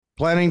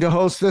Planning to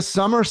host this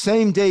summer?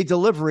 Same-day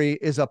delivery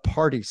is a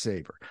party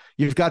saver.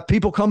 You've got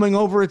people coming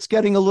over. It's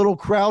getting a little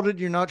crowded.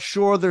 You're not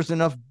sure there's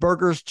enough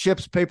burgers,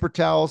 chips, paper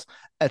towels,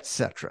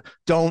 etc.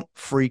 Don't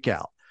freak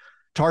out.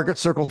 Target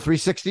Circle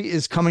 360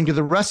 is coming to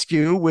the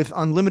rescue with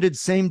unlimited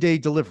same-day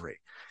delivery.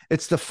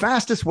 It's the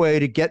fastest way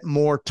to get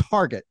more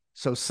Target,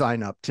 so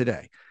sign up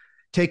today.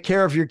 Take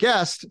care of your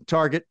guest.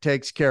 Target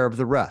takes care of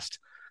the rest.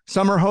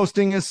 Summer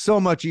hosting is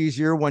so much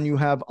easier when you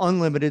have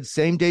unlimited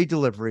same-day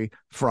delivery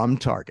from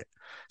Target.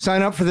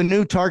 Sign up for the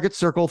new Target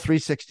Circle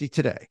 360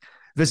 today.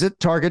 Visit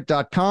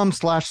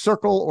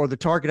target.com/circle or the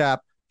Target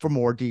app for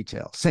more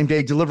details.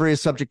 Same-day delivery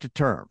is subject to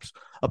terms.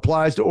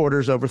 Applies to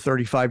orders over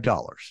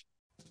 $35.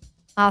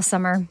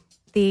 Summer,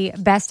 the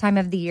best time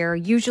of the year,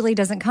 usually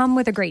doesn't come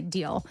with a great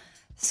deal.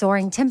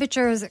 Soaring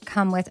temperatures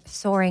come with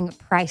soaring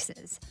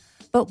prices.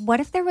 But what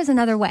if there was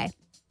another way?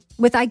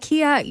 With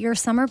IKEA, your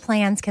summer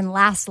plans can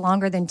last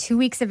longer than 2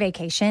 weeks of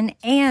vacation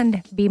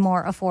and be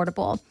more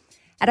affordable.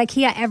 At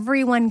IKEA,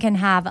 everyone can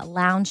have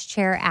lounge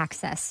chair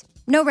access.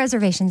 No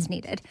reservations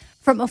needed.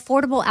 From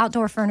affordable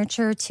outdoor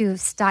furniture to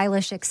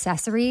stylish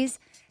accessories,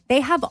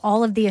 they have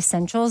all of the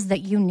essentials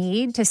that you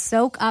need to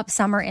soak up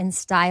summer in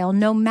style,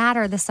 no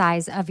matter the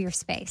size of your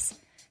space.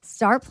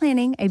 Start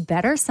planning a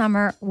better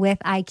summer with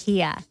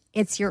IKEA.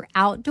 It's your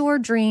outdoor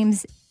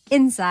dreams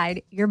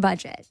inside your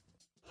budget.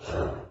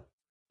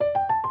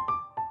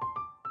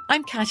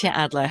 I'm Katya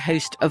Adler,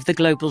 host of The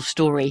Global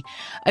Story.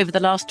 Over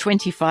the last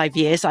 25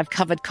 years, I've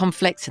covered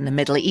conflicts in the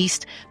Middle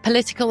East,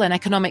 political and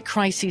economic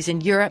crises in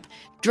Europe,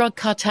 drug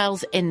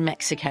cartels in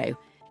Mexico.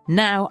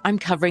 Now I'm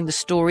covering the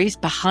stories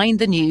behind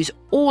the news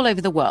all over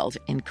the world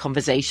in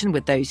conversation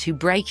with those who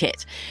break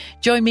it.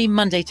 Join me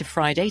Monday to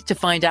Friday to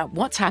find out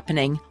what's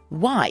happening,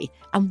 why,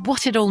 and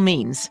what it all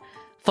means.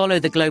 Follow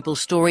The Global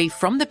Story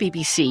from the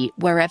BBC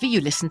wherever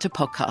you listen to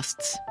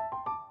podcasts.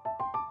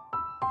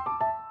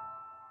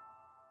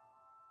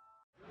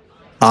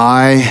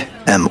 I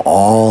am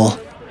all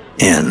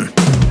in.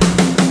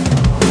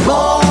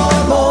 More,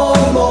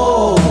 more,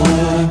 more.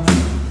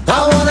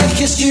 I wanna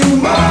kiss you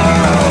more.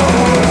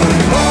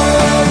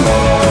 More,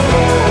 more,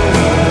 more.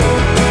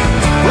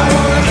 I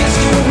wanna kiss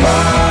you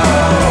more.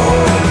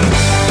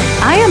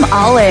 I am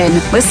all in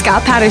with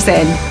Scott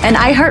Patterson, an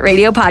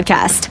iHeartRadio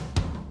podcast.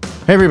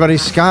 Hey, everybody.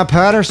 Scott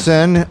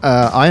Patterson,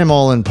 I Am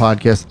All In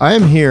podcast. I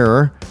am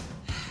here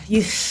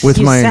with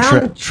you my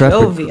sound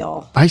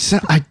jovial.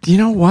 You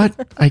know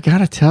what? I got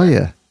to tell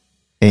you,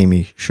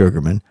 Amy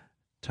Sugarman,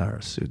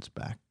 Tara Suits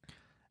back,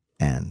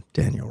 and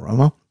Daniel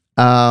Romo.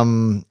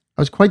 I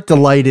was quite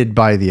delighted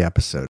by the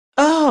episode.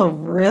 Oh,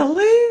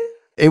 really?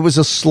 It was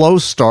a slow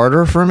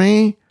starter for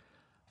me,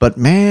 but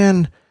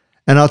man,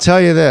 and I'll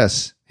tell you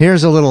this.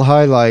 Here's a little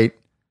highlight.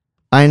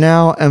 I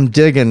now am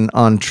digging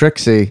on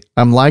Trixie.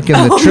 I'm liking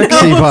the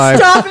Trixie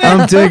vibe.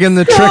 I'm digging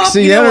the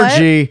Trixie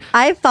energy. What?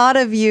 I thought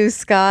of you,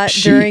 Scott,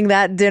 during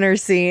that dinner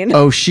scene.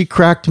 Oh, she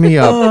cracked me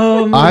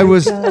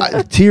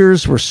up.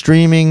 Tears were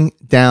streaming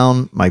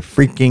down my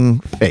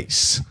freaking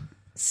face.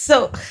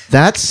 So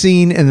that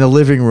scene in the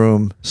living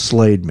room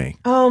slayed me.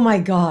 Oh my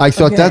God. I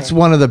thought that's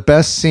one of the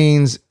best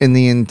scenes in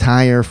the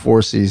entire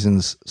 4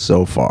 seasons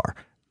so far.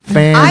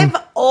 I've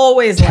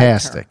always liked her.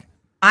 Fantastic.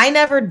 I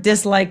never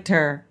disliked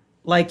her.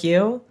 Like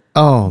you?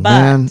 Oh,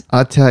 man.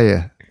 I'll tell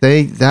you.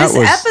 This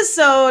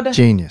episode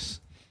genius.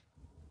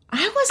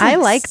 I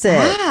liked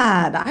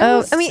sad.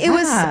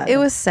 It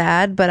was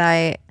sad, but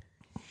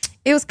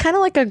it was kind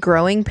of like a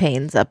Growing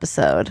Pains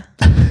episode.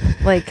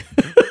 Like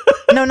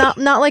no, not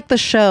like the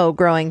show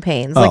Growing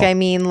Pains. Oh. Like I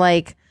mean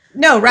like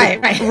no, right.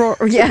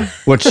 Yeah.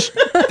 Which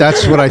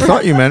that's what I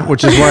thought you meant,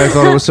 which is why I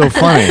thought it was so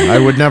funny. I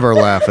would never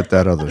laugh at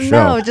that other show.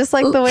 No, just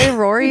like the way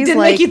Rory's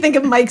didn't make you think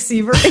of Mike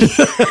Seaver.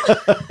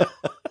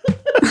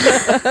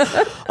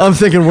 I'm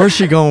thinking, where's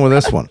she going with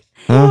this one?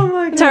 Huh? Oh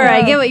my God. Tara,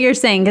 I get what you're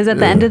saying, because at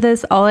the end of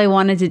this, all I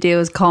wanted to do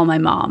was call my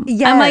mom.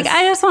 Yes. I'm like,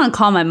 I just want to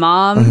call my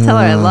mom, tell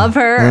her I love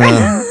her.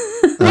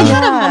 I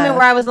had a moment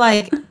where I was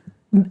like,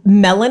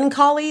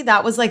 melancholy.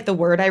 That was like the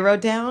word I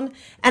wrote down.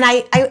 And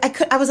I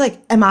was like,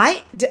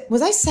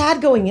 was I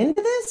sad going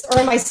into this, or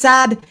am I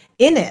sad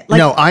in it? Like,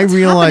 no, I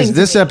realized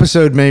this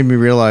episode made me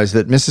realize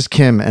that Mrs.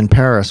 Kim and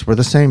Paris were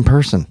the same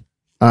person.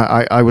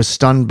 I was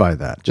stunned by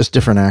that. Just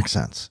different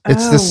accents.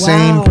 It's the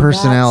same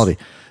personality.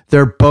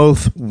 They're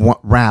both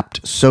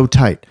wrapped so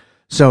tight.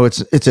 So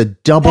it's a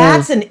double.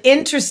 That's an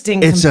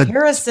interesting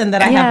comparison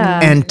that I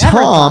have.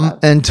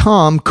 And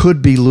Tom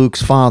could be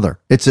Luke's father.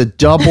 It's a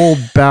double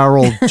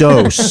barrel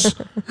dose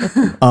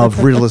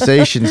of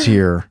realizations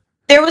here.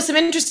 There was some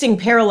interesting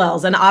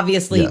parallels, and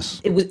obviously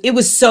it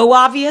was so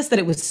obvious that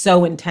it was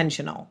so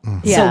intentional.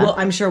 Mm-hmm. Yeah. So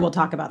I'm sure we'll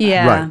talk about that.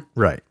 Yeah.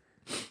 Right.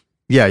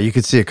 Yeah, you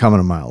could see it coming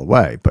a mile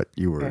away, but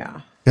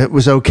it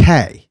was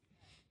okay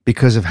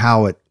because of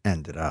how it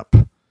ended up.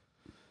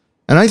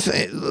 And I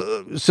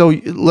think so.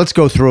 Let's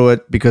go through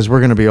it because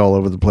we're going to be all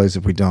over the place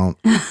if we don't.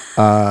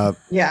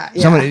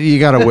 Somebody, you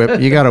got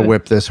to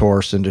whip this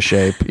horse into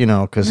shape,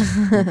 because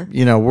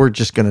we're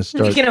just going to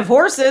start. Speaking of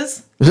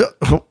horses,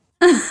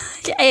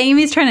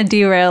 Amy's trying to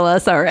derail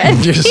us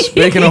already. Just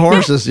speaking of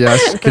horses,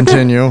 yes,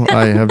 continue.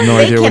 I have no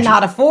They idea.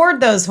 cannot afford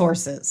those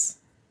horses.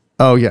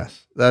 Oh,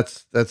 yes,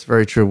 that's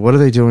very true. What are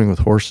they doing with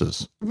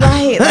horses?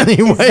 Right. Like,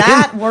 Anyway. Is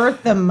that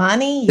worth the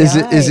money? Is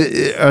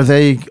it? Are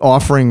they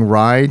offering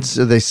rides?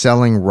 Are they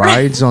selling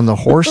rides on the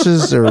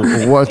horses, or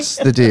what's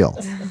the deal?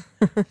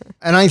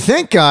 And I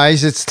think,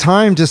 guys, it's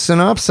time to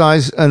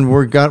synopsize, and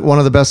we've got one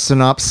of the best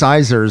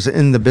synopsizers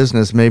in the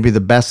business, maybe the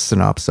best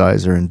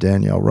synopsizer, and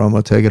Danielle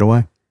Romo. Take it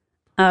away.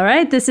 All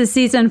right, this is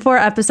season 4,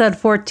 episode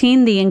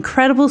 14, The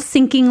Incredible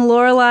Sinking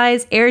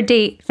Lorelai's, air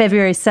date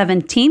February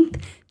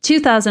 17th,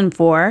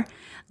 2004.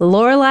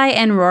 Lorelai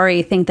and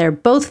Rory think they're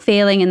both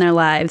failing in their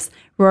lives.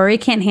 Rory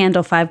can't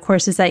handle 5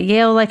 courses at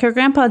Yale like her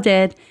grandpa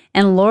did,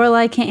 and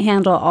Lorelai can't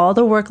handle all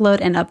the workload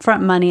and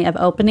upfront money of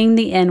opening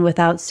the inn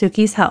without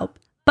Suki's help.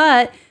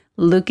 But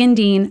Luke and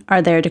Dean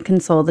are there to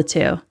console the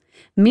two.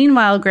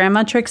 Meanwhile,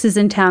 Grandma Trix is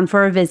in town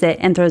for a visit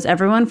and throws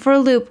everyone for a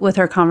loop with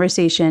her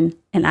conversation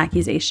and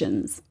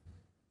accusations.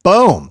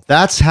 Boom.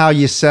 That's how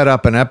you set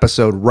up an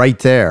episode right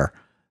there.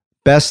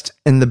 Best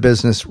in the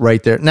business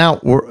right there. Now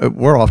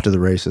we're off to the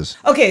races.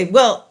 Okay,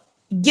 well,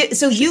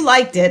 so you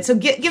liked it. So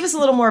give us a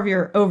little more of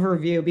your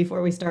overview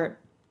before we start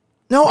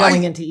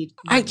going into each.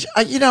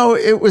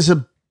 It was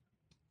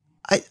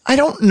I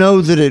don't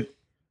know that it.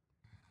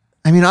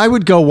 I mean, I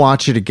would go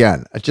watch it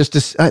again.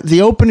 The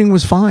opening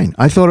was fine.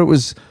 I thought it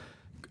was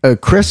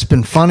crisp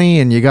and funny,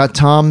 and you got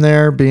Tom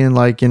there being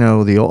like, an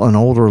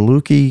older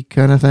Lukey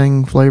kind of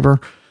thing flavor.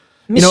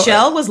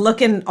 Michelle was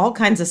looking all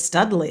kinds of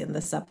studly in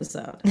this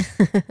episode.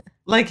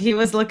 Like he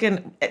was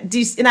looking.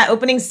 In that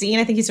opening scene,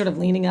 I think he's sort of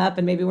leaning up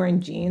and maybe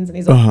wearing jeans, and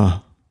he's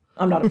like,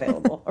 "I'm not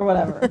available" or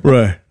whatever.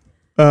 Right.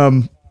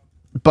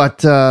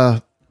 But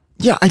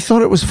I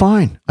thought it was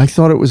fine. I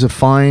thought it was a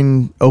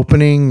fine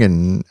opening,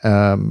 and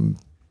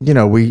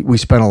we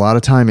spent a lot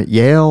of time at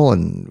Yale,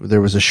 and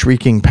there was a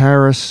shrieking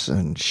Paris,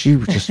 and she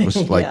just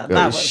was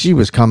like, she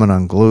was coming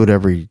unglued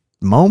every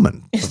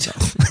moment.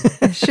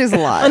 She's a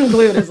lot.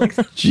 Unglued is like,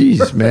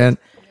 jeez, man.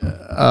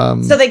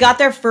 So they got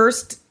their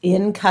first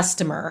in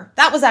customer.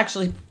 That was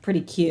actually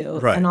pretty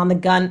cute. Right. And on the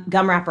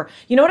gum wrapper.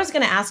 You know what I was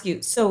going to ask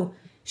you? So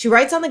she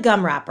writes on the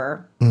gum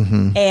wrapper,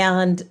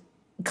 and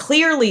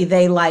clearly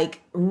they like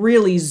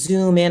really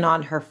zoom in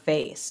on her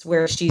face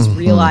where she's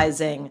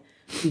realizing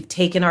we've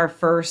taken our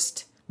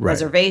first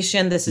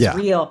reservation. This is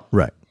real.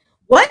 Right.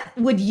 What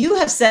would you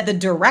have said the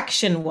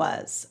direction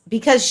was?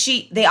 Because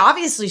she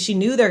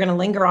knew they're going to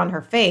linger on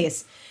her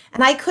face.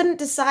 And I couldn't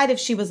decide if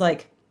she was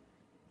like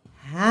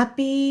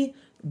happy,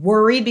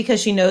 worried because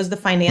she knows the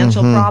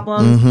financial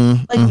problems.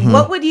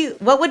 What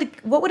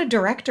would a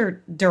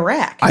director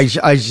direct?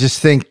 I just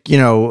think,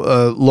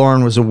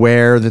 Lauren was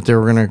aware that they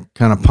were going to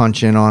kind of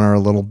punch in on her a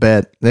little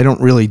bit. They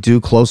don't really do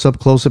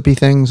close-up-y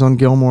things on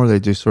Gilmore. They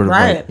do sort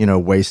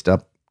of waist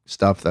up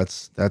stuff.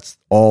 That's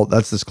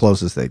as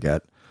close as they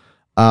get.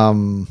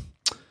 And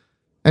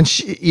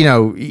she,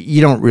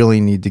 you don't really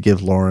need to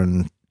give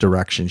Lauren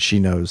direction. She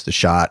knows the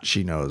shot.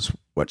 She knows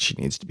what she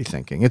needs to be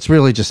thinking. It's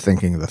really just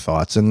thinking the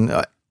thoughts, and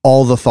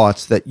all the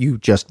thoughts that you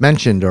just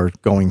mentioned are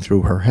going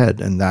through her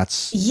head. And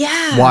that's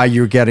why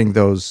you're getting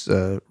those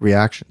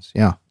reactions.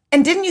 Yeah.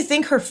 And didn't you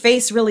think her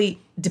face really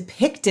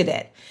depicted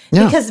it?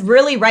 Yeah. Because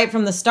really right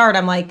from the start,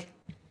 I'm like,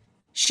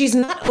 she's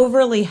not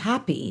overly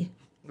happy.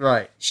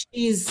 Right.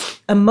 She's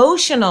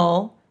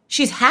emotional.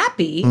 She's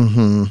happy.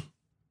 Mm-hmm.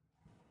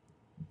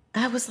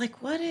 I was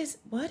like, what is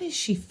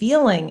she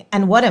feeling?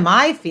 And what am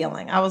I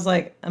feeling? I was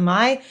like,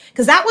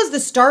 because that was the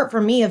start for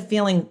me of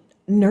feeling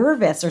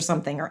nervous or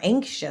something, or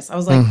anxious. I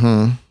was like,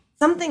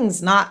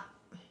 something's not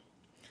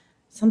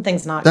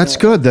That's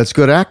good. That's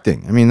good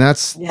acting. I mean,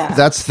 that's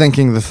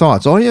thinking the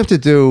thoughts. All you have to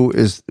do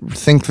is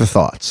think the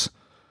thoughts.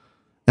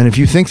 And if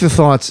you think the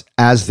thoughts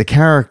as the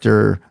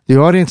character, the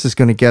audience is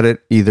going to get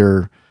it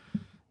either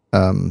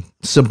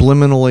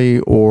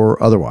subliminally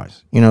or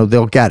otherwise.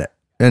 They'll get it.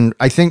 And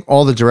I think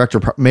all the director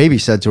maybe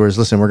said to her is,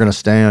 listen, we're going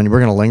to we're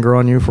going to linger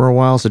on you for a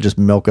while, so just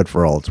milk it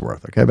for all it's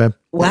worth. Okay, babe?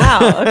 Wow.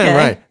 Okay.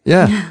 Right.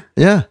 Yeah.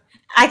 Yeah.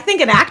 I think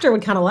an actor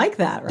would kind of like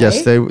that, right?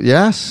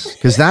 Yes.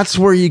 Because that's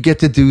where you get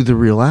to do the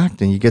real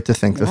acting. You get to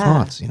think the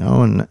thoughts,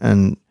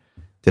 and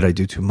did I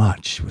do too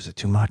much? Was it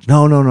too much?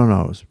 No. It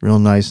was real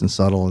nice and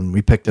subtle, and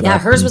we picked it up. Yeah,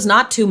 hers was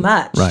not too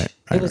much. Right.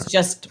 It was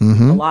just a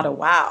lot of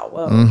wow.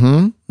 Whoa.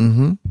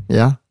 Mm-hmm.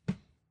 Yeah.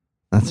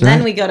 That's right.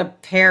 Then we go to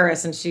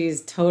Paris, and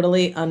she's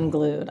totally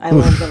unglued. I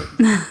love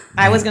them.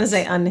 I was going to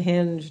say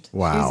unhinged.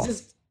 Wow. She's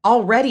just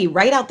already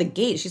right out the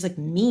gate. She's like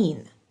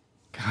mean.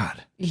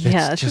 God.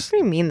 Yeah, she's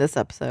pretty mean this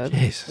episode.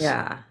 Jesus.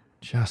 Yeah.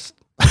 Just.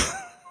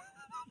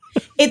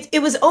 It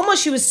was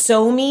almost, she was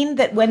so mean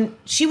that when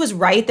she was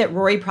right that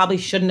Rory probably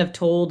shouldn't have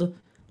told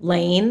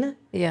Lane.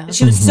 Yeah.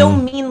 She was so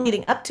mean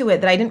leading up to it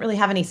that I didn't really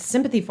have any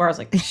sympathy for her. I was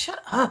like, shut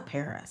up,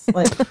 Paris.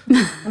 Like,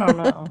 I don't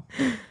know.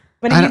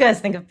 What do you guys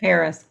think of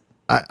Paris?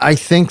 I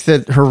think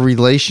that her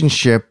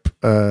relationship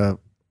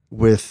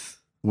with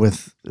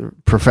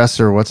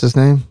Professor, what's his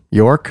name?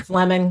 York?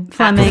 Fleming.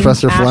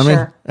 Professor Asher.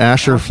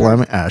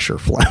 Fleming? Asher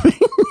Fleming.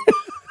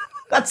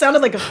 That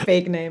sounded like a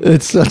fake name.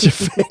 It's such a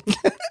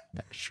fake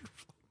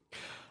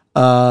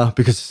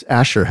because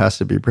Asher has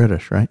to be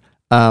British, right?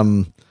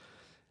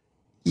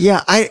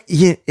 Yeah,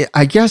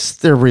 I guess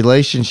their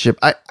relationship.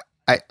 I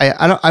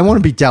want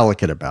to be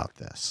delicate about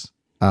this.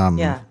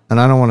 Yeah, and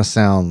I don't want to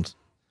sound.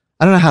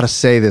 I don't know how to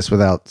say this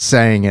without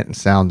saying it and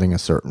sounding a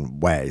certain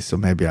way. So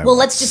maybe I. Well,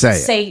 let's just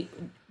say,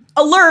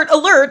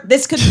 alert!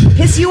 This could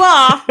piss you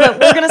off, but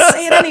we're gonna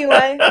say it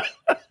anyway.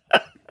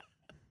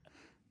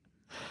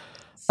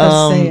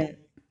 So say it.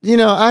 You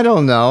know, I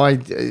don't know.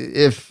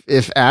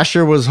 If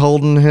Asher was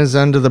holding his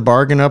end of the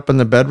bargain up in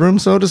the bedroom,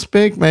 so to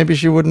speak, maybe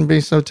she wouldn't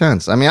be so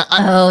tense. I mean, I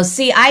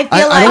feel like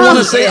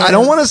I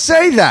don't want to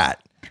say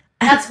that.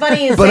 That's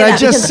funny, you but say I that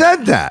just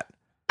said that.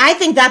 I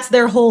think that's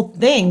their whole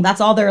thing.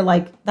 That's all they're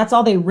like. That's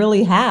all they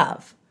really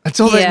have. That's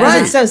all they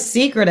Right. It's so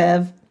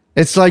secretive.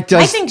 It's like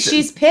I think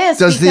she's pissed.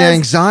 Does the because-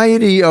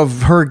 anxiety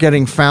of her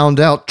getting found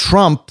out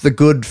trump the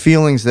good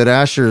feelings that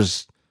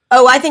Asher's?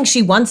 Oh, I think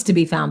she wants to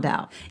be found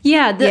out.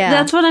 Yeah,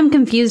 that's what I'm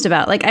confused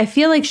about. Like, I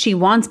feel like she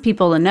wants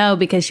people to know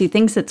because she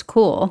thinks it's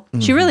cool.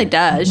 She really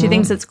does. She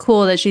thinks it's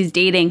cool that she's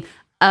dating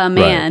a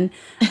man.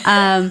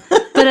 Right.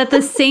 But at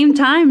the same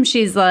time,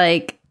 she's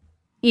like,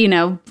 you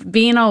know,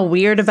 being all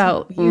weird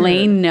about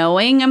Lane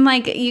knowing. I'm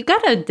like, you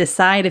got to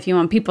decide if you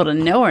want people to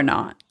know or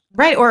not.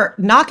 Right, or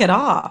knock it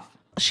off.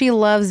 She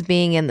loves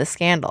being in the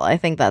scandal. I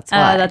think that's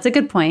why. That's a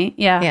good point.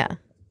 Yeah. Yeah.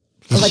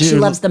 Like she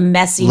loves the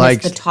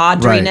messiness, the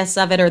tawdriness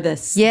of it, or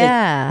this.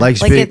 Yeah.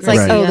 Likes like big- it's like,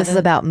 right. oh, this is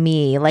about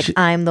me. Like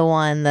I'm the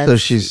one that's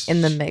she's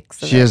in the mix.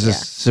 She has a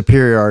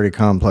superiority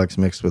complex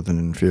mixed with an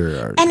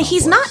inferiority. And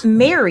he's not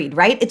married,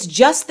 right? It's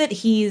just that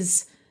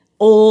he's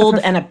old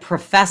and a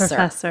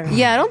professor.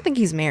 Yeah, I don't think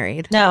he's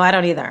married. No, I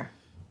don't either.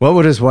 What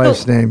would his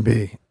wife's name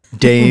be?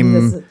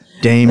 Dame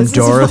this is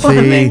Dorothy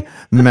alarming.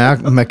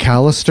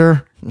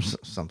 McAllister?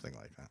 Something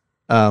like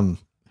that.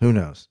 Who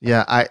knows?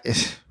 Yeah,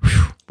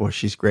 boy,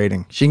 she's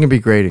grating. She can be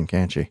grating,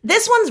 can't she?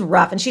 This one's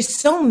rough, and she's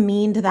so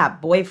mean to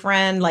that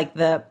boyfriend. Like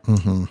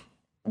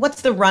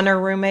what's the runner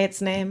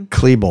roommate's name?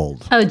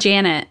 Klebold. Oh,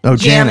 Janet. Oh,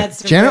 Janet.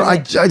 Janet's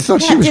Janet, I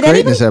thought she was did great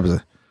in this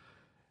episode.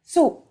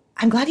 So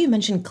I'm glad you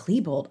mentioned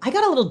Klebold. I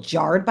got a little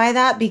jarred by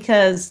that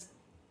because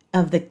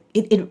of the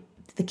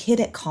kid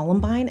at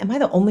Columbine. Am I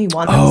the only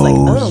one that was like,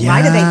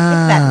 why did they pick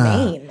that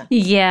name?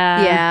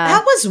 Yeah.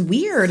 That was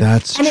weird.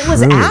 That's and it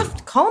was true.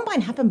 after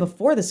Columbine happened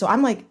before this. So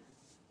I'm like,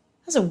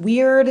 that's a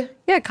weird.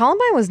 Yeah,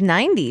 Columbine was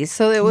 90s,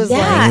 so it was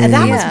Yeah, and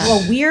that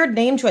was a weird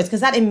name choice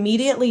because that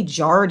immediately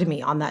jarred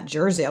me on that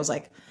jersey. I was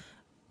like,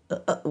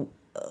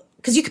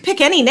 because you could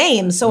pick any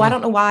name, so I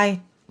don't know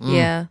why.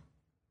 Yeah.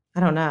 I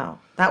don't know.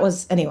 That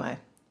was anyway.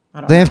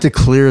 They have to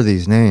clear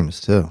these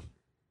names too.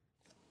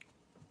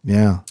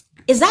 Yeah.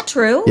 Is that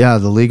true? Yeah,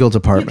 the legal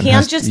department. You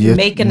can't just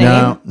make a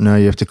name? No,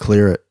 you have to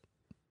clear it.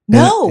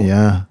 No.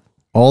 Yeah.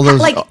 All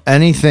those,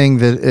 anything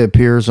that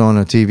appears on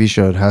a TV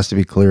show, it has to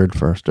be cleared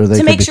first, or they To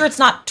could make be- sure it's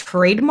not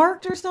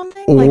trademarked or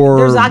something. or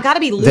there's got to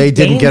be. Luke they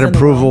didn't Danes get in the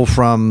approval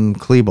from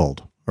Klebold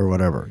or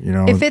whatever. You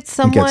know, If it's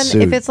and get someone,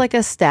 if sued. it's like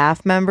a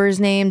staff member's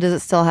name, does it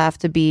still have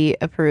to be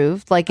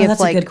approved? Like if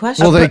that's a like good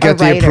question. well, they a get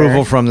the writer-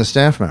 approval from the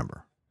staff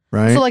member,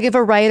 right? So like if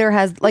a writer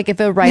has like if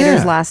a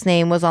writer's Yeah. last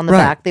name was on the Right.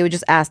 back, they would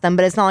just ask them,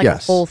 but it's not like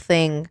Yes. a whole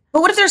thing.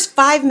 But what if there's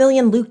 5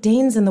 million Luke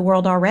Danes in the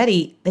world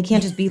already? They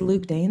can't just be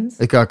Luke Danes.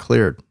 it got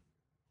cleared.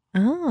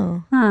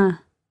 Oh. Huh.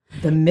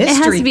 The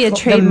mystery, to be a the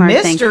trademark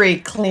thing. mystery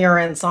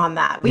clearance on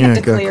that. We Yeah, have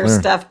to it got clear cleared.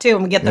 stuff too,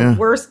 and we get the Yeah.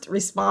 worst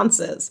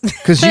responses.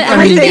 Because But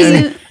I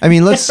think I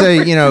mean, let's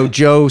say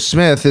Joe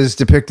Smith is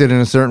depicted in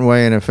a certain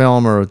way in a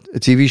film or a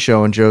TV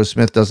show, and Joe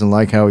Smith doesn't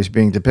like how he's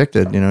being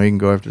depicted. You know, he can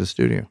go after the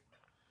studio.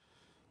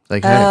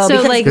 Like, hey,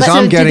 So, like, because so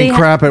I'm do getting they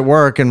crap at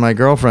work, and my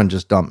girlfriend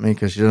just dumped me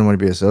because she doesn't want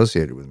to be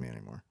associated with me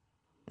anymore.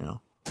 You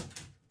know,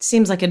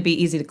 Seems like it'd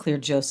be easy to clear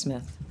Joe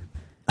Smith.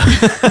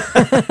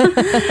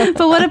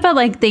 But what about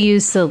like they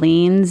use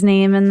Celine's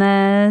name in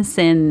this,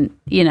 and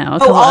a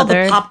couple Oh, all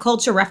other the pop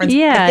culture reference.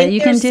 Yeah, I think you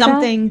can there's do that.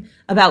 something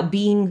about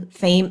being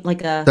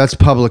like a that's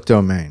public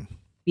domain.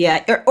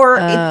 or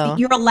Oh.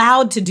 you're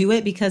allowed to do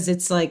it because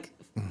it's like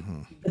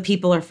the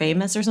people are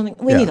famous or something.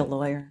 We Yeah. need a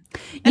lawyer.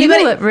 You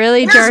know what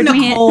really where's jarred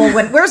me?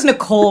 Where's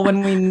Nicole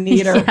when we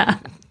need her? Yeah.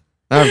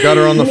 I've got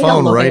her on the We need a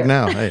phone lawyer. right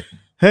now.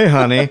 Hey,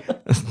 honey.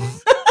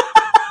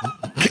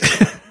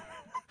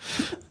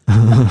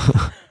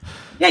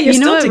 Yeah, you're You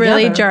know still what together.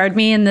 really jarred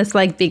me in this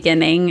like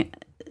beginning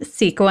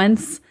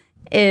sequence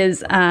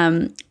is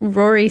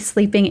Rory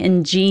sleeping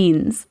in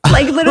jeans.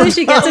 Like literally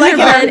she gets in Like her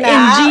in her bed in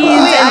nap? jeans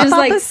I and just thought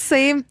like the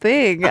same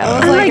thing. I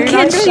was I'm like, you're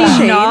can not she gonna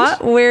change?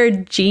 not wear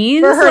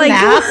jeans? For her like,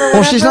 nap or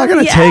Well, she's not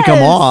going to take them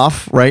Yes.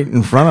 off right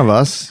in front of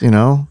us. You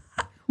know.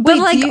 But Wait,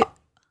 like, do you-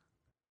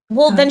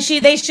 Well, then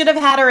they should have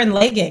had her in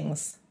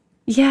leggings.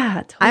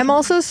 yeah, totally. I'm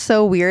also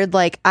so weird.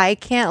 Like I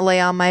can't lay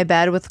on my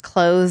bed with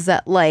clothes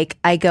that like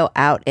I go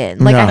out in.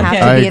 Like I No, have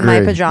okay. to I be in my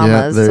agree. pajamas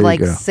Yeah, there to you like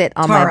go. sit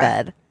on Tara. my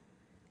bed.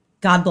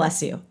 God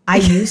bless you. I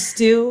used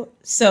to,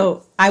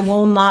 so I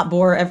will not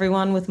bore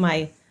everyone with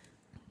my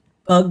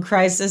bug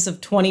crisis of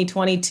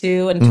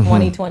 2022 and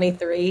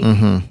 2023.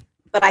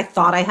 but I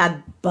thought I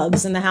had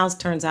bugs in the house.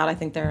 Turns out I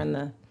think they're in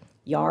the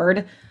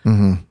yard.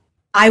 Mm-hmm.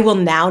 I will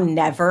now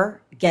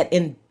never get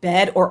in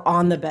bed or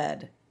on the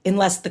bed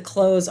unless the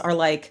clothes are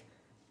like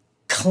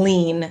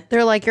clean.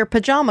 They're like your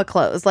pajama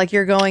clothes, like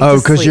you're going to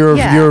sleep. Because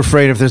you're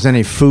afraid if there's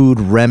any food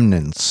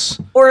remnants.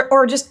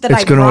 Or just that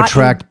it's going to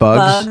attract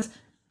bugs.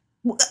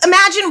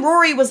 Imagine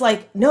Rory was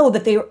like, no,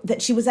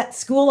 that she was at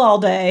school all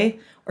day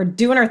or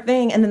doing her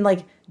thing, and then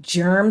like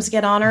germs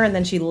get on her and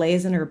then she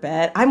lays in her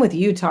bed. I'm with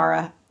you,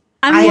 Tara.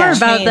 I'm more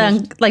about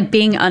them like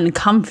being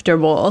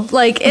uncomfortable.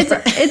 Like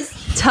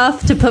it's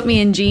tough to put me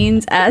in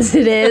jeans as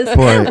it is,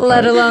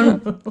 let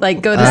alone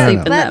like go to sleep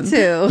in them.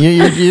 Too.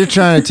 You're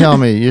trying to tell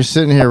me you're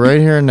sitting here right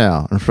here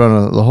now in front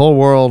of the whole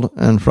world,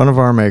 in front of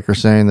our maker,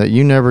 saying that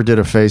you never did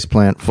a face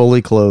plant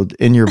fully clothed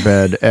in your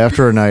bed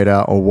after a night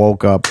out or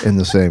woke up in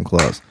the same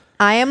clothes.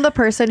 I am the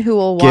person who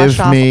will wash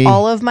off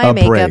all of my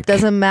makeup. Break.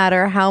 Doesn't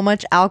matter how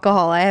much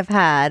alcohol I have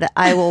had.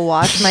 I will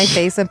wash my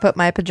face and put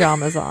my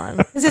pajamas on.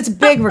 Because it's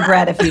big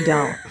regret if you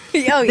don't.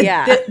 Oh,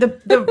 yeah.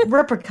 The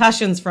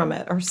repercussions from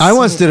it are so I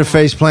once did a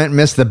face plant,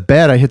 missed the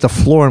bed. I hit the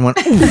floor and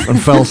went oof,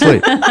 and fell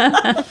asleep.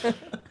 I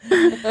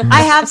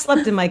have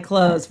slept in my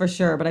clothes for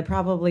sure, but I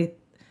probably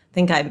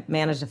think I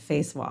managed a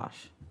face wash.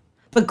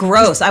 But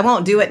gross. I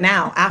won't do it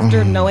now.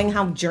 After knowing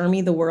how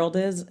germy the world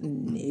is,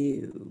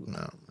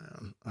 no.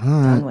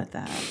 Done with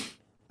that.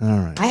 All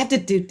right. I have to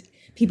do.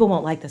 People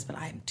won't like this, but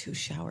I have 2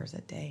 showers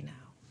a day now.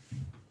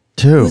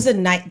 2. Who's a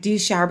night? Do you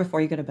shower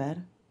before you go to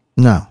bed?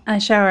 No. I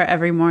shower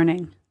every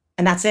morning.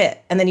 And that's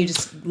it. And then you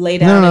just lay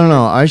down.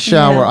 No. I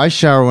shower. Yeah. I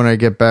shower when I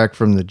get back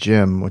from the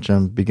gym, which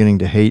I'm beginning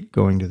to hate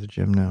going to the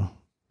gym now.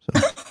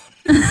 So.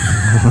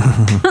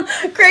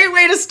 Great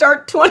way to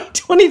start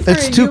 2023.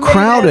 It's too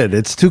crowded.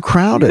 It's too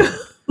crowded.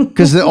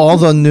 Because all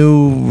the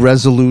new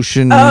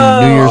resolution New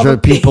Year's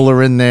people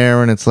are in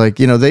there, and it's like,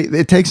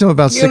 it takes them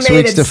about 6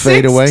 weeks to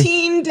fade away.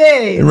 16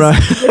 days. Right.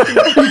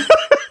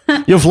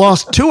 You've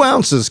lost 2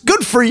 ounces.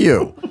 Good for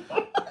you.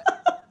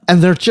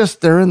 And they're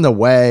in the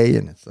way,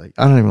 and it's like,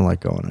 I don't even like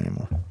going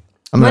anymore.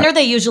 When are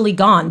they usually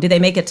gone? Do they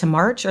make it to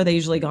March, or are they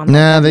usually gone?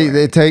 Nah,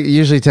 they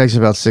usually takes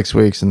about 6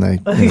 weeks, and they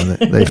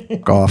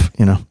fuck off,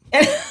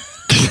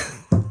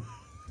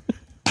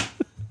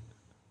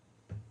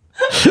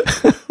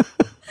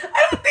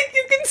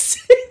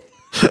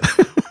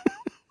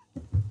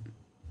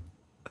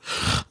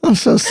 I'm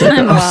so sick.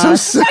 I'm so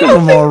sick of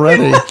them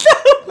already.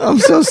 I'm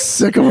so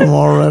sick of them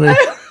already.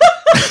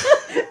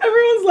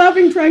 Everyone's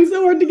laughing, trying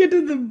so hard to get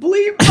to the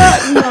bleep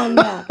button on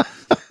that.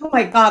 Oh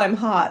my God, I'm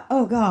hot.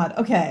 Oh God.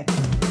 Okay.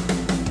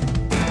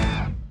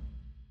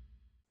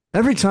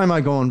 Every time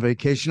I go on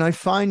vacation, I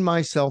find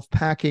myself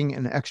packing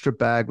an extra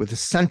bag with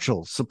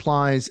essentials,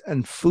 supplies,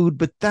 and food.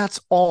 But that's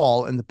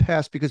all in the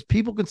past because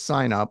people can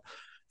sign up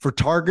for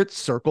Target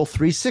Circle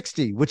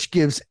 360, which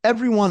gives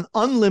everyone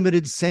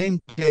unlimited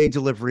same-day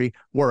delivery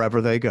wherever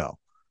they go.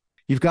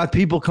 You've got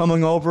people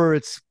coming over.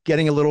 It's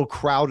getting a little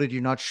crowded.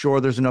 You're not sure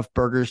there's enough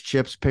burgers,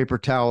 chips, paper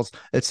towels,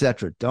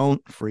 etc.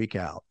 Don't freak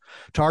out.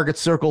 Target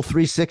Circle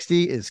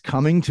 360 is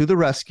coming to the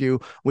rescue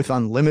with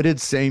unlimited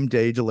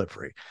same-day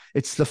delivery.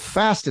 It's the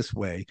fastest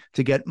way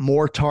to get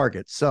more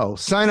Target. So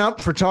sign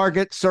up for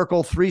Target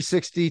Circle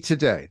 360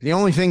 today. The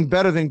only thing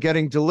better than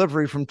getting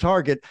delivery from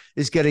Target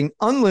is getting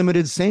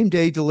unlimited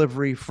same-day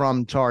delivery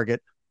from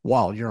Target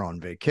while you're on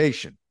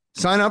vacation.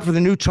 Sign up for the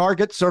new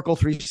Target Circle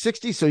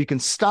 360 so you can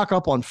stock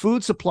up on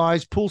food,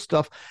 supplies, pool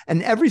stuff,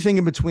 and everything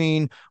in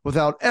between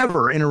without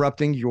ever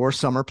interrupting your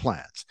summer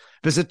plans.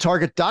 Visit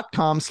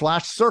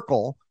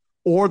target.com/circle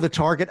or the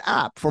Target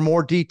app for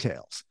more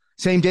details.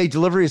 Same-day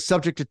delivery is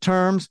subject to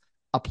terms,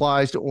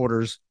 applies to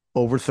orders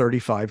over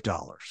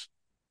 $35.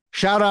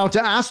 Shout out to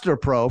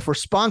Astropro for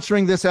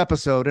sponsoring this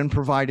episode and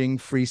providing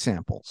free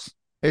samples.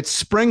 It's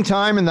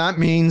springtime, and that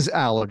means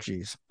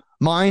allergies.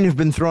 Mine have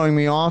been throwing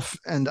me off,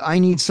 and I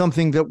need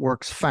something that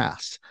works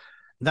fast.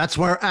 That's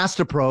where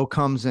Astropro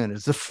comes in.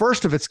 It's the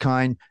first of its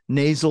kind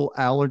nasal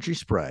allergy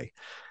spray,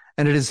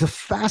 and it is the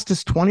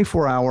fastest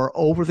 24-hour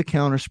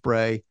over-the-counter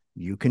spray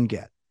you can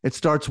get. It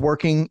starts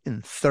working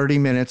in 30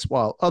 minutes,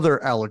 while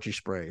other allergy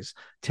sprays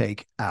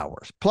take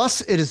hours.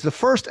 Plus, it is the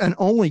first and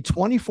only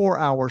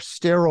 24-hour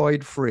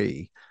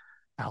steroid-free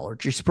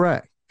allergy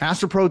spray.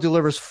 Astropro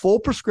delivers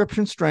full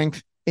prescription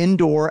strength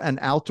indoor and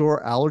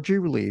outdoor allergy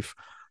relief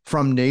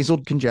from nasal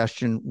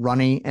congestion,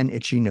 runny and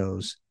itchy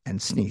nose,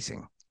 and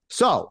sneezing.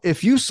 So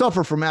if you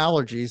suffer from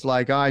allergies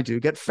like I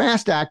do, get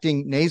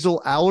fast-acting nasal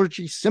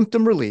allergy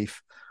symptom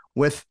relief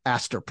with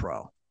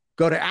Astropro.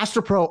 Go to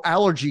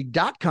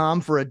astroproallergy.com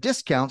for a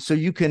discount so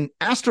you can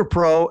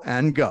Astropro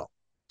and go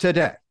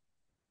today.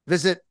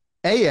 Visit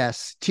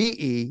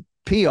ASTEPRO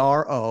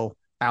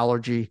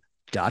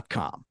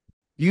allergy.com.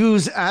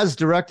 Use as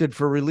directed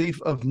for relief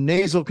of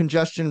nasal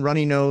congestion,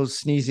 runny nose,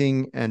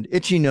 sneezing, and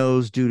itchy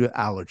nose due to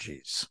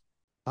allergies.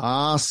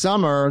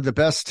 Summer, the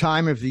best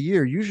time of the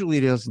year, usually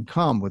doesn't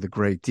come with a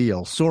great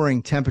deal.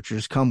 Soaring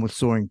temperatures come with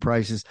soaring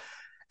prices,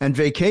 and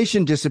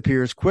vacation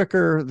disappears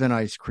quicker than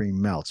ice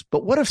cream melts.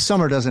 But what if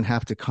summer doesn't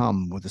have to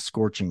come with a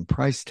scorching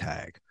price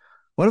tag?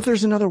 What if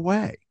there's another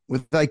way?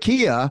 With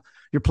IKEA,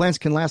 your plans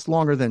can last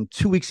longer than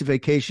 2 weeks of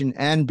vacation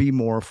and be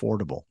more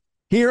affordable.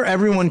 Here,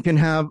 everyone can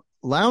have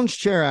lounge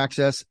chair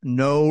access,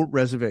 no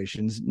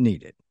reservations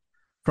needed.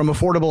 From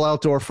affordable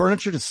outdoor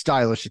furniture to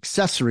stylish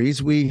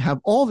accessories, we have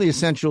all the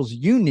essentials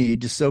you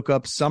need to soak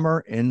up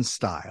summer in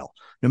style,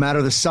 no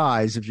matter the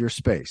size of your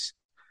space.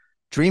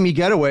 Dreamy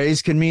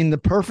getaways can mean the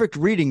perfect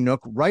reading nook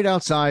right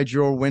outside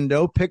your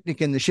window, picnic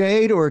in the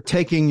shade, or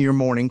taking your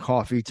morning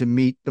coffee to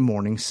meet the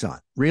morning sun.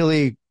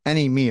 Really,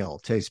 any meal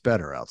tastes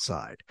better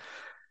outside.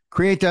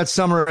 Create that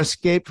summer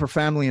escape for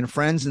family and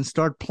friends and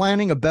start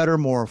planning a better,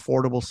 more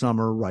affordable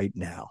summer right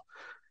now.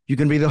 You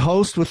can be the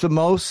host with the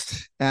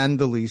most and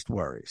the least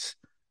worries.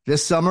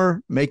 This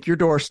summer, make your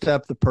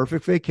doorstep the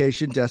perfect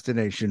vacation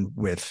destination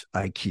with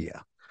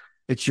IKEA.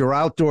 It's your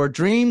outdoor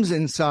dreams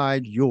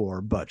inside your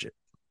budget.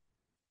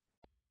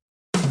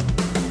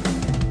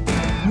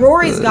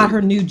 Rory's got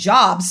her new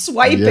job,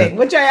 swiping,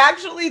 which I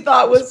actually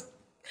thought was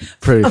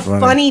pretty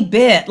funny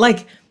bit.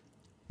 Like,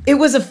 it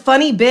was a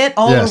funny bit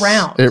all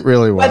around. It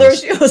really was. Whether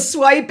she was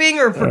swiping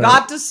or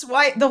forgot to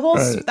swipe, the whole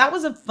that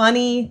was a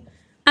funny.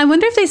 I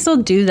wonder if they still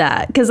do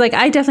that, because like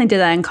I definitely did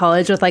that in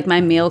college with like my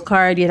meal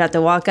card. You'd have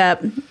to walk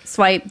up,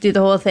 swipe, do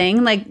the whole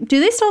thing. Like, do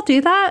they still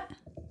do that?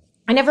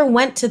 I never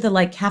went to the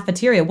like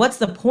cafeteria. What's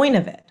the point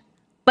of it?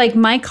 Like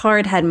my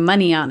card had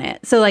money on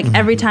it, so like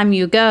every time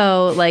you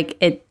go, like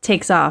it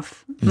takes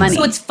off money.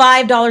 So it's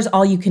 $5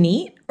 all you can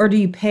eat, or do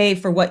you pay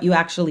for what you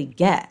actually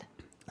get?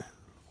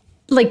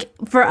 Like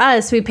for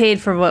us, we paid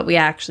for what we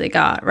actually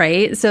got,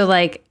 right? So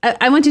like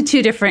I went to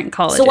 2 different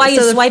colleges. So why are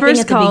you the swiping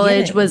first at the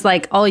college beginning? was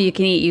like all you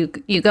can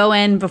eat. You go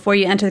in before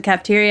you enter the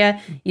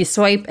cafeteria, you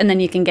swipe, and then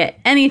you can get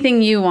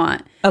anything you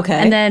want. Okay.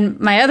 And then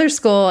my other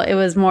school, it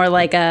was more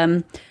like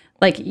an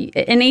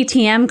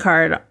ATM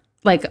card.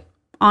 Like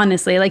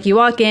honestly, like you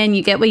walk in,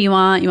 you get what you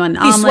want. You want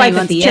an omelet, swipe you at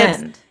want the chips,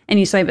 end. and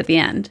you swipe at the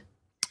end.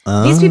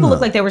 These people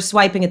look like they were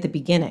swiping at the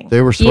beginning.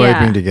 They were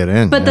swiping to get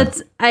in.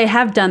 But I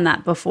have done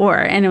that before,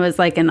 and it was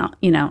like an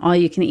all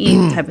you can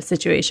eat type of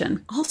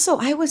situation. Also,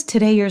 I was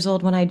today years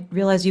old when I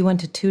realized you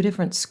went to 2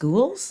 different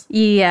schools.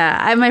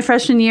 Yeah, my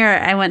freshman year,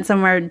 I went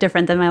somewhere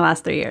different than my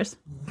last 3 years.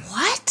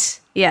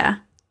 What? Yeah.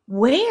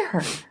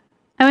 Where?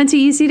 I went to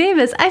UC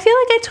Davis. I feel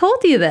like I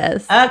told you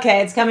this.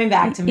 Okay, it's coming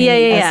back to me. Yeah.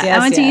 Yes, I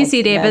went to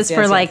UC Davis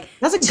for like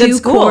That's a good 2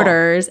 school.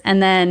 quarters,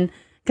 and then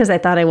because I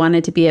thought I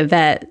wanted to be a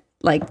vet,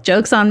 like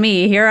joke's on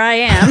me, here I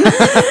am.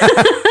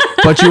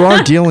 But you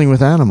are dealing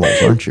with animals,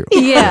 aren't you?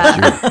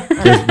 Yeah.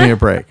 Give me a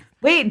break.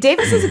 Wait,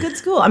 Davis is a good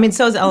school. I mean,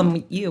 so is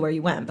LMU where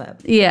you went,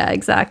 but Yeah,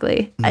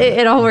 exactly.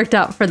 It all worked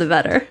out for the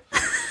better.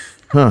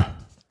 Huh.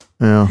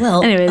 Yeah.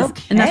 well, Anyways,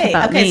 enough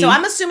about me. so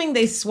I'm assuming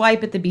they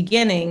swipe at the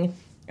beginning,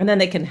 and then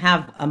they can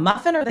have a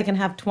muffin, or they can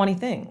have 20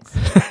 things.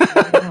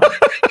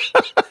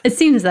 It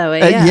seems that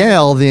way, At yeah.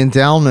 Yale, the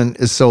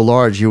endowment is so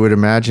large, you would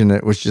imagine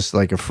it was just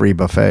like a free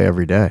buffet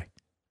every day,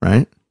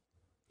 right?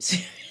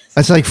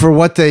 It's like for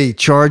what they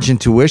charge in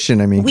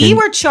tuition. I mean, We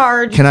were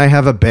charged. Can I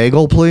have a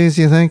bagel, please?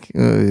 You think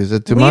is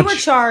it too much? We were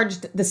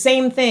charged the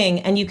same thing,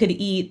 and you could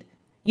eat.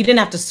 You didn't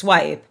have to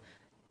swipe.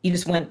 You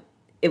just went.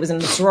 It was in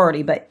the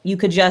sorority, but you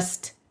could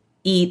just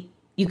eat.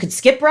 You could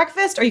skip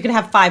breakfast, or you could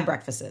have 5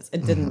 breakfasts.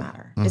 It didn't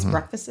matter. Is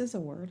breakfasts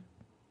a word?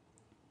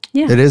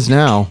 Yeah. It is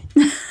now.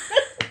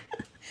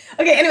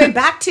 Okay. Anyway,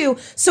 back to.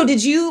 So,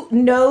 did you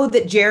know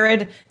that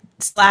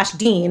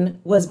Jared/Dean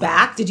was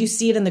back? Did you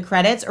see it in the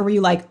credits, or were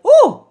you like,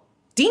 "Oh,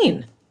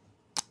 Dean"?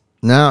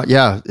 Now,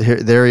 yeah,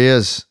 there he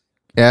is,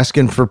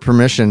 asking for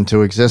permission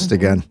to exist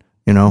again.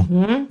 You know,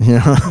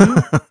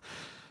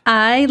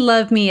 I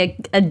love me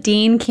a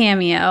Dean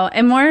cameo.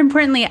 And more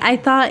importantly, I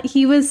thought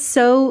he was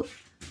so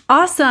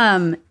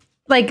awesome.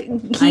 Like,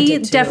 he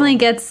did too. definitely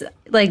gets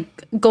like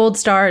gold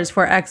stars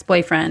for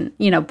ex-boyfriend,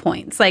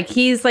 points. Like,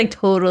 he's like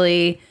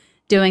totally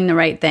doing the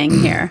right thing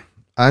here.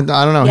 I don't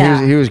know.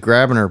 Yeah. He was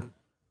grabbing her.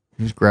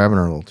 He was grabbing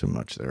her a little too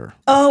much there.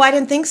 Oh, I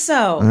didn't think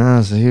so.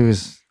 So he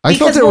was. I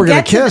Because thought they we'll were going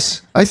get to to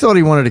kiss. I thought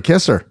he wanted to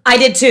kiss her. I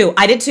did too.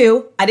 I did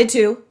too.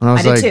 And I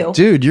was like, too.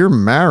 dude, you're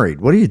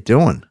married. What are you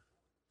doing?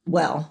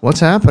 Well, What's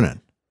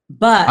happening?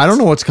 but I don't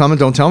know what's coming.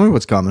 Don't tell me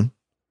what's coming.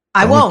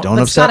 I won't. Don't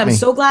But upset Scott, me. I'm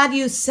so glad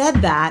you said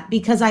that,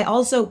 because I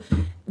also,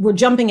 we're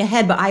jumping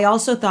ahead, but I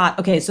also thought,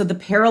 okay, so the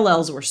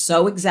parallels were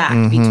so exact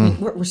Mm-hmm. between,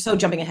 we're so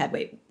jumping ahead.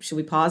 Wait, should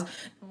we pause?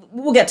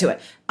 We'll get to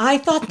it. I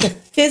thought the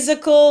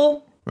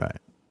physical Right.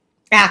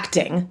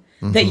 acting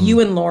that you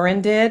and Lauren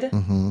did,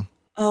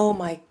 oh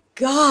my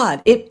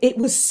God, it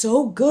was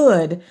so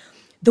good.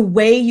 The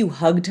way you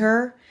hugged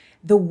her,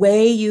 the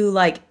way you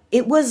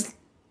it was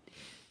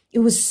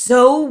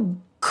so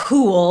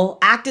cool,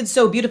 acted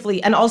so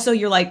beautifully. And also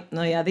you're like,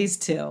 oh yeah, these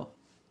two.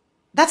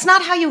 That's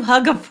not how you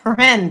hug a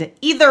friend,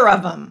 either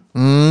of them.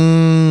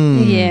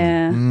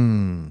 Yeah.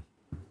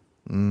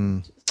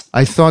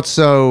 I thought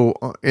so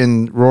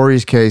in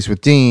Rory's case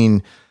with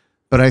Dean,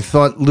 but I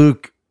thought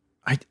Luke,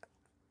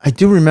 I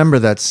do remember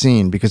that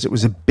scene because it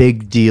was a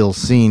big deal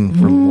scene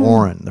for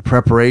Lauren. The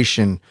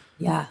preparation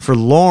Yeah. for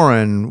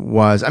Lauren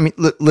was, I mean,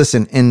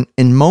 listen,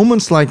 in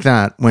moments like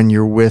that, when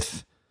you're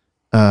with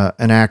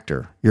an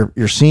actor,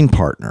 your scene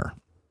partner,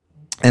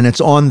 and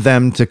it's on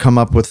them to come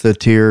up with the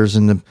tears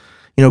and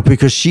the,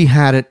 because she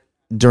had it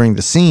during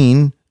the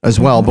scene as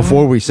well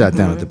before we sat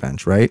down at the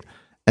bench, right?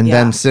 And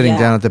then sitting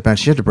down at the bench,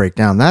 she had to break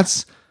down.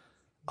 That's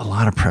a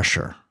lot of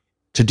pressure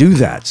to do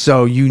that.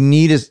 So you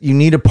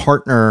need a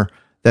partner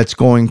that's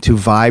going to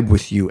vibe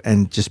with you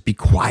and just be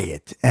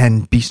quiet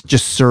and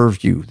just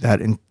serve you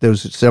that in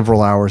those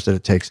several hours that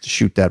it takes to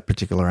shoot that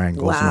particular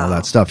angles and all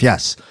that stuff.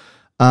 Yes.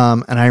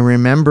 And I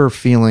remember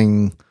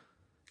feeling,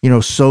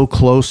 so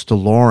close to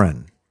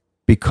Lauren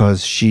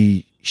because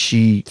she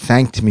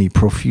thanked me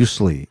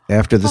profusely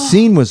after the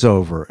scene was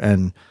over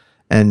and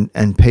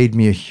paid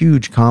me a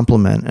huge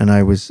compliment. And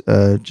I was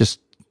just,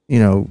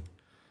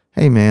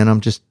 hey man,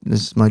 this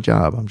is my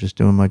job. I'm just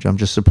doing my job. I'm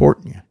just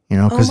supporting you,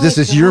 because this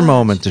is your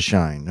moment to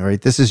shine. All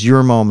right. This is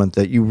your moment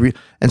that you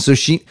and so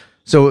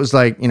it was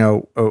like,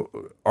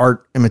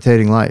 art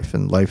imitating life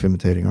and life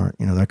imitating art,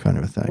 that kind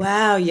of a thing.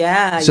 Wow.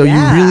 Yeah. So you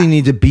really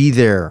need to be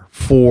there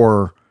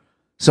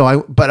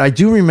but I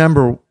do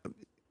remember,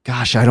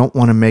 gosh, I don't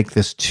want to make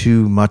this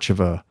too much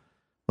of a,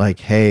 like,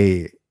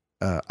 hey,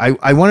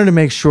 I wanted to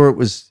make sure it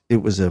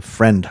was a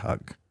friend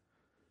hug.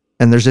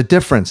 And there's a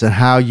difference in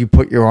how you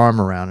put your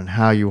arm around and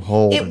how you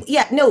hold.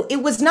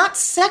 It was not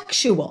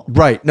sexual.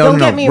 Right. No, Don't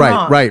get me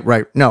wrong.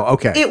 Right. No,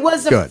 okay. It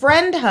was a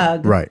friend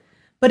hug. Right.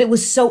 But it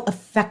was so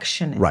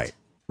affectionate.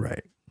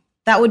 Right.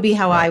 That would be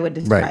how I would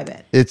describe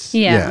it. It's,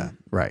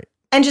 right.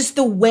 And just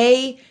the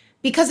way,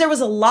 because there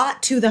was a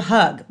lot to the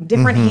hug,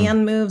 different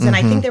hand moves, and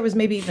I think there was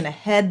maybe even a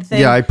head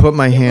thing. Yeah, I put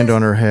my hand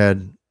on her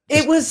head.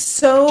 It was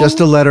so... Just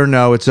to let her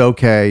know it's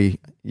okay,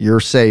 you're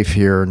safe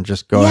here, and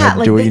just go ahead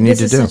and do what you need to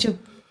do. This is such a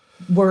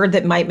word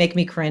that might make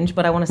me cringe,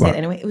 but I want to say it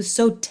anyway. It was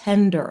so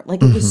tender.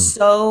 Like, it was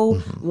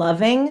so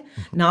loving,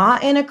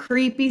 not in a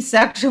creepy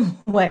sexual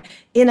way.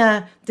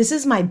 This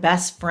is my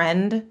best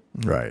friend.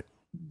 Right.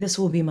 This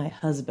will be my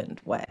husband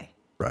way.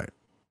 Right.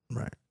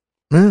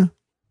 Yeah.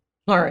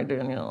 All right,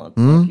 Danielle.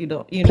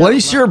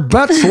 Place your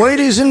bets,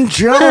 ladies and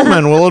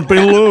gentlemen. Will it be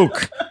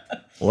Luke?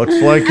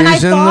 Looks like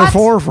he's in the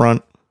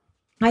forefront.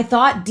 I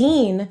thought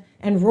Dean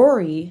and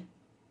Rory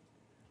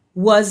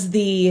was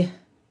the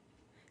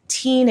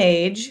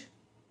teenage,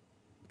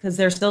 because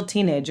they're still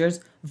teenagers,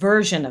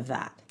 version of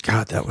that.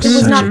 God, that was It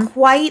was not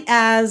quite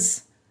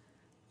as...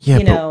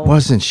 but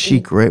wasn't she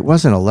great?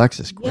 Wasn't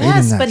Alexis great in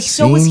that scene? Yes, but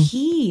so was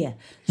he.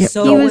 Yeah,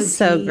 he was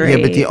so great.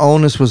 Yeah, but the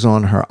onus was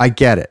on her. I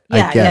get it.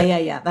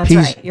 Yeah. That's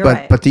right. You're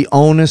right. But the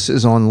onus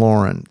is on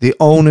Lauren. The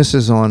onus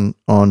is on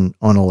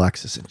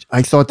Alexis.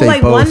 I thought they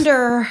both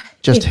wonder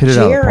just if hit it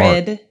out of the park.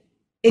 Jared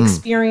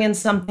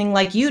experienced something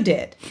like you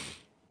did,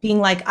 being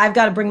like, I've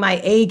got to bring my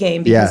A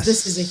game because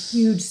this is a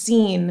huge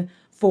scene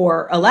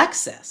for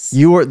Alexis.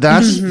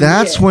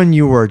 That's when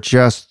you were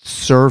just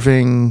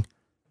serving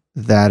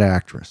that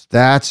actress.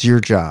 That's your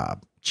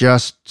job.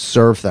 Just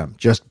serve them.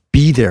 Just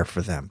be there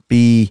for them.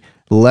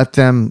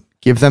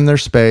 Give them their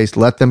space.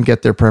 Let them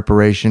get their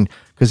preparation,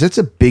 because it's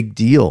a big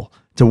deal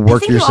to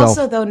work yourself. You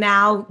also, though,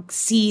 now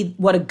see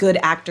what a good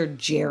actor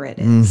Jared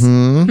is,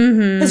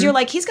 because you're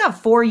like, he's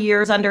got 4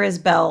 years under his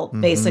belt,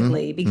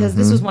 basically, because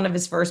this was one of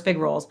his first big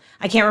roles.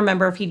 I can't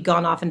remember if he'd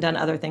gone off and done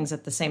other things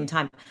at the same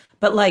time,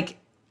 but like,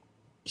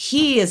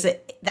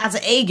 that's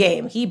an A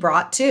game he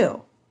brought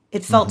too.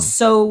 It felt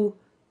so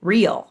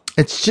real.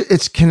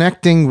 It's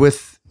connecting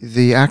with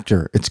the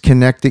actor. It's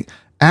connecting.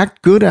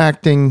 Good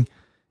acting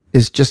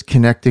is just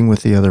connecting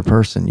with the other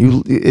person.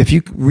 If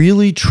you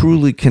really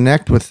truly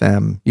connect with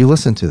them, you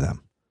listen to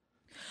them.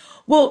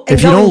 Well,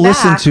 if you don't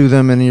listen to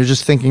them and you're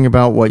just thinking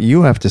about what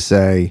you have to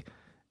say,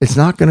 it's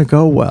not going to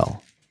go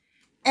well.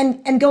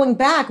 And going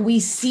back, we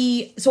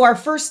see, so our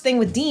first thing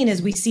with Dean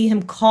is we see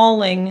him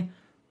calling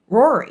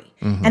Rory.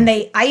 And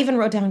I even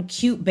wrote down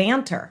cute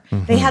banter.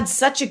 They had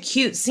such a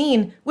cute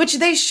scene, which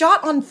they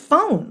shot on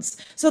phones.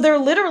 So they're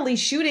literally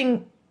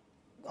shooting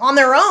on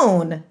their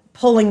own,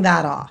 pulling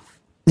that off.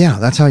 Yeah,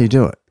 that's how you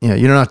do it. Yeah,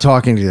 you're not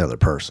talking to the other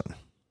person.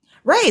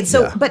 Right.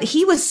 So, but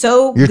he was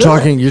so You're good.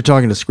 talking to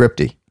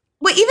Scripty.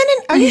 Wait,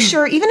 are you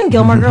sure? Even in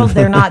Gilmore Girls,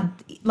 they're not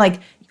like,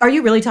 are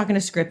you really talking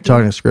to Scripty?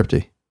 Talking to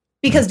Scripty.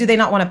 Because do they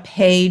not want to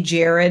pay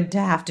Jared to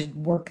have to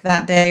work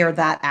that day or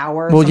that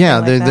hour? Well,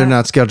 yeah, they're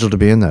not scheduled to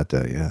be in that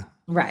day. Yeah.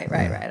 Right.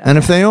 And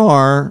if they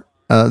are,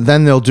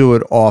 then they'll do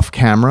it off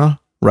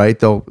camera, right?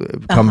 They'll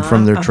come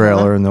from their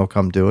trailer and they'll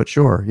come do it.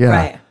 Sure. Yeah.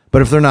 Right.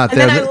 But if they're not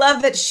there. And then I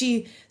love that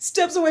she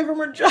steps away from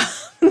her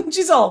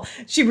job.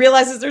 She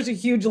realizes there's a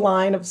huge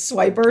line of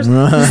swipers.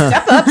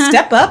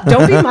 Step up.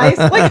 Don't be mice.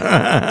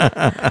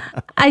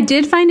 I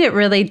did find it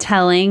really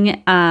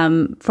telling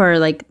for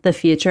like the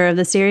future of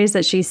the series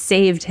that she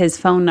saved his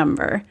phone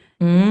number.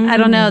 I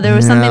don't know. There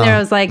was something there. I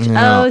was like,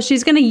 oh,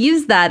 she's going to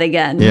use that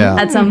again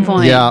at some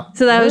point. Yeah.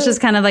 So that was just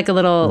kind of like a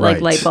little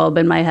like light bulb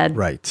in my head.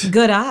 Right.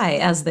 Good eye,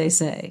 as they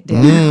say.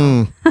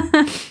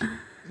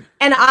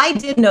 And I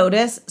did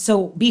notice,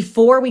 so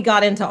before we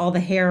got into all the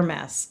hair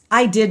mess,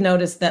 I did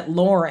notice that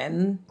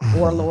Lauren,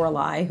 or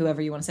Lorelai,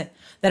 whoever you want to say,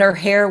 that her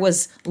hair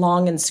was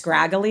long and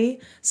scraggly.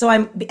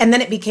 And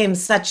then it became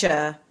such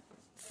a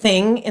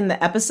thing in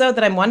the episode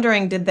that I'm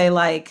wondering, did they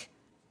like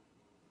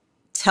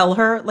tell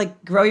her,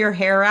 like, grow your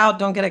hair out,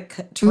 don't get it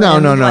trimmed?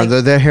 No. Like,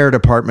 The hair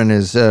department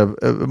is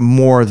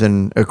more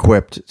than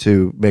equipped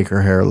to make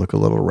her hair look a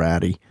little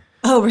ratty.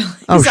 oh, really?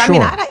 Oh, I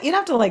mean, sure. you'd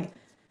have to, like,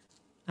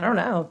 I don't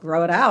know,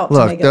 grow it out. to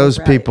Look, make it those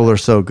look ratty. people are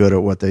so good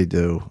at what they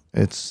do.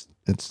 It's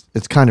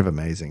kind of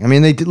amazing. I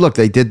mean, they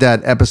did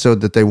that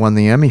episode that they won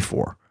the Emmy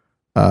for.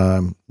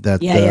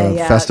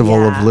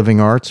 Festival of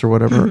Living Arts or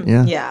whatever.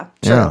 Yeah. Yeah,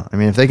 true. Yeah. I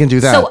mean, if they can do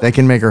that, So- they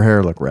can make her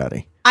hair look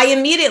ratty. I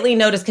immediately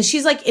noticed because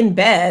she's like in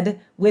bed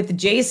with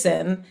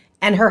Jason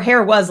and her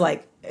hair was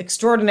like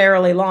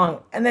extraordinarily long.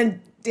 And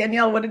then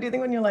Danielle, what did you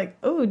think when you're like,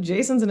 oh,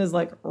 Jason's in his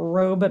like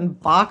robe and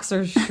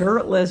boxer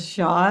shirtless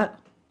shot?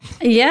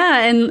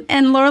 Yeah, and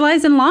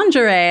Lorelai's in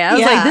lingerie. I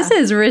was like, Yeah. this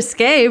is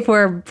risque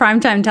for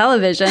primetime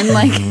television.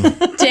 Like,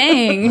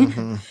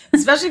 dang.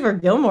 Especially for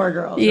Gilmore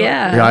Girls. You're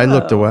Yeah. like, Yeah, I oh.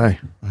 looked away.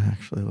 I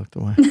actually looked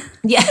away.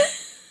 Yeah.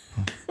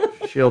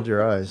 Shield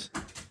your eyes.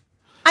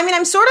 I mean,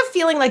 I'm sort of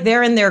feeling like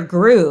they're in their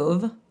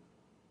groove.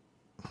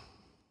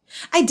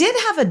 I did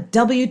have a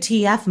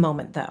WTF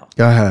moment though.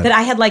 Go ahead. That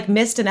I had like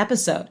missed an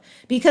episode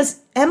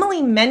because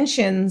Emily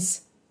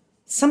mentions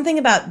something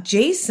about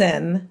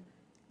Jason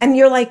and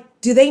you're like,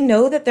 do they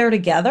know that they're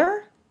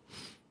together?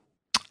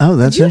 Oh,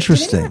 that's Did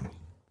interesting. Did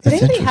That's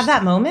anybody have interesting.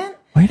 that moment?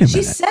 Wait a She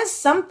minute. says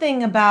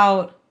something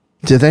about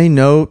Do they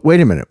know? Wait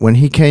a minute. When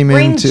he came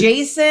bring into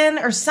Jason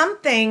or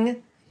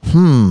something.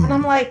 And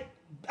I'm like,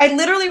 I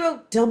literally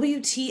wrote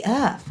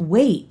WTF.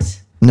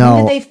 Wait. No.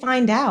 When did they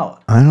find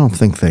out? I don't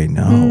think they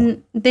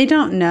know. They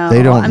don't know.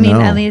 They don't I mean,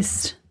 know. at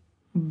least.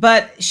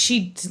 But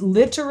she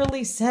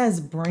literally says,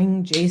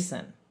 bring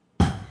Jason.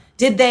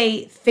 Did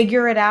they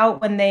figure it out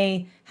when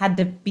they had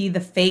to be the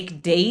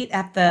fake date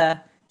at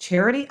the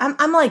charity?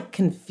 I'm like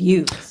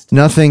confused.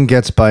 Nothing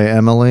gets by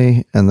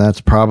Emily, and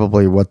that's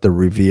probably what the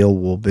reveal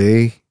will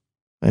be.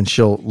 And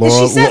she'll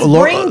She says,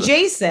 bring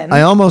Jason.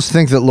 I almost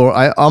think that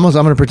I'm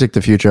going to predict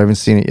the future. I haven't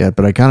seen it yet,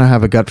 but I kind of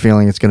have a gut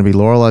feeling it's going to be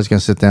Lorelai's going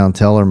to sit down,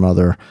 tell her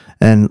mother,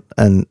 and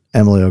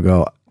Emily will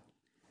go,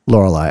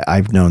 Lorelai,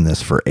 I've known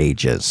this for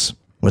ages.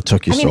 What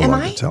took you so am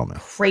long I to tell me?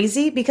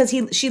 crazy? Because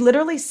she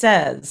literally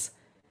says,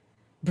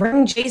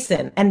 bring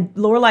Jason. And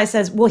Lorelai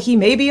says, well, he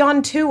may be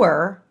on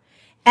tour.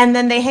 And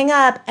then they hang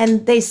up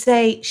and they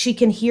say she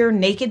can hear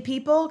naked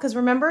people. Because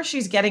remember,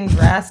 she's getting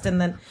dressed and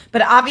then,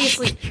 but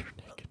obviously,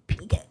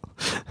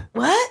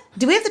 what?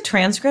 Do we have the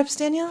transcripts,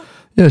 Danielle?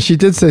 Yeah, she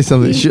did say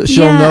something. She'll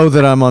Yeah. know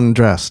that I'm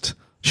undressed.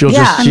 She But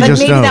just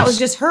maybe knows. that was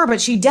just her.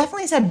 But she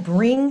definitely said,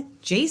 bring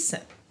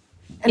Jason.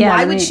 And Yeah,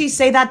 why I would mean- she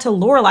say that to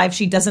Lorelai if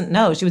she doesn't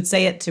know? She would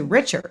say it to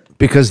Richard.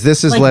 Because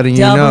this is Like letting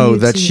you know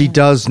that she WTF.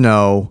 does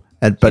know,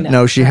 but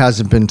no, she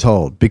hasn't been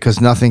told because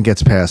nothing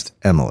gets past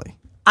Emily.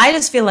 I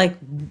just feel like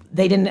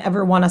they didn't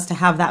ever want us to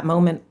have that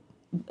moment.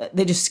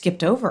 They just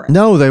skipped over it.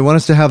 No, they want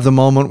us to have the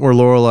moment where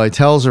Lorelai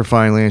tells her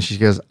finally, and she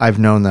goes, "I've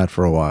known that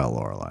for a while,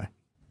 Lorelai."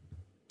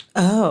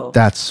 Oh,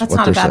 That's what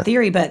not they're a bad saying.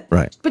 theory, but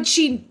Right. But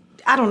she,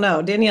 I don't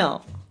know,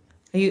 Danielle.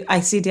 I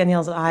see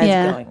Danielle's eyes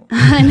Yeah. going.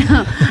 I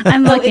know.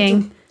 I'm So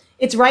looking.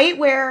 It's right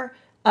where,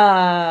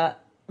 right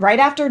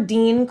after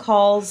Dean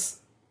calls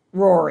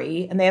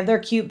Rory, and they have their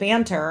cute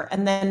banter,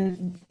 and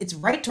then it's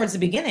right towards the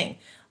beginning.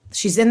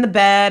 She's in the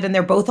bed, and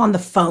they're both on the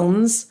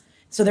phones.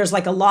 So there's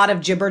like a lot of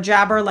jibber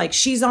jabber, like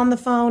she's on the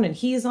phone and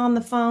he's on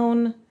the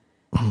phone,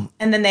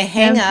 and then they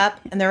hang up,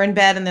 and they're in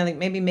bed, and they're like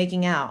maybe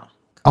making out.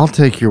 I'll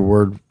take your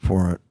word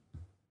for it.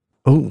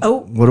 Oh,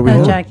 what do we?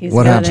 Oh, do? Jackie's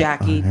What got happened? it.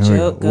 Jackie, Here we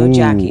Joe, go Ooh,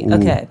 Jackie. ooh.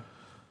 Okay.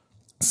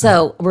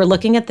 So we're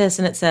looking at this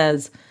and it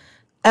says,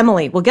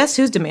 Emily, well, guess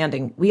who's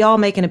demanding? We all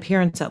make an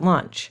appearance at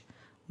lunch.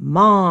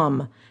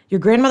 Mom, your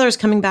grandmother is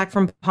coming back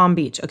from Palm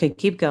Beach. Okay,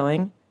 keep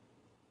going.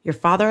 Your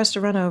father has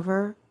to run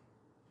over.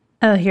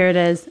 Oh, here it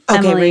is. Okay,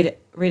 Emily. read it.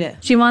 Read it.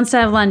 She wants to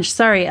have lunch.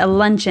 Sorry, a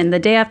luncheon the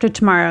day after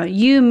tomorrow.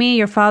 You, me,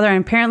 your father,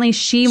 and apparently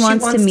she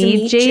wants to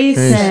meet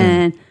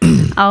Jason.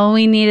 All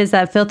we need is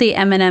that filthy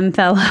M&M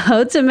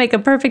fellow to make a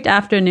perfect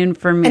afternoon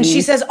for me. And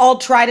she says, I'll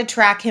try to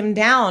track him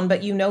down,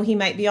 but you know he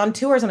might be on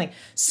tour or something.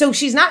 So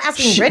she's not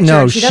asking Richard.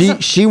 No, she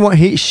doesn't.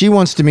 she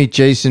wants to meet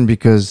Jason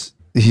because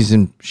he's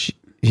in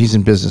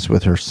business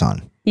with her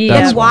son. Yeah.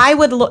 That's And why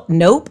would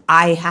nope?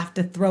 I have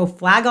to throw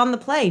flag on the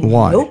play.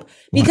 Why? Nope.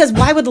 Because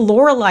why would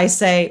Lorelai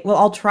say, "Well,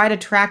 I'll try to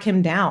track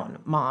him down,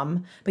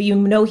 Mom," but you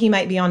know he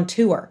might be on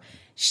tour?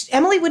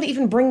 Emily wouldn't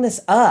even bring this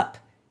up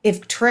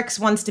if Trix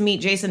wants to meet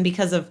Jason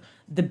because of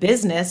the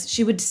business.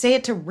 She would say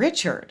it to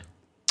Richard.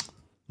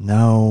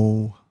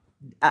 No.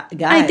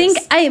 Guys, I think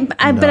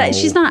but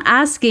she's not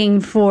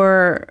asking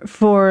for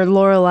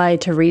Lorelai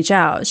to reach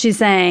out. She's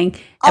saying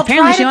I'll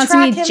apparently try she to wants to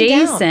track meet him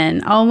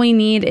Jason. All we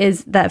need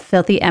is that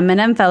filthy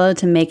M&M fellow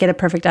to make it a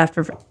perfect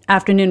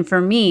afternoon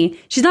for me.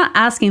 She's not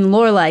asking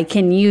Lorelai,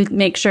 can you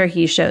make sure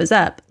he shows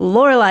up?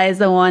 Lorelai is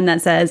the one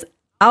that says,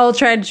 I'll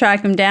try to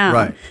track him down.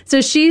 Right.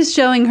 So she's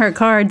showing her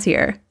cards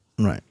here.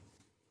 Right.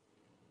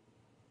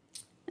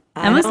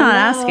 Emma's not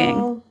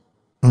asking.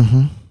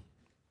 Mm-hmm.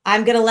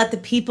 I'm gonna let the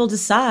people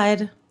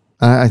decide.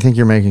 I think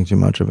you're making too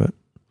much of it.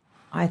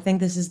 I think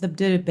this is the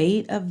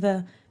debate of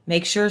the.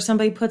 Make sure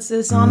somebody puts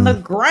this on the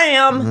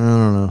gram. I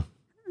don't know.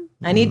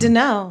 I need to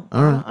know.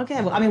 All right.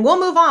 Okay. Well, I mean, we'll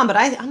move on, but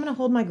I'm going to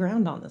hold my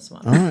ground on this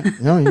one. All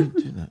right. No, you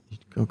do that.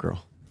 Go,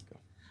 girl.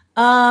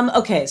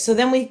 Okay. So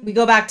then we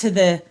go back to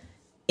the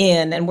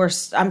inn, and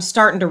I'm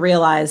starting to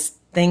realize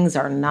things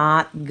are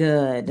not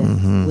good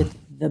with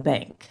the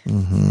bank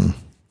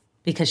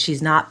because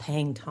she's not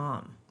paying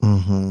Tom.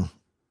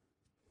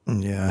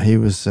 Yeah, he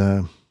was.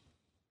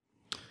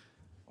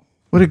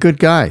 What a good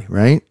guy,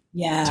 right?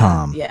 Yeah.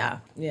 Tom. Yeah.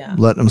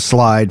 Letting him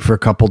slide for a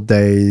couple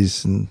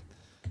days, and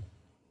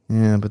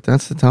but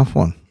that's a tough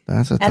one.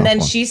 And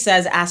then she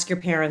says, "Ask your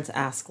parents,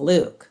 ask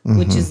Luke,"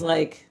 which is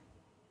like,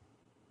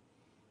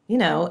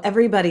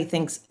 everybody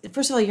thinks.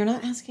 First of all, you're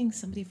not asking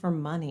somebody for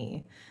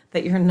money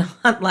that you're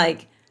not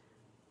like.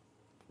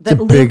 That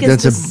Luke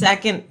is the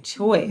second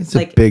choice. It's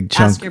like a big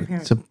chunk. Ask your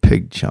parents. It's a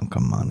big chunk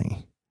of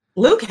money.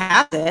 Luke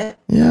has it.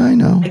 Yeah, I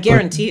know. I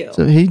guarantee you.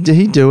 So he'd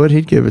do it.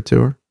 He'd give it to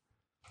her.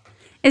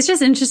 It's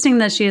just interesting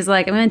that she's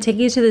like, I'm going to take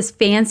you to this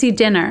fancy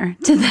dinner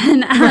to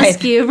then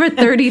ask you for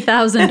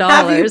 $30,000.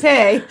 Have you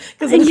pay.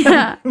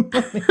 Yeah.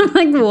 I'm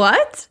like,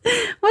 what?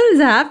 What is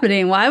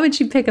happening? Why would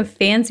she pick a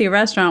fancy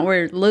restaurant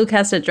where Luke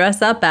has to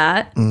dress up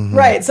at?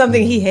 Right.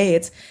 Something he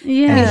hates.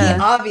 Yeah. I mean,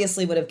 he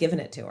obviously would have given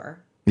it to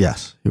her.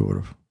 Yes, he would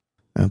have.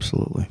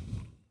 Absolutely.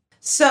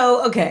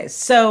 So, okay.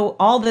 So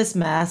all this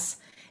mess.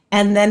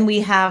 And then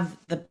we have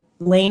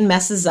Lane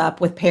messes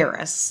up with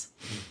Paris.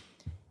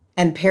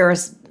 And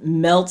Paris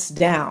melts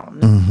down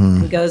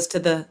and goes to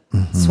the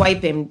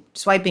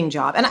swiping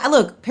job. And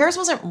look, Paris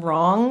wasn't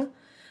wrong,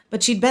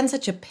 but she'd been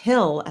such a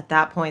pill at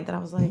that point that I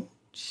was like,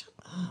 shut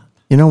up.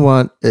 You know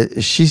what?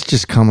 She's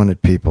just coming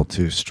at people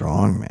too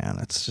strong, man.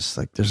 It's just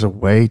like there's a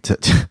way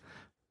to...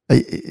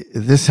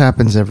 this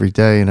happens every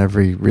day in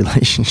every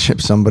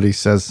relationship. Somebody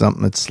says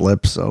something, it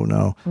slips. Oh,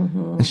 no.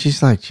 And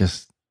she's like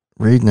just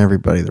reading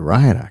everybody the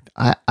riot act.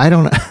 I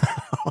don't know.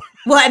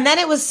 Well, and then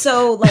it was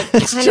so like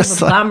kind of a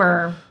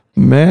bummer.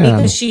 Man.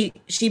 Because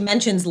she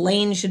mentions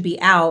Lane should be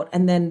out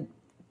and then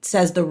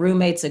says the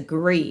roommates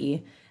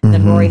agree. And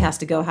then Rory has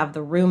to go have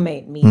the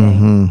roommate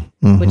meeting,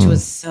 which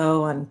was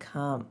so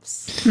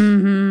uncomfs.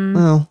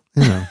 Well,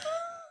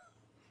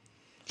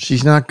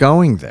 she's not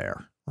going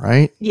there,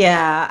 right?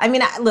 Yeah. I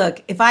mean,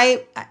 look, if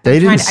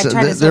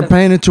they're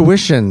paying a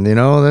tuition,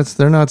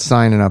 they're not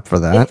signing up for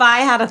that. If I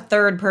had a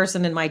third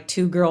person in my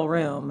 2-girl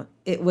room,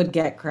 it would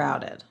get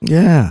crowded.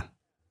 Yeah.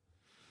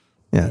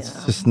 Yeah,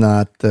 it's just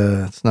not,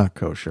 it's not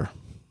kosher.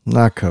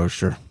 Not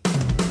kosher.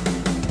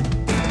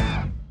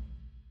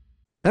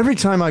 Every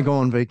time I go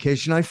on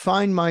vacation, I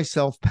find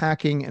myself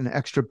packing an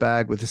extra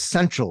bag with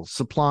essentials,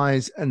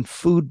 supplies, and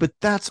food, but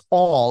that's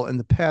all in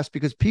the past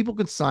because people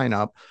can sign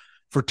up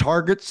for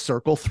Target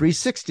Circle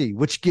 360,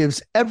 which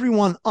gives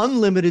everyone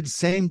unlimited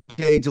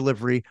same-day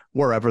delivery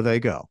wherever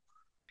they go.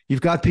 You've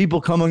got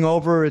people coming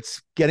over.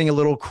 It's getting a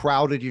little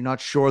crowded. You're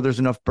not sure there's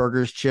enough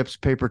burgers, chips,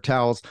 paper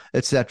towels,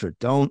 etc.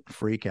 Don't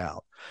freak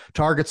out.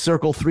 Target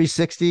Circle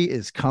 360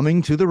 is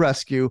coming to the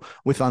rescue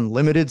with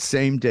unlimited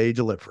same-day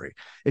delivery.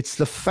 It's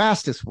the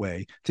fastest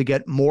way to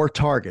get more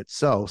Target.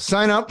 So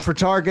sign up for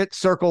Target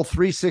Circle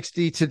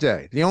 360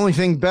 today. The only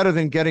thing better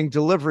than getting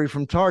delivery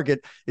from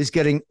Target is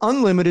getting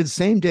unlimited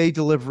same-day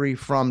delivery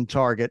from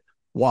Target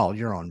while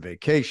you're on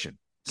vacation.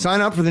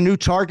 Sign up for the new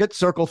Target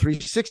Circle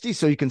 360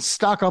 so you can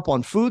stock up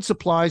on food,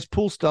 supplies,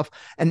 pool stuff,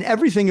 and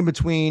everything in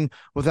between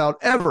without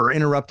ever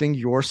interrupting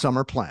your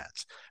summer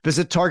plans.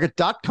 Visit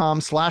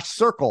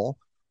target.com/circle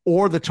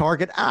or the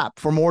Target app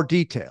for more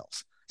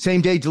details.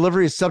 Same-day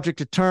delivery is subject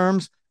to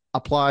terms,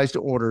 applies to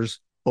orders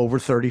over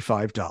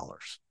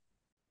 $35.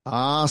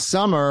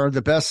 Summer,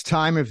 the best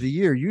time of the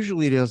year,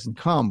 usually doesn't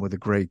come with a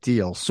great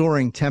deal.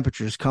 Soaring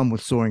temperatures come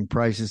with soaring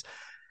prices.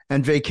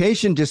 And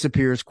vacation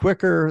disappears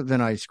quicker than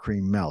ice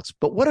cream melts.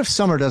 But what if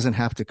summer doesn't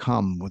have to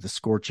come with a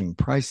scorching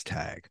price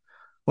tag?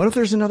 What if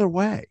there's another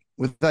way?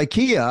 With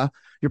IKEA,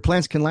 your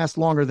plans can last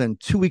longer than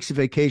 2 weeks of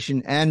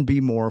vacation and be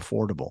more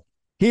affordable.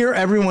 Here,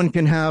 everyone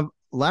can have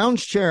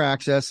lounge chair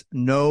access,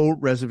 no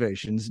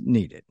reservations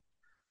needed.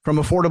 From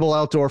affordable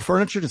outdoor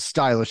furniture to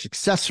stylish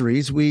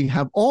accessories, we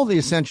have all the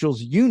essentials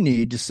you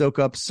need to soak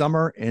up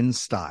summer in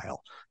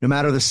style, no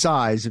matter the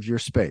size of your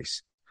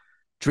space.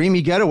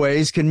 Dreamy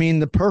getaways can mean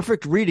the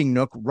perfect reading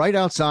nook right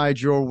outside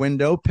your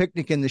window,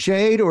 picnic in the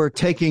shade, or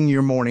taking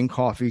your morning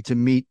coffee to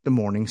meet the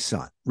morning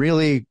sun.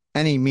 Really,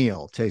 any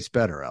meal tastes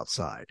better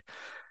outside.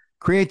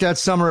 Create that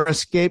summer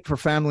escape for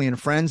family and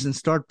friends and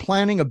start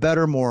planning a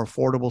better, more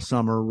affordable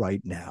summer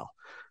right now.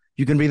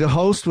 You can be the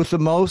host with the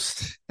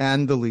most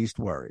and the least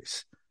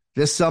worries.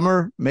 This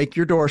summer, make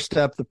your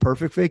doorstep the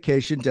perfect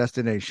vacation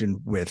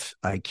destination with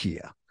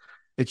IKEA.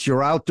 It's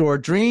your outdoor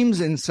dreams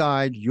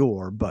inside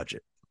your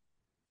budget.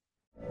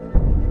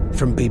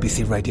 From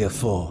BBC Radio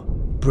 4,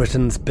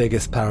 Britain's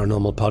biggest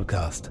paranormal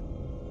podcast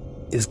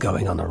is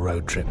going on a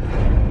road trip.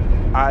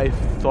 I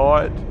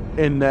thought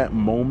in that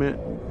moment,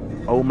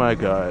 oh my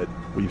God,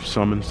 we've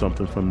summoned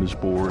something from this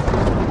board.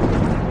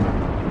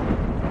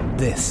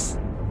 This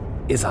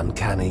is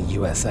Uncanny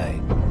USA.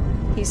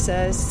 He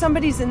says,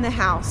 somebody's in the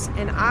house,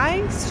 and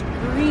I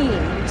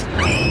screamed.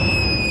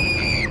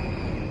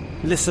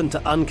 Listen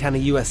to Uncanny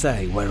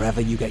USA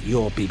wherever you get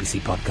your BBC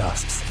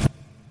podcasts,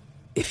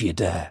 if you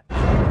dare.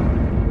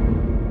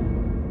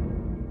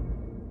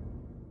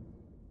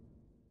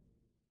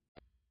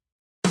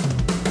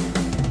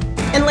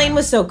 And Lane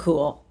was so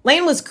cool.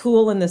 Lane was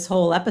cool in this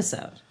whole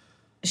episode.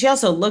 She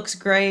also looks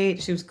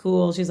great. She was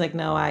cool. She's like,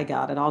 no, I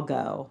got it. I'll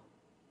go.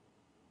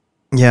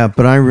 Yeah,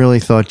 but I really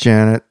thought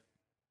Janet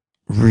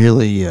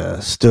really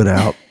stood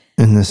out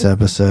in this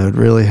episode.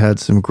 Really had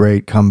some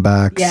great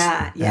comebacks.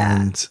 Yeah.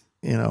 And,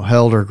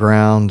 held her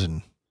ground.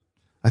 And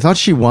I thought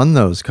she won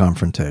those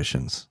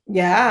confrontations.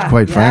 Yeah.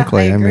 Quite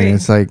frankly. I I mean, agree.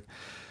 it's like,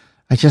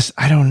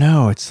 I don't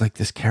know. It's like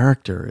this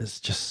character is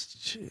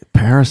just,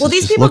 Paris Well, is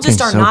these just people looking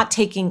just are so- not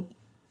taking,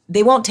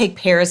 they won't take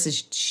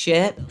Paris's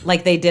shit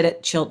like they did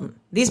at Chilton.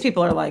 These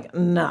people are like,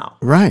 no.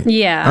 Right.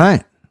 Yeah.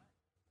 Right.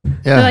 Yeah.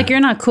 They're like, you're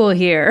not cool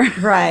here.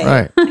 Right.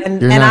 Right.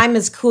 And You're not- I'm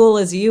as cool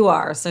as you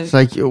are. So It's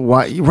like,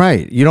 why?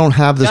 Right. You don't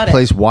have this Got it.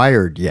 place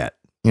wired yet.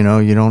 You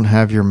don't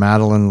have your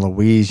Madeline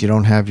Louise. You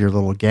don't have your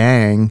little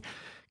gang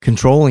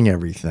controlling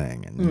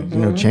everything.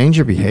 And, change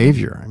your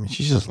behavior. I mean,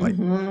 she's just like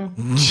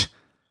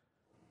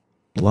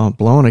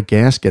blowing a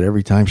gasket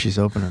every time she's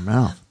opened her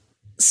mouth.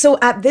 So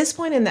at this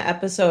point in the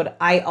episode,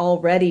 I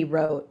already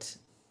wrote,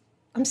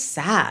 I'm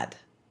sad.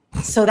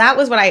 So that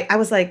was what I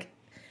was like,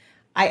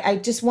 I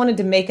just wanted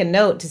to make a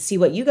note to see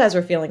what you guys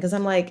were feeling. Cause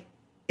I'm like,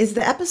 is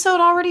the episode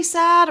already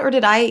sad? Or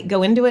did I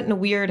go into it in a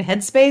weird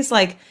headspace?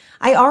 Like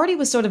I already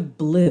was sort of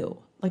blue.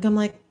 Like I'm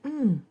like,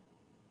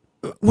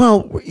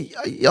 Well,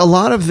 a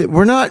lot of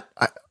we're not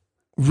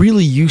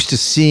really used to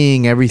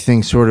seeing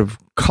everything sort of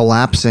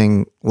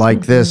collapsing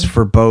like this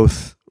for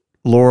both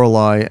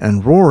Lorelai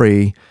and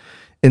Rory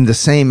in the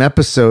same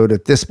episode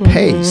at this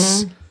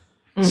pace.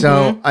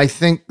 So I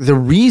think the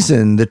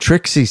reason the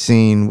Trixie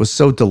scene was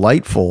so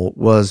delightful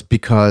was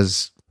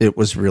because it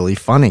was really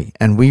funny,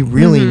 and we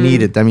really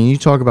needed. I mean, you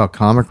talk about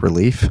comic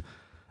relief.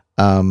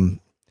 I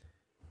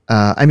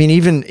mean,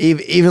 even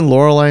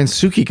Lorelai and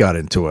Suki got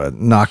into a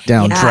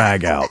knockdown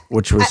drag out,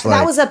 which was like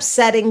that was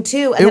upsetting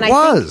too. And it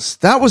was.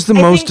 That was the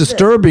most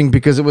disturbing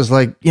because it was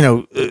like,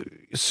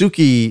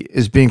 Suki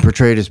is being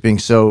portrayed as being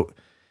so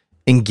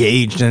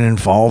engaged and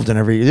involved in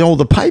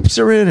the pipes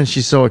are in and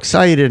she's so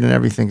excited and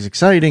everything's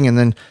exciting. And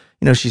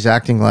then, she's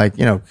acting like,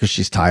 because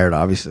she's tired,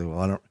 obviously.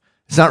 Well,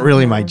 it's not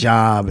really my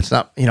job. It's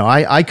not,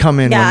 I come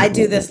in. I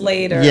do this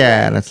later.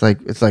 Yeah. And it's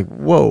like,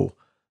 whoa.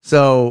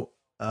 So,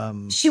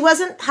 she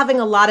wasn't having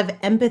a lot of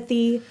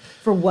empathy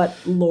for what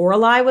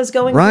Lorelai was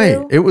going right.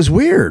 through. It was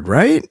weird,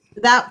 right?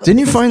 Didn't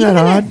you find that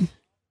odd?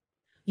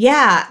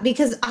 Yeah,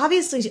 because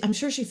obviously I'm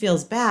sure she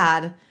feels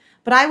bad,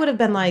 but I would have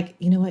been like,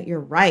 you know what, you're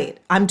right.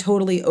 I'm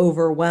totally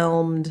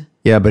overwhelmed.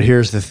 Yeah, but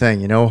here's the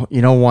thing. You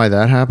know why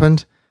that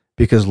happened?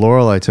 Because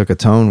Lorelai took a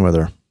tone with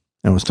her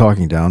and was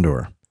talking down to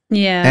her.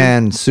 Yeah.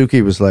 And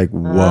Suki was like,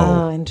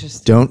 whoa, Oh,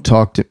 interesting. don't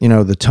talk to,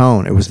 the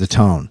tone. It was the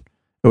tone.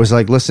 It was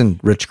like, listen,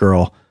 rich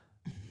girl,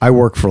 I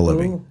work for a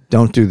living. Ooh.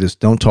 Don't do this.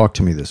 Don't talk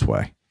to me this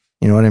way.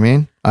 You know what I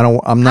mean?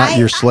 I'm not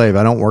your slave.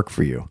 I don't work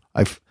for you.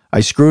 I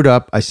screwed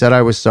up. I said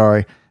I was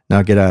sorry.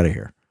 Now get out of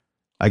here.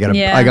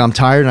 I'm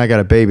tired and I got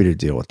a baby to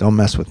deal with. Don't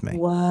mess with me.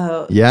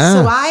 Whoa.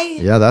 Yeah.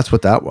 So yeah, that's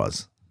what that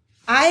was.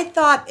 I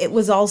thought it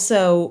was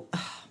also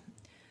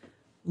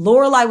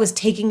Lorelai was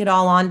taking it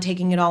all on,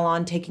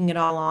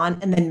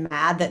 and then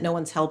mad that no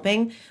one's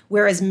helping.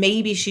 Whereas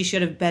maybe she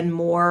should have been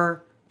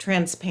more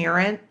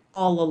transparent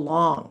all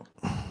along.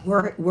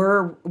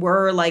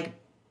 We're like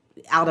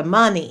out of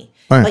money.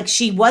 Right. Like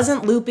she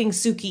wasn't looping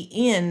Suki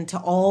in to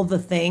all the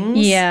things.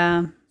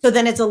 Yeah. So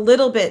then it's a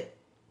little bit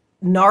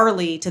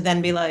gnarly to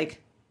then be like,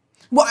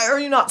 why are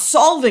you not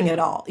solving it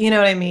all? You know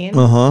what I mean?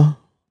 Uh-huh.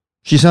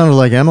 She sounded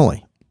like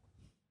Emily.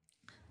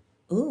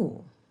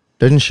 Ooh.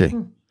 Didn't she?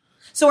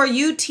 So are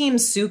you team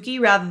Suki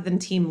rather than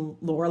team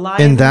Lorelai?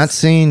 In that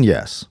scene,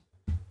 yes.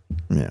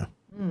 Yeah.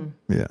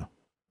 Yeah.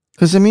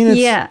 Because, I mean,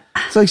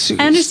 it's like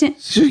I understand.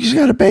 Suki's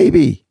got a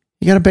baby.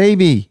 You got a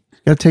baby. You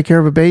got to take care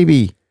of a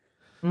baby.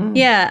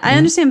 Yeah, I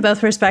understand both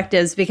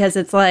perspectives because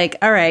it's like,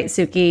 all right,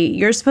 Suki,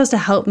 you're supposed to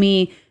help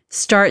me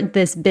start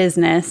this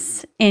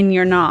business and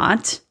you're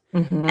not.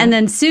 And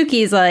then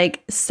Suki's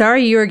like,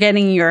 sorry, you were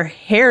getting your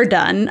hair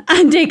done.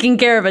 I'm taking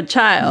care of a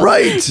child.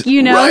 Right.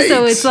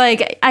 So it's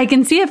like, I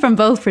can see it from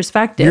both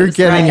perspectives. You're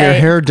getting right? your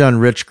hair done,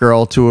 rich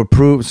girl, to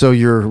approve. So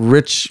your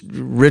rich,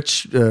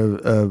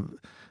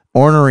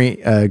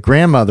 ornery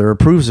grandmother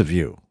approves of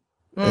you.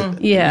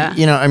 Yeah.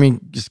 I mean,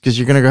 just because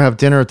you're going to go have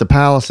dinner at the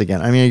palace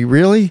again. I mean, are you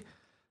really?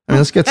 I mean,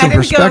 let's get some I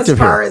didn't go as perspective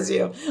far here. as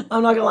you.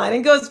 I'm not gonna lie. I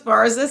didn't go as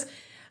far as this.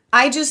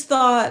 I just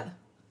thought,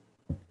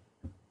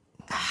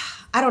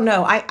 I don't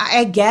know.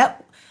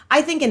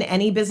 I think in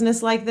any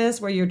business like this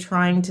where you're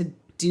trying to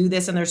do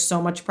this and there's so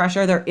much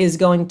pressure, there is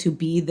going to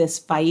be this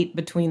fight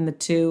between the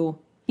two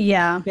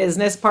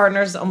business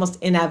partners,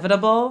 almost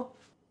inevitable.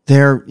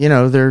 They want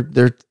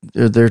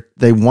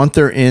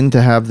their inn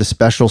to have the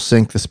special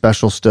sink, the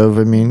special stove.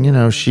 I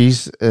mean,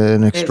 she's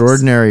an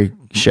extraordinary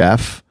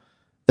chef.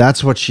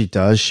 That's what she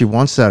does. She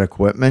wants that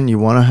equipment. You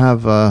want to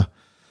have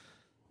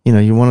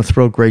you want to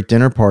throw great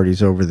dinner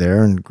parties over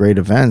there and great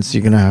events,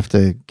 you're going to have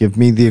to give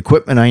me the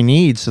equipment I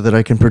need so that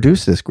I can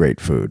produce this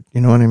great food.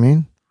 You know what I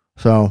mean?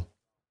 So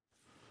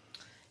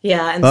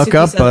yeah, and buck Suki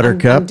up, says,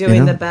 Buttercup. I'm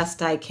doing the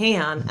best I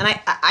can. And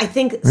I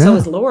think so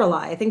is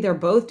Lorelai. I think they're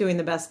both doing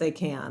the best they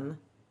can.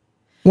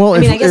 Well,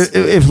 I guess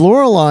if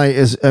Lorelai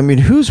is,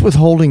 who's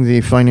withholding the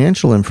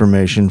financial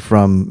information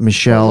from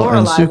Michelle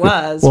and Lorelai Suki?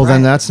 was, well,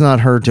 then right. that's not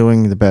her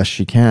doing the best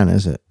she can,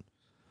 is it?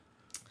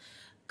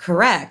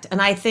 Correct.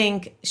 And I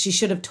think she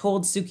should have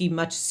told Suki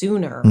much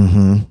sooner,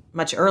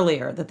 much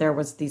earlier, that there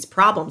was these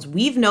problems.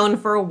 We've known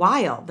for a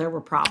while there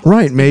were problems.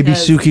 Right. Maybe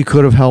Suki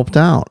could have helped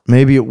out.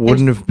 Maybe it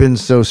wouldn't have been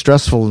so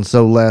stressful and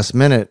so last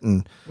minute.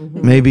 And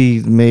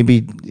maybe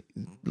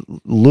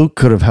Luke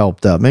could have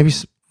helped out. Maybe.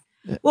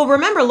 Well,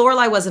 remember,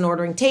 Lorelai wasn't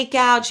ordering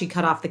takeout. She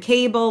cut off the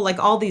cable. Like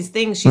all these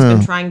things, she's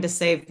been trying to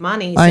save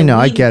money. I know.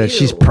 I get it.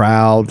 She's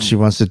proud. She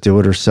wants to do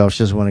it herself.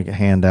 She doesn't want to get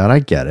hand out. I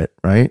get it.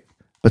 Right.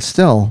 But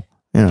still,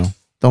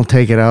 don't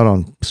take it out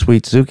on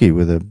sweet Suki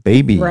with a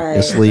baby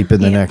asleep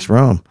in the next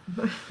room.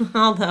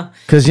 Although,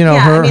 because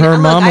her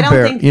mama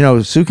bear, think...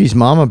 Suki's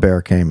mama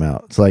bear came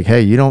out. It's like,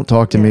 hey, you don't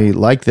talk to me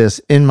like this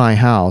in my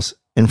house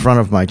in front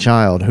of my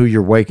child, who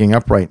you're waking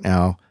up right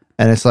now.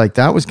 And it's like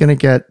that was going to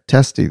get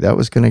testy. That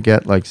was going to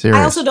get serious.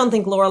 I also don't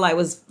think Lorelai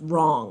was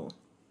wrong.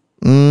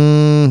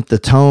 The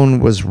tone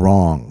was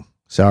wrong.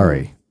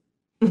 Sorry,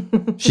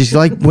 she's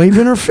like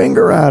waving her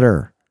finger at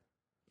her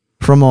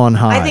from on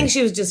high. I think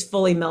she was just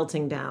fully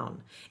melting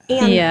down.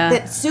 And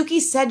that Suki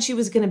said she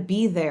was going to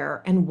be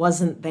there and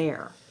wasn't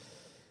there.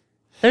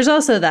 There's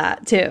also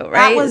that too,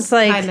 right? That was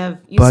kind of,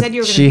 you said you were going to be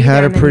there. She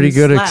had a pretty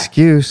good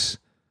excuse.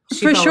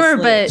 For sure,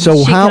 but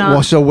so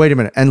so wait a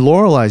minute. And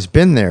Lorelai's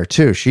been there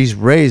too. She's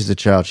raised a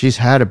child. She's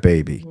had a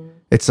baby.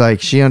 It's like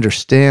she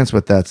understands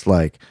what that's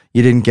like.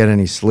 You didn't get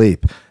any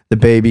sleep. The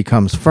baby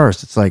comes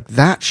first. It's like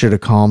that should have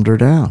calmed her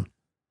down.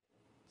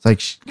 It's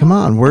like, come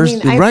on, where's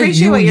I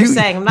appreciate what you're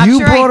saying. I'm not you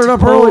sure brought it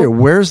up earlier.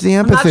 Where's the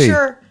empathy? I'm not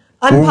sure.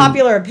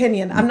 Unpopular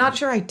opinion. I'm not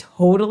sure I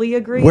totally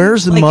agree.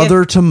 Where's the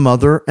mother to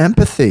mother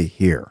empathy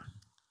here?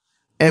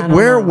 And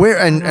where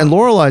and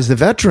Lorelai's the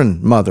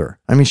veteran mother.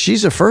 I mean,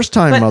 she's a first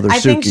time mother. I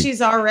think Suki.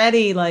 she's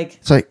already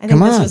It's like, I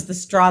think this was the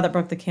straw that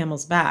broke the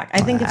camel's back.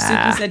 I think if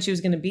Suki said she was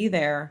going to be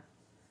there,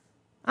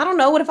 I don't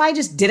know. What if I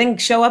just didn't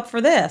show up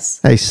for this?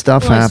 Hey,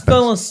 stuff happens. I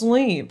fell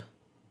asleep.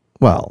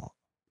 Well,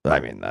 I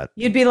mean that.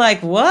 You'd be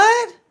like,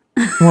 what?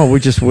 Well, we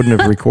just wouldn't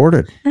have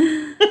recorded.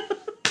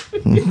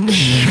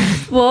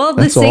 Well,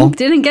 the sink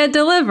didn't get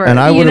delivered. And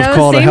I would have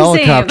called a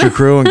helicopter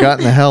crew and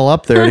gotten the hell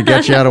up there to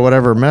get you out of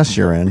whatever mess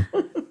you're in.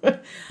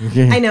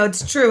 I know,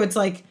 it's true. It's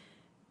like,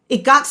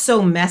 it got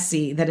so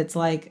messy that it's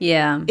like,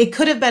 it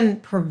could have been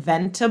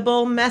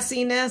preventable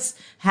messiness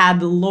had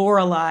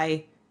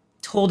Lorelai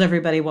told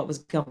everybody what was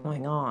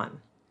going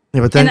on.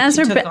 Yeah, but then and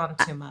she took on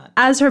too much.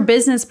 As her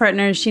business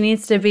partner, she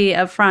needs to be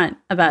upfront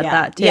about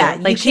that too. Yeah,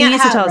 like she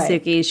needs to tell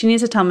Suki, she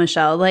needs to tell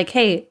Michelle, like,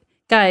 hey,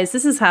 guys,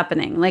 this is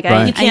happening. Like,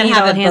 you can't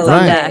have all hands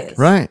on deck.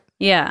 Right.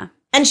 Yeah.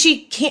 And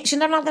she can't.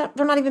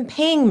 They're not even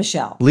paying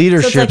Michelle.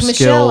 Leadership so it's like,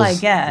 Michelle, skills.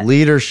 I get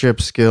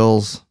Leadership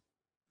skills.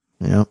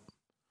 Yep.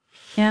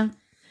 Yeah.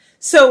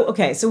 So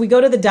we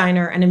go to the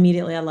diner, and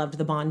immediately I loved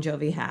the Bon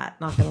Jovi hat.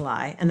 Not gonna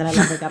lie, and then I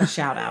love I got a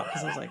shout out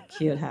because I was like,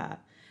 cute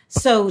hat.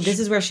 So this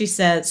is where she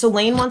says. So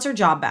Lane wants her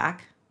job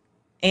back,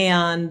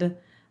 and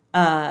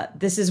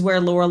this is where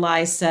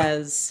Lorelai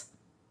says.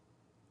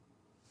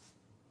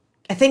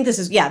 I think this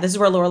is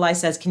where Lorelai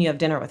says, "Can you have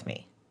dinner with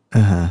me?"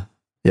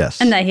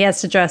 Yes. And that he has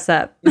to dress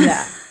up.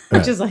 Yeah,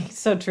 which is like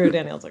so true.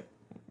 Daniel's like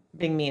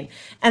being mean,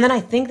 and then I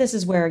think this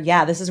is where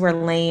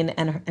Lane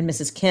and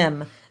Mrs.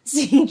 Kim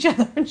see each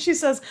other, and she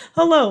says,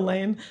 "Hello,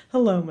 Lane.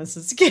 Hello,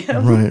 Mrs.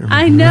 Kim." Right.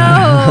 I know.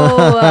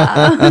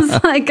 I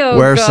was like, oh,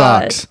 wear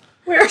God. socks.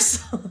 Wear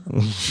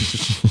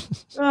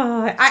socks.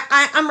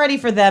 I'm ready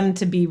for them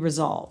to be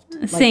resolved.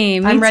 Like,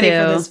 Same. I'm me ready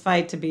too. for this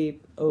fight to be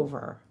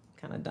over.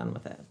 Kind of done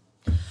with it.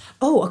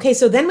 Oh, okay.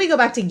 So then we go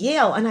back to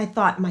Yale, and I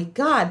thought, my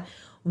God,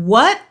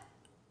 what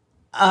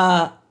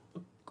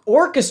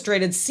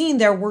orchestrated scene.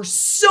 There were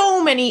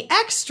so many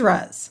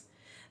extras.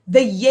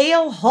 The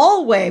Yale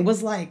hallway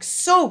was like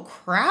so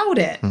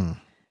crowded. And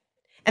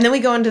then we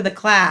go into the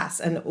class,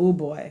 and oh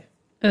boy.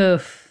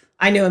 Oof.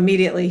 I knew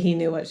immediately he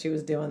knew what she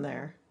was doing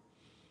there.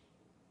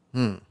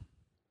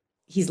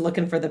 He's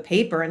looking for the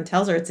paper and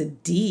tells her it's a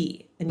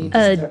D. And you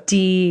just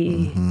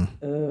D.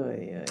 Oh,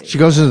 yeah. She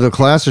goes into the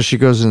class or she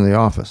goes into the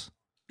office?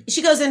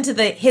 She goes into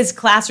his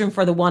classroom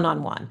for the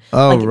one-on-one.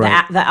 Oh, like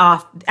right.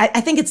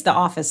 I think it's the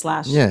office /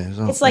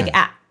 it's like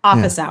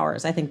office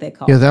hours, I think they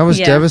call it. Yeah, that was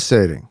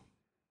devastating.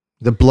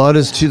 The blood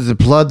is the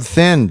blood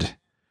thinned.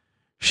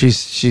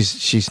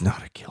 She's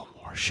not a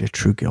Gilmore. She's a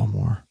true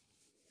Gilmore.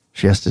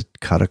 She has to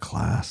cut a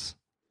class.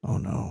 Oh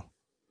no.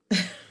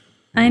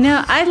 I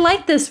know. I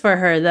like this for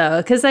her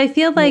though, because I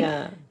feel like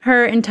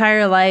her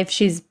entire life,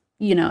 she's,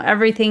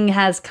 everything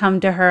has come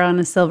to her on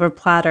a silver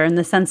platter in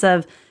the sense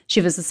of She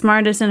was the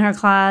smartest in her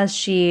class.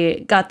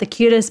 She got the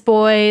cutest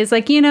boys.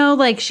 Like, you know,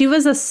 like she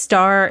was a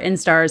star in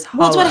Stars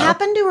Hollow. Well, it's what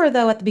happened to her,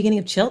 though, at the beginning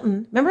of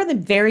Chilton. Remember at the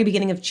very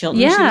beginning of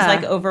Chilton? She was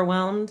like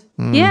overwhelmed.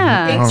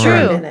 Yeah. It takes her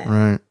a minute.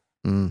 Right.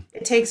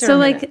 It takes her a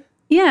minute. Like,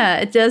 yeah,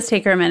 it does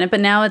take her a minute. But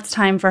now it's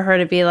time for her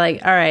to be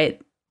like, all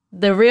right,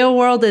 the real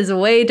world is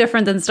way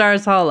different than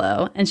Stars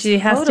Hollow. And she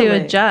has to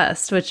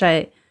adjust, which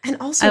I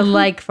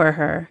like for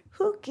her.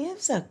 Who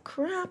gives a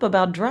crap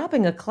about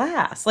dropping a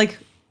class? Like,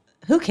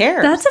 who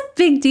cares? That's a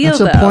big deal,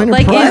 It's a point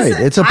of pride.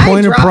 It's a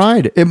point of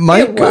pride. It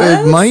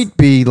might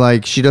be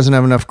like she doesn't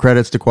have enough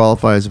credits to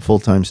qualify as a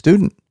full-time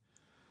student.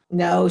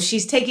 No,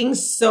 she's taking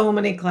so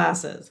many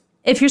classes.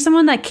 If you're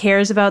someone that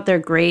cares about their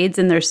grades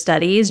and their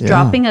studies,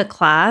 dropping a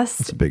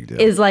class it's a big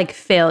deal. Is like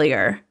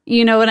failure.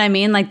 You know what I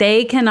mean? Like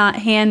they cannot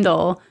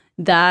handle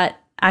that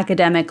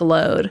academic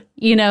load.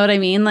 You know what I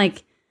mean?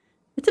 Like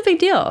it's a big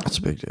deal. It's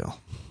a big deal.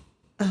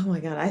 Oh my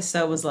God.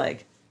 I was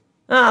like,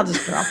 I'll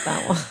just drop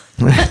that one.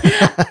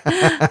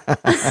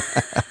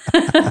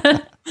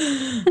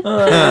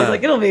 I was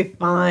like, it'll be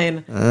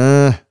fine.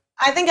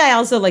 I think I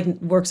also like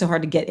worked so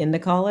hard to get into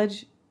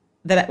college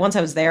that once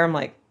I was there, I'm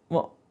like,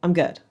 well, I'm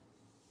good.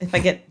 If I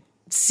get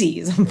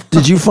C's, I'm fine.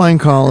 Did you find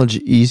college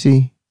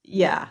easy?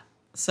 Yeah,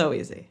 so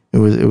easy. It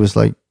was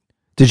like,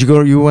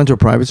 you went to a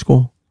private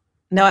school?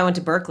 No, I went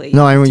to Berkeley.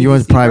 No, you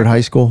went to private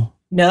high school?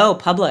 No,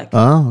 public.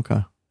 Oh,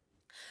 okay.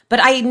 But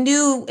I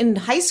knew in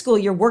high school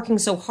you're working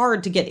so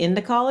hard to get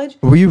into college.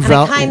 Were you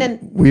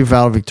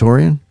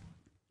valedictorian?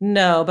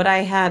 No, but I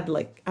had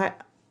like I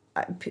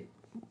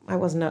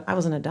wasn't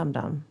a dum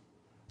dum.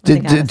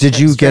 Did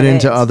you get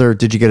into other?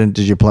 Did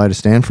you apply to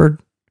Stanford?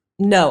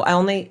 No, I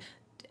only.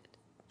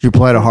 Did you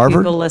apply to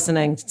Harvard? People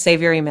listening,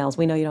 save your emails.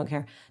 We know you don't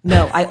care.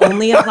 No, I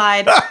only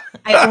applied.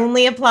 I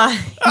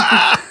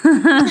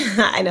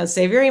know,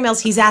 save your emails.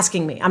 He's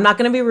asking me. I'm not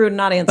going to be rude and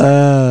not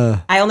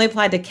answer. I only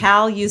applied to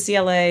Cal,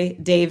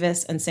 UCLA,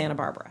 Davis, and Santa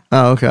Barbara.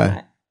 Oh,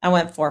 okay. I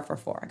went 4 for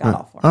 4. I got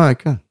all 4. All right,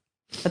 good.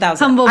 But that was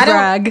humble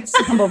brag.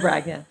 Humble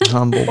brag, yeah.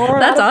 Humble.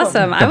 That's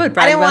awesome. I would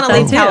brag. I didn't want to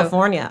leave too.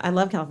 California. I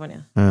love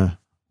California.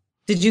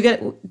 Did you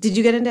get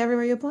into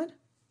everywhere you applied?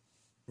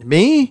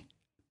 Me?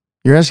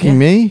 You're asking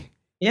me?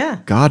 Yeah.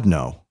 God,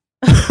 no.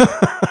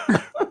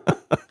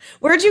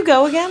 Where'd you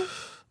go again?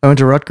 I went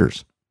to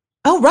Rutgers.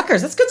 Oh,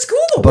 Rutgers. That's good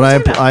school. But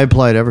I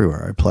applied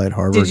everywhere. I applied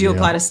Harvard. Did you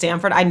apply to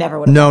Stanford? I never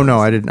would. No,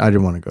 I didn't. I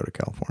didn't want to go to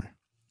California.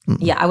 Mm-mm.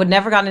 Yeah, I would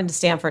never gotten into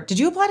Stanford. Did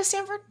you apply to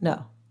Stanford?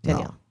 No,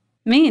 Danielle.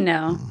 Me,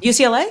 no.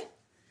 UCLA?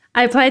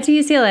 I applied to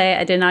UCLA.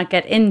 I did not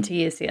get into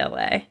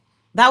UCLA.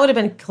 That would have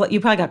been.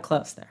 You probably got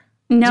close there.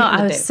 No,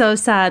 I was so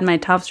sad. My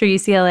tops were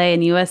UCLA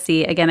and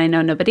USC. Again, I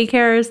know nobody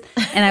cares.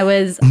 And I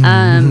was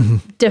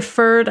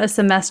deferred a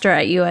semester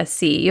at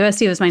USC.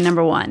 USC was my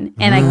number one.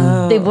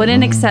 And they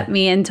wouldn't accept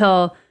me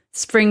until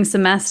spring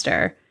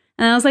semester.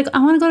 And I was like, I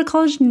want to go to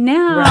college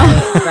now.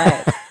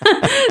 Right.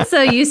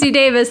 So UC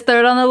Davis,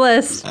 third on the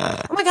list. Oh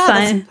my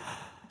God.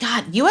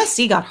 God,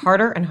 USC got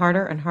harder and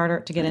harder and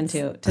harder to get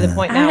into to the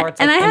point now where it's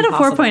like and I had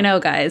impossible. a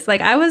 4.0, guys.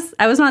 Like I was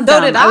not so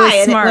dumb. did I was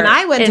and smart. when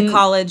I went to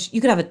college, you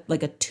could have a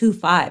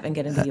 2.5 and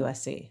get into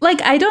USC.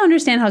 Like I don't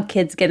understand how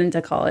kids get into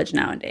college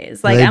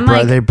nowadays. Like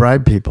they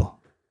bribe people.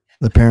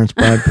 The parents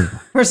bribe people.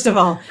 First of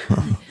all,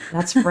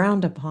 that's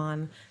frowned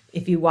upon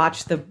if you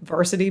watch the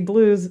Varsity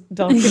Blues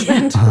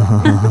documentary.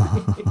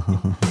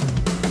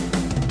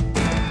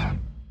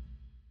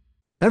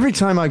 Every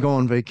time I go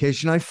on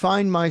vacation, I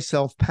find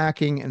myself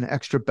packing an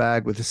extra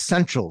bag with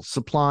essentials,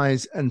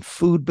 supplies, and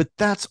food, but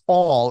that's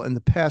all in the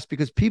past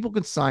because people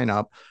can sign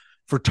up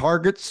for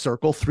Target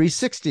Circle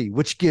 360,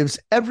 which gives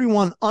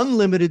everyone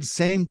unlimited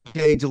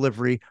same-day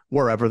delivery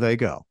wherever they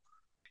go.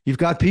 You've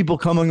got people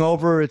coming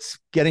over. It's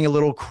getting a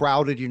little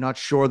crowded. You're not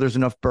sure there's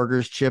enough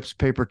burgers, chips,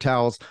 paper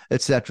towels,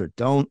 etc.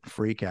 Don't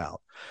freak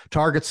out.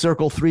 Target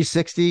Circle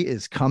 360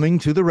 is coming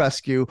to the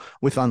rescue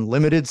with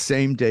unlimited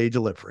same-day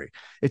delivery.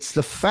 It's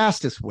the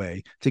fastest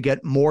way to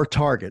get more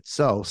Target.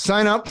 So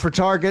sign up for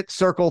Target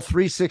Circle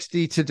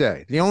 360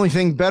 today. The only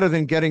thing better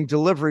than getting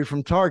delivery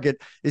from Target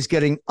is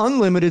getting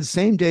unlimited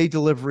same-day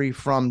delivery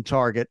from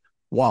Target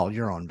while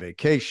you're on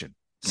vacation.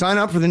 Sign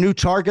up for the new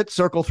Target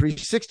Circle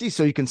 360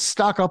 so you can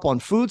stock up on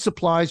food,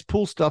 supplies,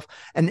 pool stuff,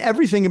 and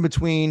everything in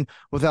between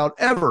without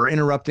ever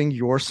interrupting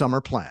your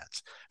summer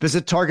plans.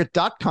 Visit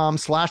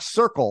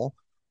target.com/circle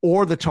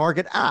or the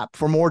Target app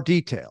for more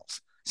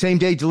details.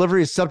 Same-day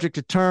delivery is subject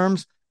to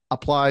terms,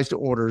 applies to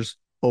orders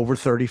over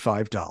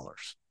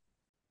 $35.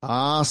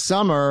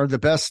 Summer, the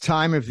best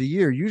time of the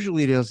year,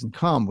 usually doesn't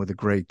come with a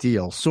great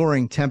deal.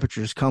 Soaring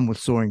temperatures come with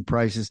soaring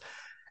prices.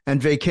 And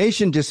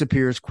vacation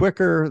disappears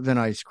quicker than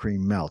ice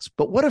cream melts.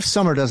 But what if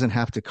summer doesn't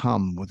have to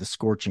come with a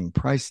scorching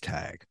price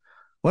tag?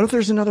 What if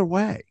there's another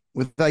way?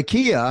 With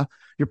IKEA,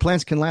 your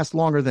plans can last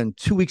longer than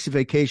 2 weeks of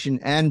vacation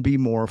and be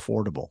more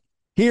affordable.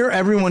 Here,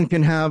 everyone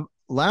can have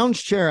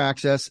lounge chair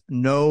access,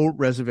 no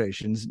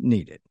reservations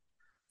needed.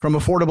 From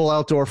affordable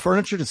outdoor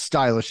furniture to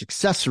stylish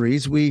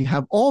accessories, we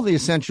have all the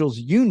essentials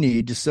you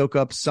need to soak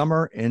up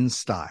summer in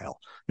style,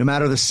 no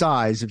matter the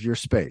size of your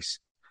space.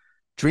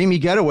 Dreamy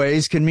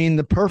getaways can mean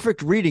the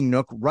perfect reading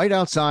nook right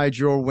outside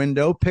your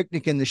window,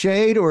 picnic in the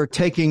shade, or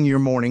taking your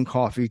morning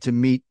coffee to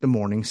meet the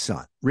morning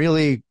sun.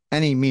 Really,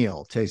 any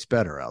meal tastes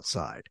better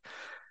outside.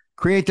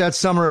 Create that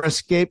summer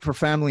escape for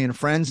family and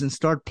friends and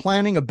start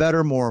planning a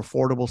better, more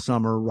affordable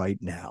summer right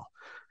now.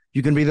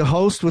 You can be the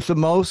host with the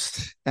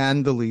most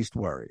and the least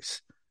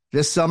worries.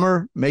 This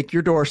summer, make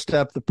your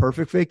doorstep the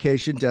perfect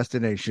vacation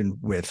destination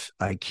with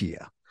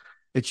IKEA.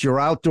 It's your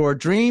outdoor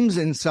dreams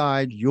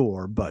inside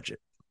your budget.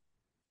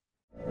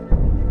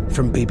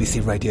 From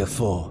BBC Radio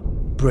 4,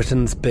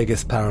 Britain's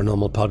biggest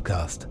paranormal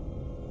podcast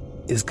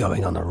is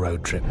going on a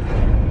road trip.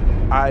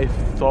 I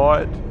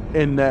thought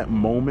in that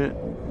moment,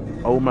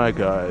 oh my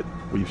God,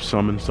 we've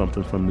summoned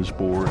something from this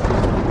board.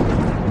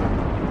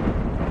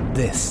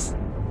 This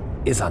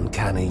is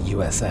Uncanny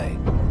USA.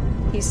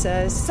 He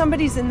says,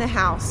 somebody's in the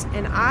house,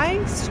 and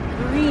I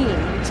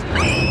screamed.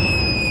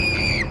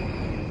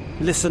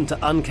 Listen to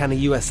Uncanny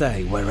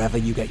USA wherever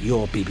you get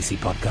your BBC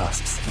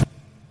podcasts,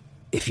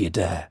 if you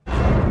dare.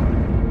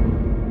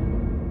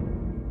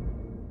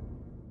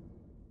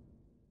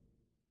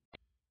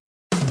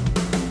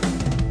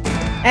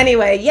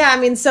 Anyway, yeah, I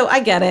mean, so I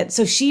get it.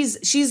 So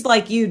she's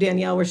like you,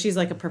 Danielle, where she's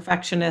like a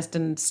perfectionist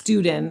and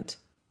student,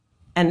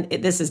 and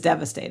this is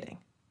devastating.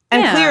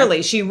 And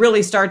clearly, she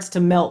really starts to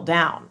melt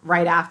down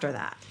right after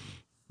that.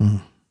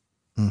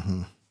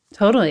 Mm-hmm.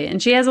 Totally.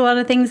 And she has a lot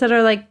of things that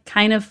are like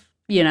kind of,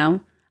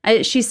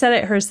 she said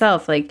it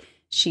herself. Like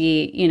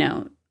she,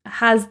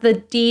 has the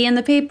D in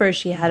the paper.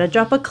 She had to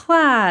drop a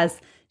class.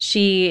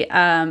 She,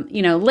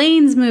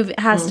 Lane's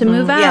has to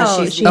move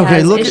out. She okay,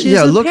 has look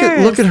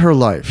issues at her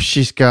life.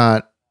 She's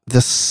got the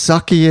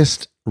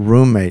suckiest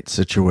roommate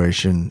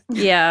situation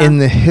in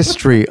the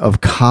history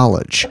of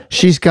college.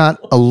 She's got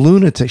a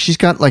lunatic. She's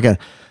got like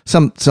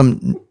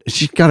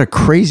she's got a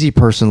crazy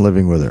person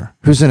living with her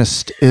who's an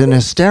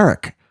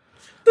hysteric.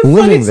 The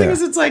living funny thing there.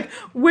 is, it's like,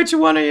 which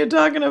one are you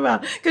talking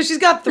about? Because she's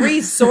got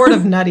 3 sort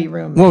of nutty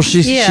roommates. Well,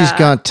 she's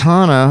got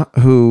Tana,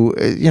 who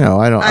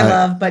I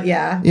love, but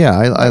yeah,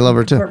 I love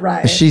her too.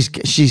 Right.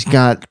 She's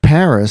got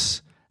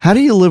Paris. How do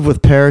you live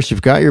with Paris?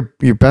 You've got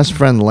your best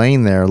friend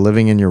Lane there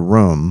living in your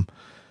room.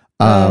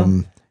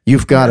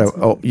 You've got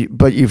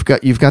you've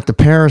got the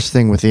Paris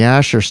thing with the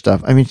Asher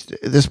stuff. I mean,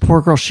 this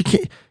poor girl,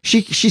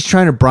 she's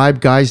trying to bribe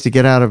guys to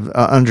get out of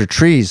under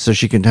trees so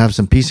she can have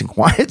some peace and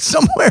quiet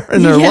somewhere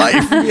in their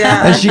life,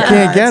 and she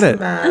can't get it.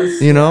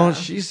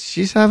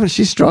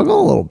 She's struggling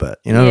a little bit,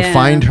 to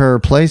find her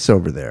place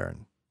over there,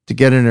 to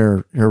get in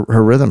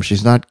her rhythm.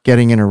 She's not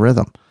getting in her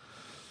rhythm.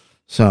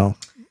 So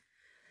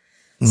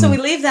we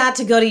leave that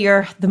to go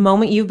to the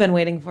moment you've been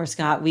waiting for,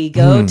 Scott. We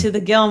go to the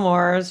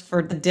Gilmores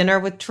for the dinner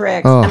with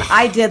Trix. Oh. And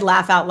I did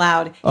laugh out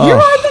loud. Here are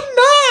the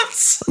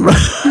nuts!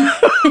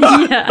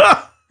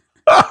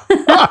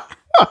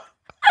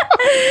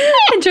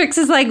 And Trix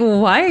is like,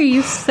 why are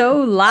you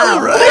so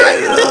loud?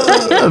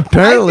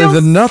 Apparently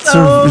the nuts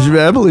are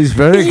Emily's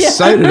very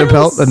excited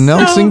about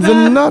announcing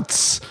the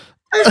nuts.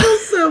 I feel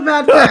so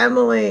bad for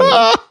Emily.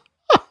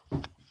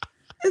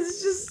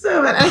 It's just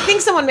so bad. I think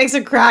someone makes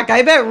a crack.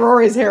 I bet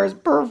Rory's hair is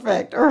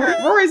perfect. Or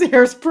Rory's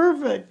hair is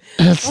perfect.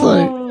 It's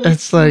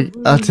like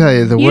I'll tell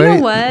you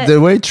the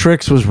way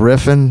Trix was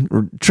riffing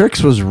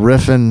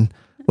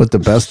with the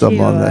best of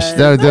them on this.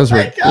 Those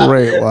were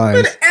great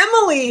lines. But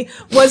Emily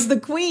was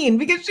the queen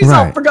because she's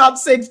all, for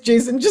God's sakes,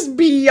 Jason, just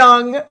be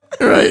young.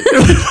 Right.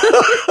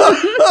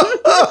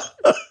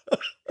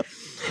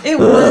 It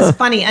was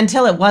funny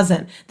until it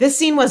wasn't. This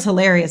scene was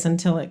hilarious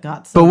until it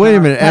got so But wait a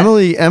dark. minute,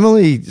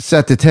 Emily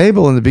set the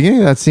table in the beginning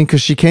of that scene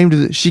because she came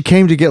to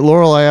get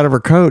Lorelai out of her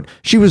coat.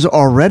 She was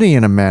already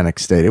in a manic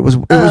state. It was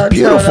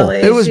beautiful. Totally.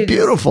 It was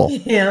beautiful.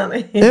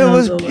 It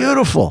was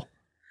beautiful.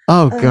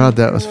 Oh God,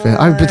 that was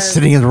fantastic. I've been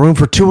sitting in the room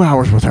for 2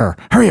 hours with her.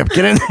 Hurry up,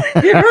 get in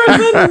there.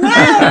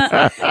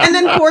 And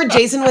then poor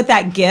Jason with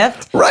that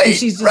gift. Right. And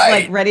she's just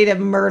like ready to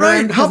murder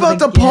him. How about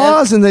the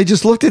pause? And they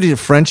just looked at each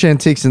French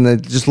antiques and they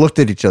just looked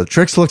at each other.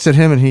 Trix looks at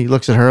him and he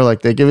looks at her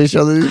like they give each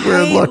other these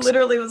weird looks.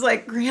 Literally was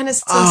like, Gran is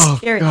so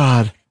scary.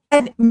 God.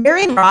 And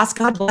Marion Ross,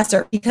 God bless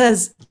her,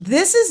 because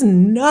this is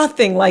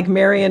nothing like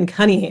Marion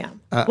Cunningham.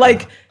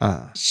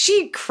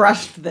 She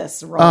crushed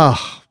this role.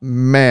 Oh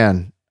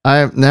man.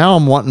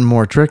 I'm wanting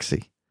more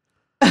Trixie.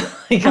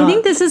 I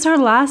think this is her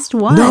last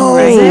one. No.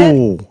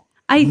 Right?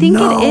 I think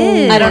it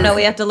is. I don't know.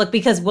 We have to look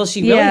because,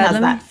 she really has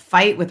that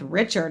fight with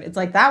Richard. It's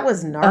like, that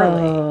was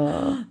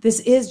gnarly. This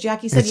is,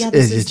 Jackie said,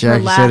 this is Jackie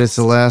her last said it's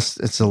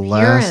the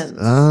last.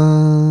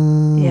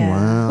 Oh,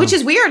 wow. Which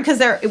is weird because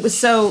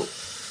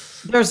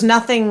there's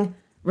nothing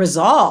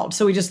resolved.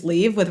 So we just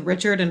leave with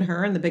Richard and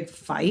her in the big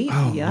fight.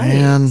 Oh,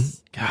 man.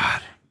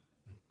 God.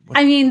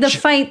 I mean, the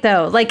fight,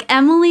 though, like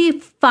Emily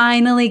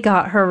finally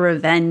got her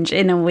revenge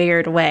in a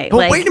weird way.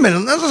 But wait a minute.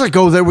 Let's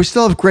go there. We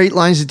still have great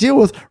lines to deal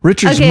with.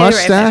 Richard's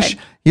mustache.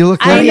 Right. You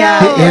look like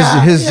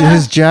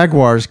his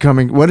Jaguar's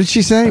coming. What did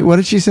she say?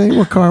 What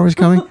car was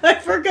coming? I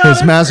forgot.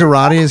 His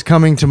Maserati is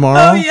coming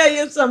tomorrow. Oh,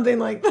 yeah, something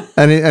like that.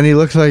 And he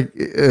looks like,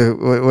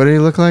 what did he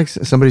look like?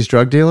 Somebody's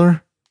drug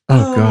dealer?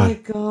 Oh God. My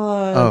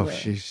God. Oh,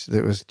 great.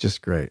 it was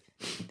just great.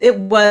 It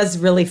was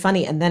really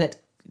funny, and then it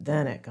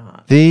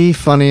got The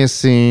funniest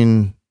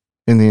scene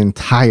in the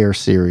entire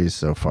series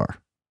so far.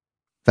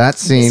 That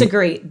scene.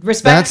 disagree.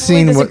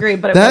 Respectfully disagree,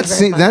 but it was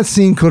very funny. That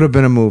scene could have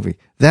been a movie.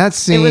 That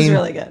scene. It was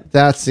really good.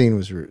 That scene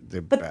was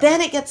the But best.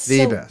 then it gets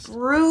The so best.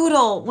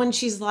 brutal when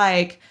she's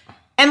like,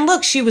 and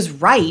look, she was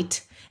right.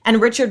 And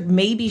Richard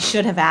maybe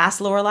should have asked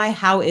Lorelai,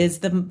 how is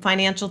the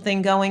financial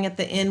thing going at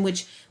the inn,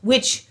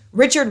 which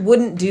Richard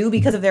wouldn't do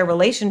because of their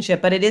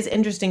relationship. But it is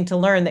interesting to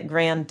learn that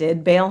Gran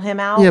did bail him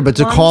out. Yeah, but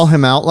to once. call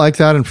him out like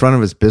that in front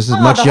of his business,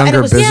 Oh, much and younger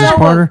it was business so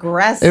partner,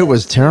 aggressive. it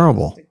was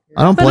terrible.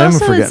 I don't But blame him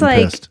also for it's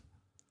getting like- pissed.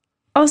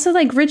 Also,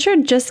 like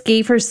Richard just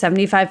gave her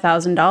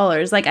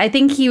 $75,000. Like I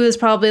think he was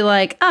probably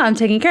like, "Oh, I'm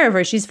taking care of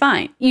her. She's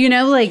fine." You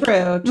know, like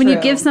when you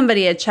give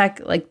somebody a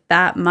check like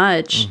that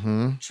much,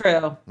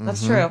 True,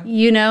 that's true.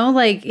 you know,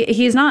 like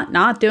he's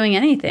not doing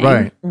anything.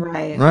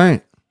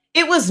 Right.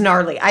 It was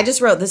gnarly. I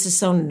just wrote, "This is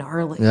so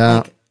gnarly."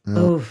 Yeah. Like,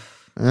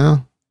 oof. Yeah.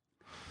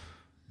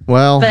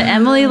 Well, But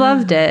Emily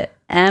loved it.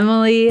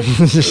 Emily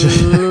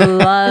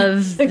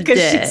loved Because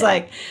it. she's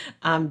like,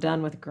 "I'm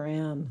done with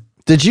Gran."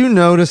 did you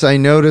notice? I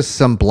noticed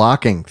some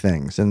blocking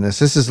things in this.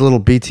 This is a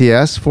little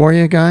BTS for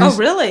you guys. Oh,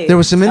 really? There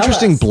was some Tell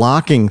interesting us.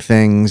 blocking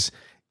things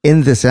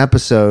in this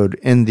episode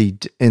in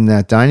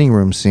that dining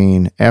room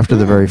scene after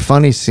the very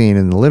funny scene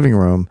in the living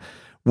room,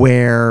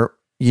 where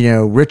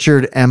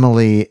Richard,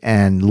 Emily,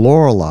 and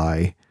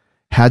Lorelai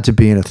had to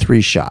be in a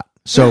 3-shot.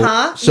 So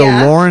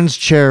yeah. Lauren's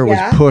chair was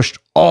Yeah. pushed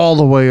all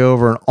the way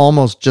over and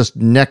almost just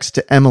next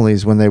to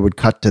Emily's when they would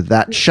cut to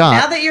that shot.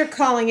 Now that you're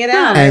calling it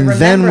out, And I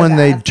then remember when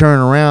that. they'd turn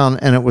around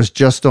and it was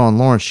just on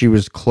Lauren, she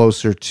was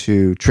closer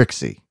to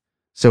Trixie.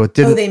 So it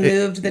didn't. they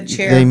moved the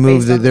chair. They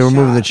moved. based on They the were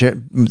moving the shot.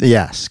 chair.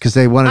 Yes, because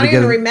they wanted I to don't get.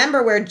 even him-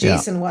 remember where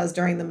Jason was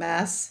during the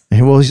mess.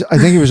 Well, I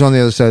think he was on the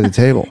other side of the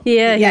table.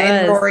 Yeah,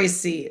 in Rory's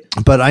seat.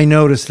 But I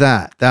noticed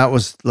that. That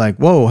was like,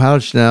 whoa!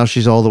 Now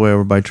she's all the way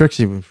over by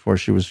Trixie before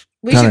she was.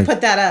 We should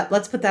put that up.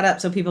 Let's put that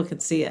up so people can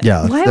see it.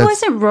 Yeah. Why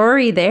wasn't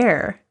Rory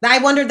there? I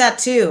wondered that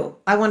too.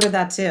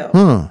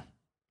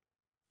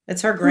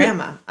 It's her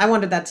grandma. I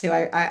wondered that too.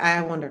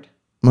 I wondered.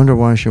 Wonder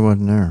why she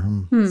wasn't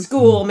there.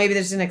 School, maybe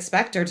they didn't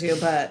expect her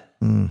to,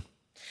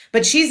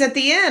 but she's at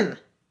the inn.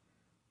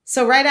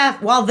 So right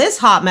after, while this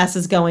hot mess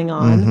is going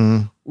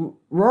on,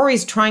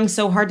 Rory's trying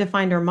so hard to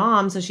find her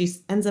mom, so she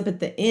ends up at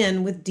the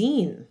inn with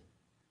Dean.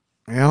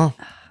 Yeah.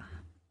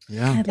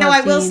 Yeah. Now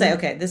I will say,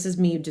 okay, this is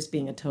me just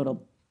being a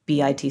total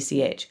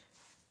bitch.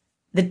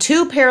 The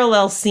two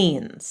parallel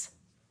scenes,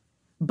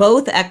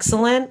 both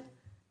excellent.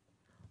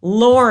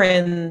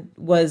 Lauren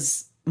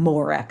was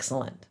more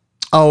excellent.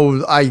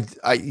 Oh, I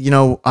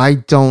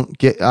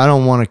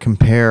don't want to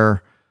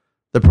compare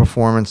the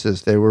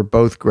performances. They were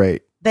both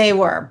great. They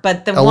were,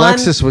 but the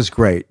Alexis was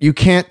great. You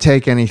can't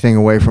take anything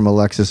away from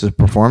Alexis's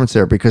performance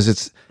there because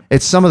it's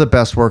some of the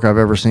best work I've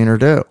ever seen her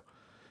do.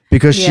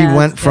 Because she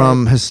went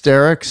from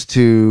hysterics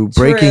to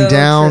breaking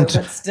down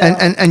but still.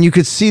 and you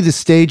could see the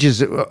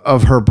stages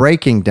of her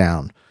breaking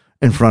down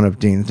in front of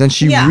Dean. Then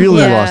she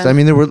really lost. I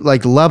mean, there were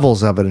like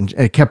levels of it, and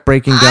it kept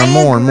breaking down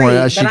more and more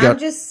as she but got. I'm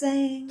just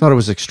saying Thought it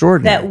was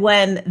extraordinary. that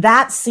when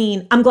that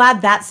scene, I'm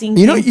glad that scene.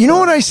 You came know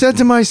what I said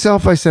to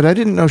myself? I said I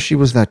didn't know she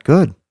was that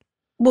good.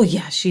 Well,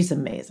 yeah, she's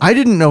amazing. I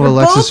didn't know They're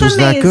Alexis both was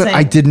that good. amazing.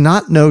 I did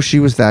not know she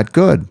was that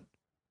good.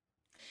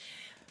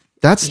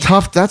 That's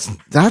tough. That's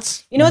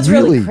It's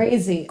really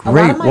crazy. A lot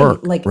Great of my,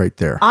 work like, right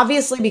there.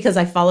 Obviously, because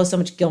I follow so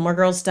much Gilmore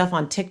Girls stuff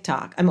on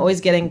TikTok, I'm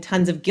always getting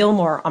tons of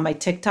Gilmore on my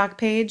TikTok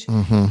page.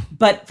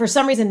 But for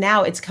some reason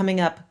now it's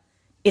coming up.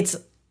 It's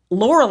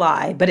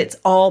Lorelai, but it's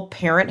all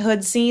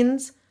Parenthood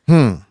scenes.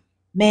 Man,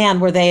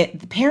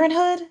 the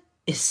Parenthood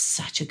is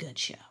such a good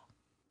show.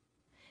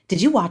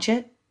 Did you watch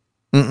it?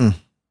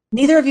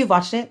 Neither of you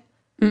watched it?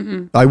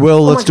 I will.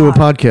 Oh Let's my do a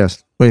God.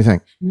 podcast. What do you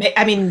think?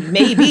 I mean,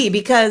 maybe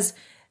because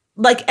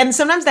and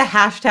sometimes the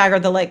hashtag or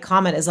the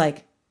comment is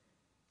like,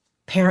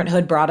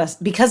 Parenthood brought us,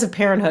 because of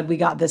Parenthood, we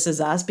got This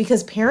Is Us,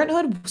 because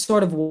Parenthood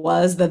sort of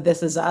was the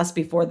This Is Us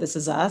before This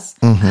Is Us,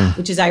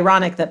 which is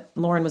ironic that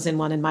Lauren was in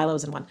one and Milo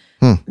was in one.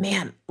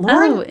 Man,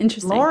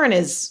 interesting. Lauren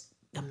is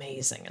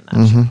amazing in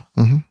that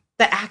show.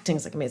 The acting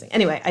is amazing.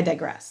 Anyway, I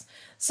digress.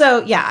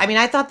 So yeah, I mean,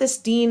 I thought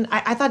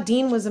I thought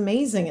Dean was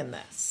amazing in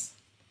this.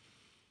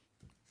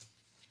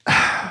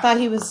 I thought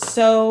he was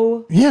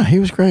so. Yeah, he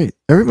was great.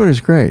 Everybody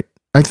was great.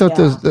 I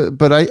thought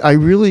but I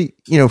really,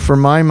 for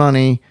my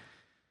money,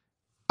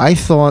 I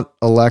thought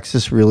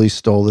Alexis really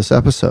stole this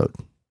episode.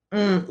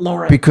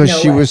 Lauren. Because no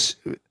she way. was,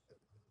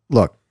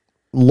 look,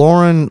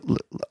 Lauren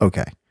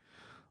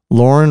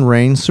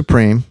reigns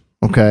supreme.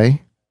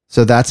 Okay.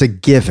 So that's a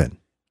given.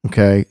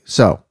 Okay.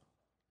 So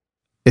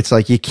it's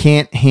like you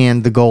can't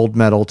hand the gold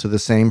medal to the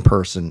same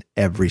person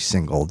every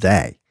single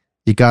day.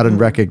 You got to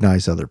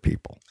recognize other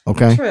people.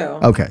 Okay. True.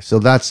 Okay. So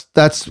that's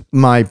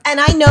my And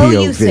I know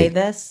you POV. say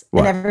this,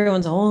 What? and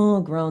everyone's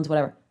groans,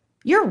 whatever.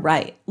 You're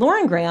right.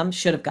 Lauren Graham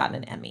should have gotten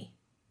an Emmy.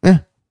 Yeah.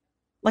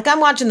 Like I'm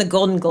watching the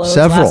Golden Globes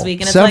Several. last week,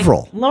 and it's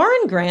Several. like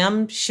Lauren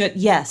Graham should.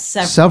 Yes,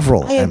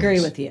 Several I agree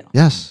Emmys. with you.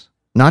 Yes.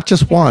 Not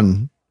just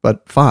one,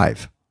 but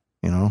 5.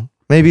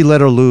 Maybe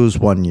let her lose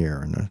 1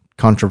 year in a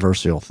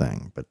controversial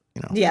thing, but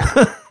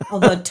Yeah.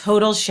 Although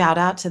total shout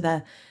out to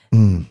the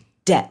the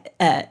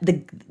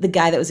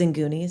guy that was in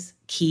Goonies,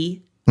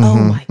 Key. Oh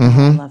my God,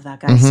 I love that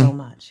guy so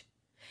much.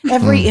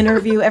 Every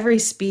interview, every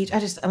speech,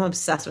 I'm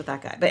obsessed with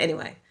that guy. But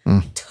anyway,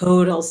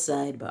 total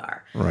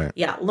sidebar. Right.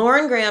 Yeah,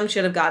 Lauren Graham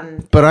should have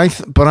gotten. But I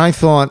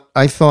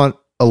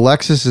thought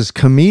Alexis's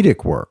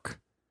comedic work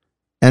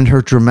and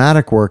her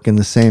dramatic work in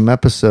the same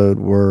episode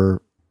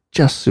were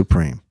just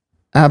supreme.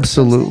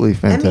 Absolutely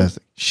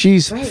fantastic.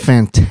 She's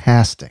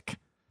fantastic.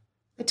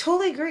 I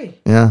totally agree.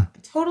 Yeah. I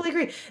totally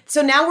agree.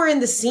 So now we're in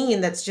the scene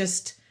that's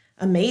just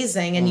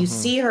amazing. And you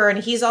see her and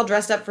he's all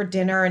dressed up for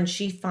dinner and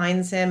she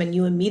finds him and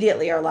you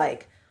immediately are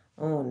like,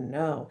 oh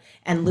no.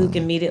 And Luke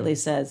immediately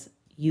says,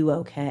 you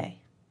okay?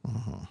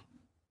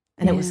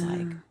 And it was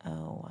like,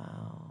 oh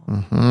wow.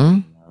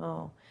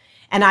 Oh.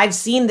 And I've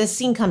seen this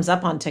scene comes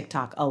up on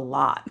TikTok a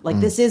lot. Like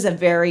this is a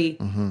very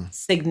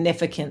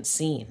significant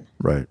scene.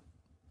 Right.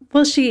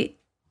 Well,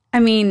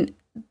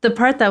 the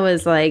part that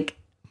was like,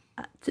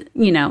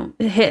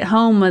 hit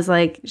home was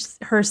like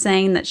her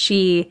saying that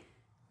she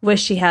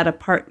wished she had a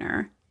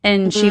partner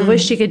and she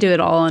wished she could do it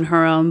all on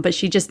her own, but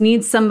she just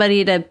needs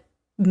somebody to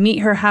meet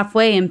her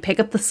halfway and pick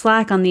up the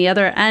slack on the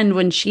other end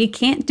when she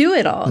can't do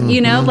it all, and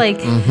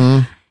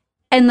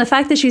the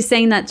fact that she's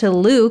saying that to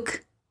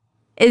Luke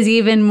is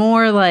even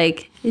more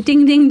like,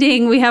 ding, ding,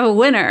 ding, we have a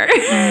winner.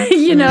 Like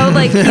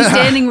he's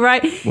standing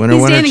right, winner,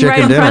 he's standing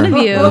right in front of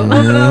you.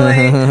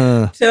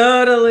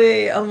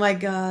 Totally. Oh my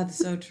God.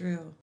 So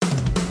true.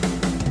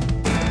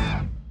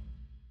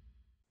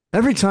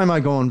 Every time I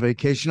go on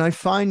vacation, I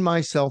find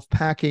myself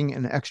packing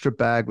an extra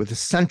bag with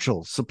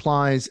essentials,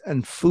 supplies,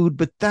 and food,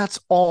 but that's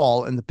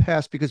all in the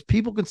past because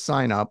people can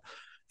sign up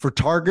for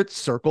Target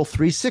Circle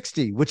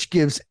 360, which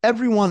gives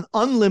everyone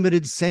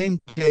unlimited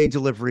same-day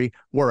delivery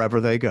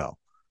wherever they go.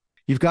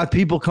 You've got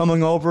people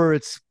coming over.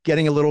 It's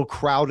getting a little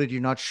crowded.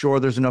 You're not sure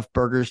there's enough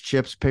burgers,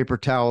 chips, paper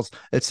towels,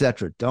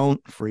 etc. Don't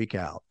freak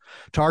out.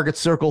 Target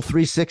Circle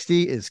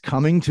 360 is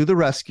coming to the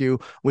rescue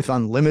with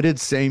unlimited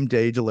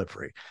same-day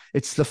delivery.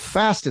 It's the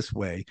fastest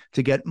way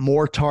to get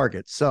more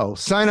Target. So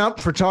sign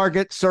up for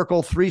Target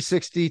Circle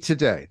 360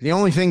 today. The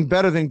only thing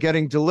better than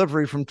getting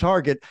delivery from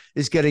Target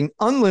is getting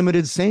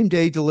unlimited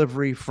same-day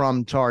delivery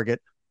from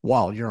Target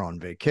while you're on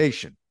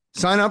vacation.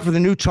 Sign up for the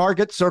new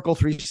Target Circle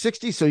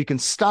 360 so you can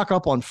stock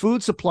up on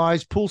food,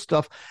 supplies, pool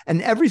stuff,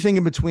 and everything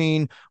in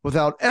between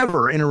without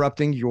ever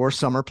interrupting your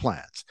summer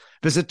plans.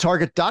 Visit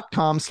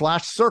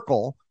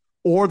target.com/circle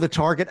or the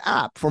Target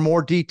app for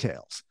more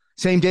details.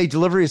 Same-day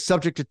delivery is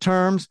subject to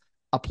terms,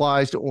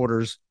 applies to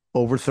orders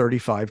over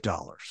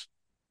 $35.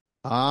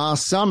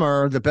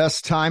 Summer, the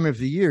best time of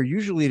the year,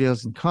 usually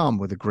doesn't come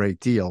with a great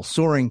deal.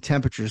 Soaring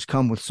temperatures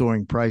come with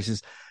soaring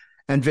prices.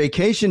 And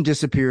vacation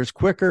disappears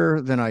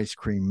quicker than ice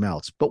cream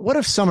melts. But what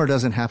if summer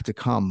doesn't have to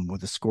come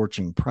with a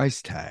scorching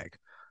price tag?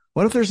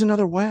 What if there's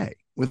another way?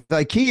 With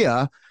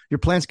IKEA, your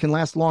plans can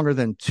last longer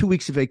than 2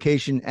 weeks of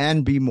vacation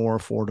and be more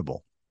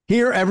affordable.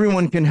 Here,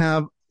 everyone can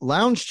have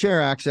lounge chair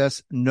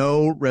access,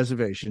 no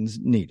reservations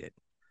needed.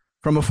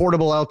 From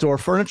affordable outdoor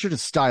furniture to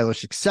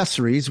stylish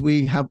accessories,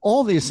 we have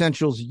all the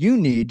essentials you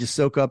need to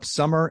soak up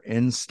summer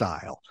in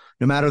style,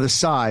 no matter the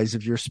size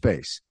of your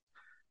space.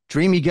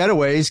 Dreamy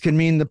getaways can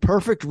mean the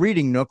perfect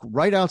reading nook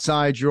right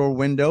outside your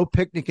window,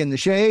 picnic in the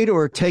shade,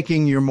 or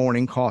taking your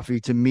morning coffee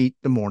to meet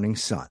the morning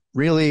sun.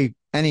 Really,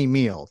 any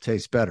meal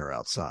tastes better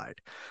outside.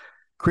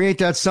 Create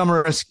that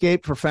summer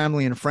escape for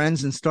family and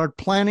friends and start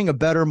planning a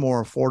better,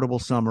 more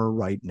affordable summer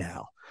right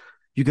now.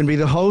 You can be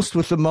the host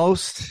with the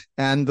most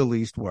and the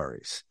least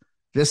worries.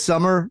 This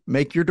summer,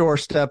 make your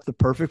doorstep the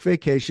perfect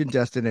vacation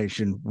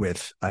destination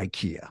with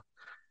IKEA.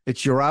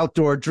 It's your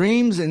outdoor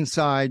dreams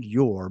inside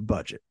your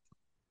budget.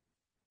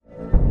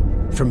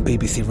 From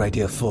BBC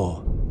Radio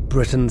 4,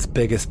 Britain's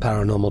biggest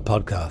paranormal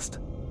podcast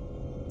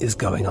is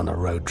going on a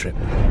road trip.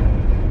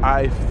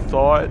 I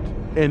thought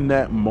in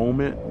that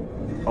moment,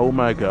 oh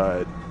my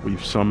God,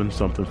 we've summoned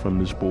something from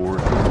this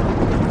board.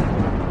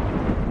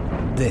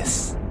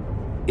 This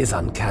is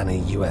Uncanny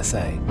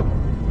USA.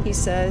 He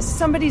says,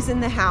 somebody's in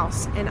the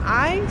house, and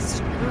I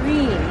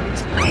screamed.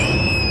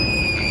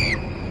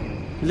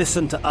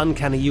 Listen to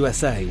Uncanny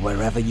USA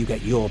wherever you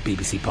get your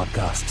BBC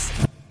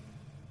podcasts,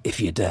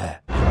 if you dare.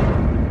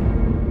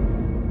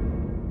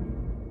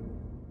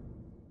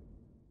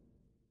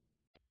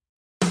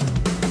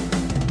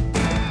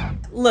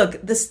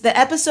 Look, the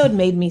episode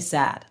made me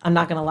sad. I'm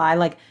not going to lie.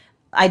 Like,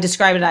 I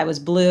described it, I was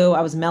blue,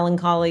 I was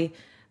melancholy.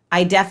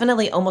 I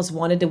definitely almost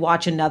wanted to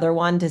watch another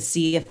one to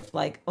see if,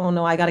 like, oh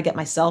no, I got to get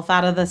myself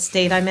out of the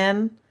state I'm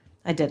in.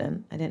 I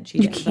didn't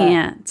cheat. You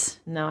can't.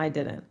 No, I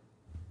didn't.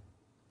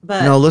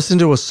 But no, listen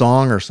to a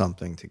song or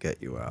something to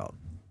get you out.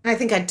 I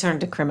think I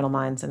turned to Criminal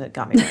Minds and it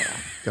got me right out.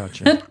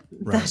 Gotcha.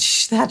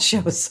 Right. That show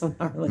is so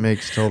gnarly.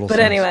 Makes total sense.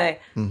 But anyway.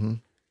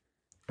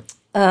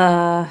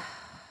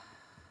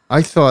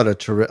 I thought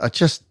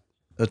just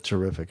a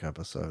terrific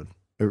episode.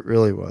 It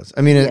really was.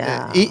 I mean,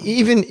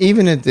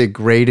 even at the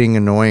grating,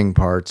 annoying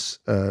parts,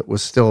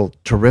 was still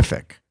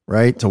terrific,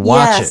 right? To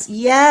watch Yes, it.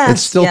 yes,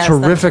 It's still yes,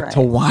 that's terrific to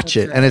right, watch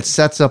that's it. And it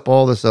sets up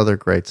all this other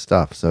great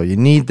stuff. So you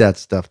need that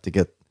stuff to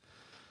get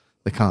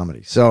the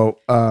comedy. So,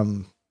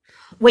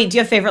 Wait, do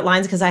you have favorite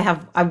lines? Because I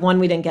have one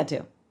we didn't get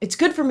to. It's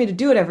good for me to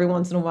do it every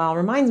once in a while.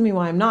 Reminds me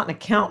why I'm not an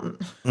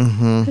accountant.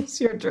 Because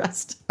you're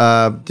dressed.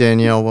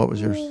 Danielle, what was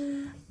yours?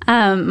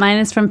 Mine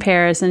is from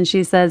Paris, and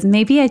she says,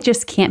 maybe I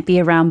just can't be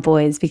around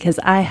boys because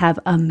I have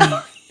a mate.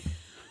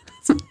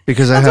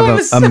 Because I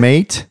have a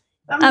mate?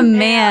 A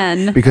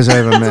man. Because I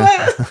have a man.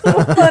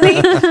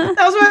 Funny. That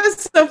was why it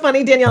was so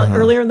funny, Danielle,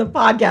 earlier in the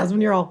podcast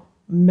when you're all,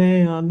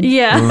 man.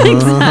 Yeah,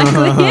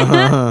 exactly.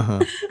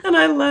 And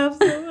I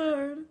laughed so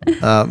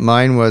hard.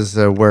 Mine was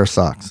wear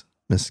socks,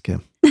 Miss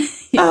Kim.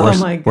 Oh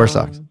my God. Wear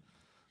socks.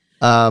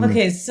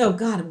 Okay, so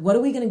God, what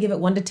are we going to give it?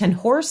 1 to 10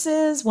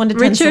 horses? 1 to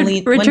 10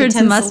 Celine?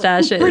 Richard's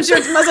mustaches.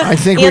 Richard's mustaches. I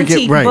think we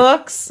Antique get right.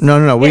 books.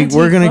 No.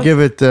 We're going to give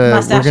it. We're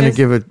Mustaches? going to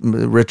give it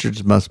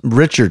Richard's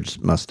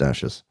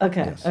mustaches.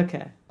 Okay.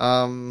 Okay.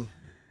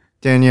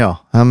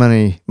 Danielle, how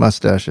many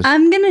mustaches?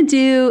 I'm going to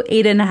do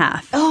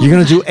 8.5. Oh, You're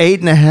going to do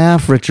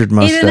 8.5 Richard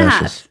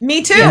mustaches. 8.5.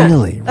 Me too.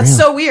 Really? That's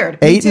so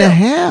weird. Me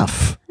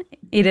 8.5.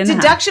 8.5.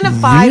 Deduction of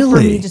 5 for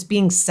Really? me just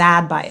being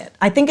sad by it.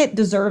 I think it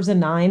deserves a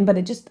 9, but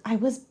I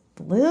was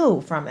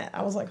blue from it.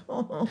 I was like,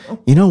 oh.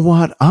 You know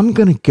what? I'm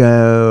going to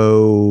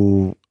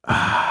go.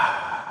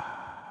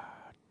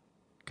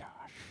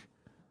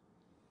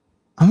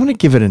 I'm going to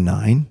give it a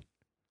 9.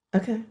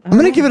 Okay. I'm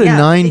going to give it a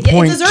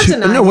 9.2. It deserves a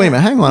 9. No, wait a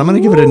minute. Hang on. I'm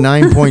going to give it a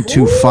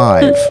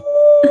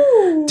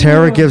 9.25.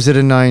 Tara gives it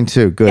a 9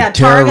 too. Good. Yeah,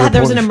 Tara Tara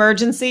there was an reports-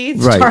 emergency.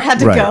 Right, Tara had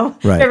to go.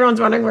 right.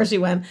 Everyone's wondering where she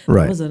went.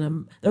 Right.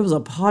 There was a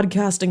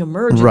podcasting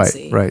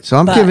emergency. Right. So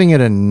I'm giving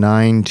it a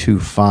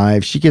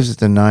 9.25. She gives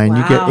it a 9.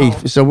 You Wow.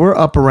 get 8. So we're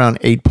up around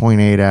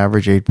 8.8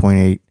 average,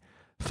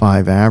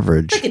 8.85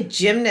 average. It's like a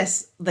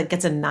gymnast that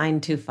gets a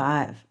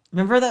 9.25.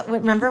 Remember that?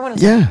 Remember when it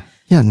was Yeah.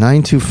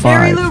 9.25.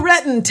 Mary Lou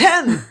Retton,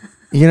 10.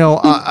 You know,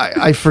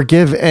 I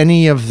forgive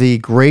any of the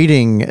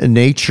grating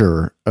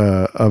nature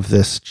of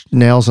this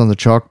nails on the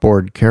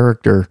chalkboard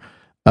character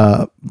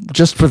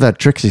just for that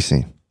Trixie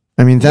scene.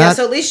 I mean, Yeah, that.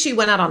 so at least she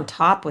went out on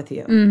top with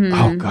you.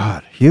 Oh,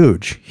 God.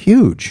 Huge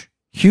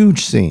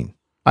scene.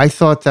 I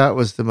thought that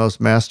was the most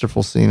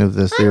masterful scene of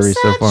this series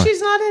so far.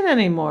 She's not in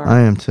anymore.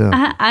 I am too.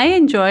 I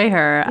enjoy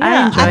her. Yeah,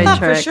 I enjoy I thought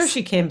Trix. for sure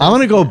she came back. I'm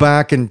going to go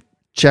back and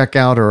check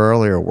out her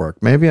earlier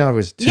work. Maybe I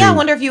was too. Yeah, I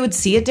wonder if you would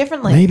see it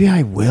differently. Maybe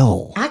I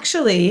will.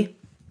 Actually,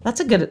 that's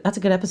a good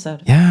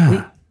episode.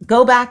 Yeah.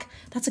 Go back.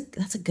 That's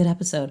a good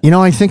episode. You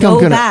know, I think Go I'm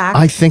going to. back.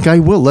 I think I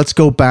will. Let's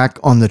go back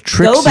on the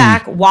Trixie. Go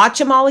back, watch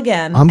them all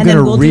again, I'm and then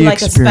going we'll to do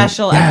like a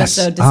special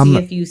episode to see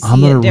if you see I'm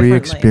it gonna differently.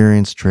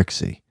 re-experience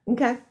Trixie.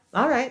 Okay.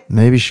 All right.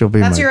 Maybe she'll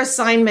be That's my. your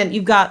assignment.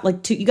 You've got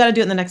like 2. You got to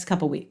do it in the next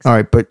couple weeks. All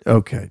right, but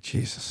okay,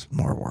 Jesus,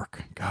 more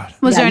work. God.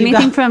 Was Yeah, there you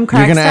anything got- from You're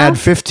Crackstaff? going to add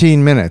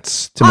 15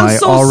 minutes to I'm my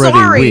so already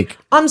sorry. week.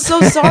 I'm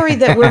so sorry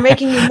that we're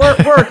making you work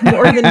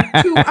more than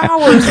 2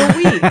 hours a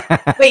week.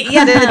 Wait,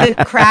 yeah, did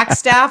the crack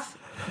staff,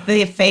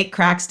 the fake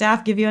crack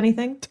staff, give you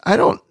anything? I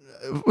don't.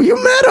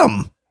 You met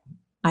them.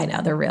 I know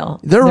they're real.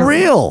 They're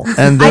real.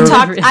 And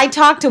I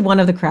talked to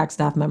one of the crack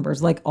staff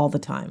members like all the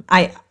time.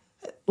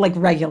 Like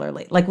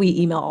regularly. Like we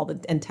email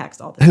and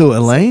text all the time. Who,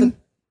 Elaine?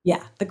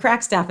 Yeah, the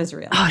crack staff is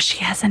real. Oh, she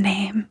has a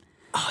name.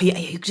 Oh yeah,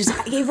 you just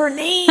gave her a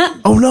name.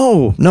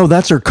 Oh no,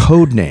 that's her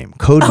code name.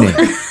 Code name.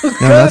 No,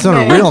 that's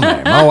not a real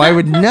name. Oh, I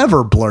would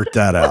never blurt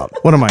that out.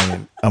 What am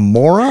I, a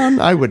moron?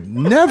 I would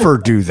never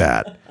do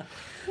that.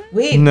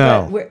 Wait,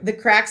 No. but the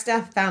crack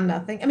staff found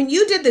nothing. I mean,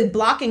 you did the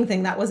blocking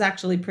thing. That was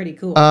actually pretty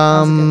cool. That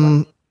was a good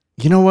one.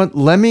 You know what?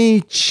 Let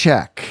me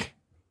check.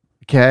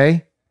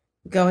 Okay.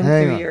 Going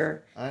Hang through on.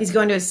 your, he's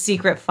going to his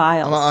secret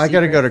files. I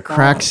got to go to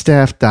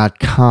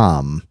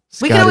crackstaff.com.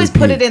 We can always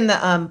put it in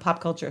the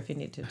pop culture if you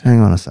need to. Hang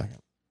on a second.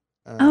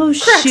 Oh,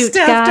 shoot,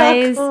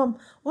 guys. Crackstaff.com.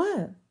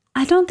 What?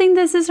 I don't think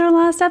this is her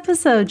last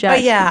episode, Jack.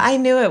 Oh yeah, I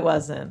knew it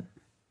wasn't.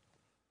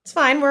 It's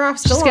fine. We're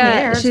still on the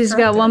air. She's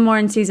got one more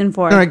in season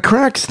 4. All right,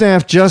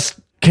 Crackstaff just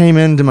came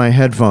into my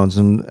headphones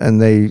and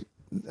they,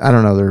 I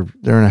don't know,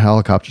 they're in a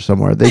helicopter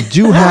somewhere. They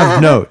do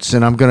have notes,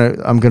 and I'm getting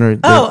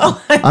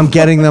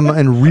them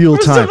in real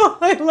time. First of all,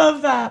 I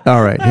love that.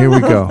 All right, here we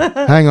go.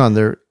 Hang on,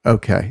 they're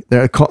okay.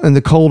 They're in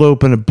the cold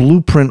open. A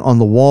blueprint on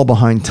the wall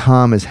behind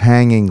Tom is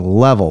hanging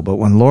level, but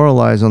when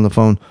Lorelai's on the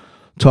phone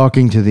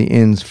talking to the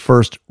inn's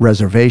first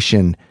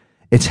reservation,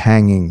 it's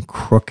hanging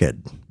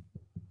crooked.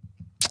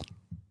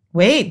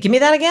 Wait, give me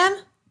that again.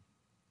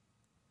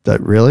 That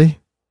really?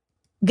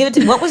 Give it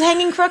to what was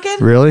hanging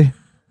crooked? Really?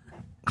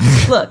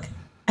 Look,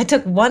 I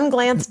took one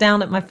glance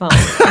down at my phone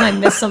and I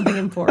missed something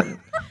important.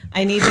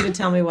 I need you to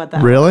tell me what that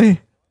was. Really?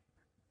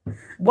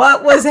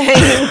 What was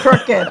hanging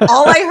crooked?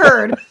 All I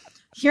heard,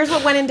 here's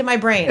what went into my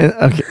brain.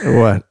 Okay,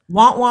 what?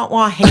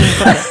 Want, hanging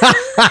crooked.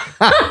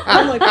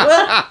 I'm like,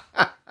 what?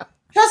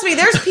 Trust me,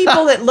 there's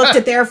people that looked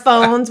at their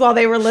phones while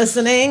they were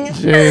listening.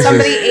 Jesus.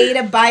 Somebody ate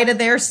a bite of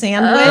their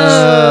sandwich.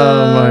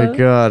 Oh my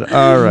God!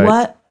 All right.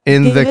 What?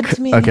 In Give the it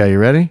to me. okay, you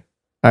ready?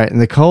 All right. In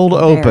the cold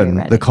Very open,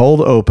 ready.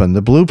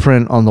 the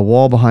blueprint on the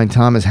wall behind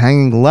Tom is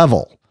hanging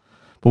level,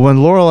 But when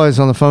Lorelai's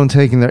on the phone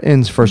taking their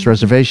inn's first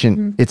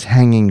reservation, it's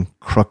hanging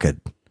crooked.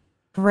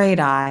 Great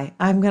eye.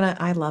 I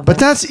love it. But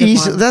that's Good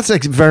easy. one. That's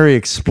very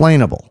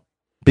explainable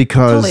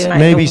because Totally right.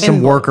 maybe The some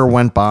wind worker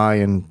went by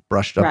and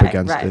brushed up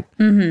against it.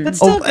 But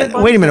still, good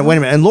one. Wait a minute.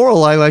 And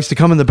Lorelai likes to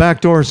come in the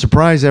back door and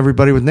surprise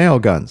everybody with nail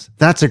guns.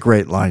 That's a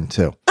great line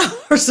too.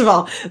 First of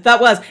all, that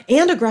was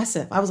and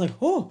aggressive. I was like,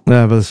 oh,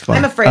 Yeah, but it's fun.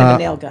 I'm afraid of a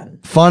nail gun.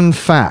 Fun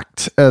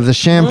fact: the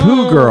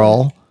shampoo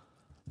girl,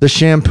 who was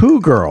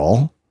shampooing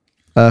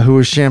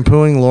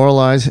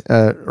Lorelai's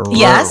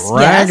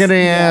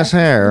raggedy ass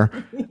hair.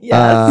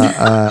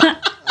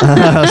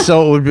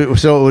 So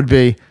it would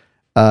be.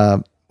 Wait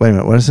a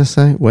minute. What does this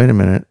say? Wait a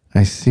minute.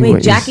 I see. Wait,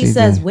 what Jackie you see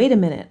says, there. "Wait a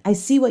minute. I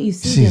see what you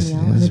see, She's-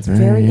 Danielle, and it's it's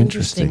very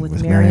interesting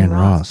with Marianne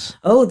Ross."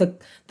 Oh,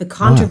 the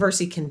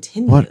controversy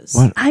continues.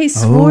 What? I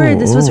swore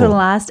this was her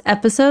last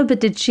episode, but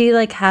did she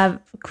like have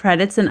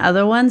credits in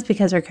other ones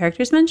because her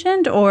character's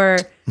mentioned, or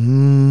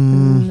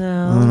No,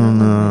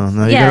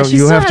 yeah, she you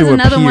still have has to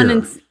another appear. one,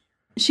 and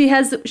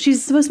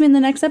she's supposed to be in the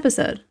next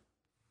episode.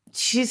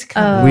 She's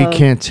We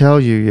can't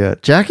tell you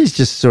yet. Jackie's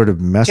just sort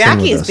of messing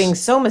Jackie with is us. being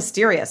so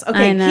mysterious.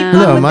 Okay, keep going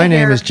No, with my the name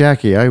hair. is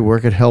Jackie. I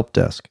work at Help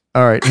Desk.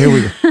 All right, here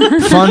we go.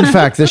 Fun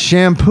fact: the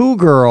shampoo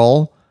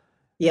girl,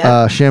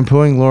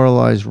 shampooing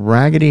Lorelai's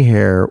raggedy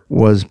hair,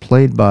 was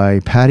played by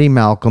Patty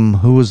Malcolm,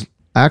 who was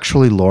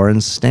actually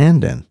Lauren's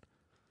stand-in.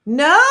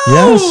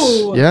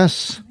 No.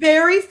 Yes.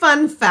 Very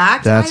fun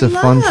fact. That's a a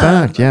fun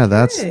fact. Yeah,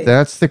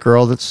 that's the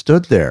girl that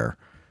stood there.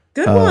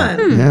 Good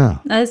one. Yeah.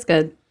 That's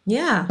good.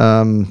 Yeah.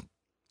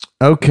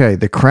 Okay,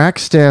 the crack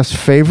staff's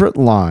favorite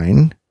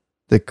line.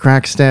 The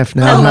crack staff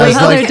now Oh, has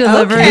wait, like they're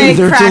delivering.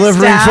 they're Crack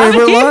delivering staff.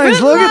 favorite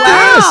lines. Look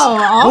at this. all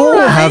Oh,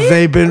 right. have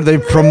they been?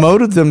 They've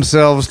promoted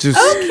themselves to.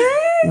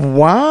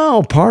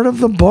 Wow, part of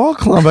the ball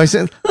club. I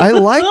said, I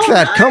like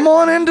that. Come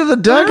on into the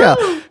dugout.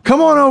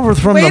 Come on over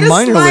from Way the to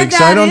minor slide league that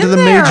side onto in the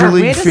there. major Way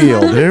league to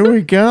field. slide- Here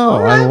we go.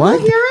 I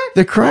like hear it.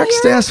 the crack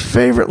staff's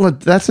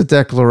favorite. That's a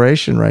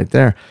declaration right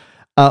there.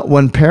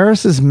 When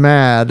Paris is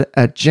mad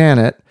at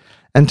Janet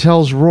and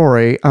tells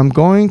Rory, I'm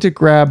going to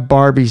grab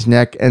Barbie's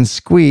neck and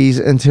squeeze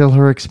until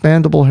her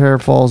expandable hair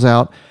falls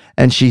out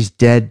and she's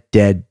dead,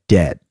 dead,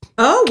 dead.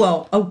 Oh,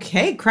 well,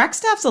 okay.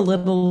 Crackstaff's a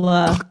little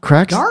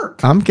Cracks.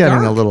 dark. I'm getting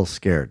a Dark. little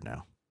scared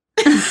now.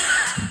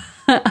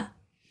 I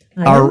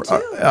am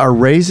too. Are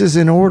raises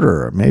in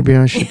order? Maybe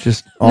I should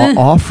just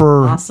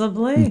offer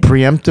Possibly.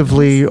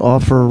 preemptively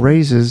offer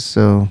raises.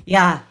 So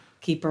Yeah.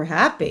 Keep her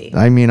happy.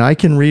 I mean, I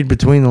can read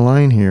between the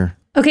line here.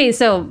 Okay,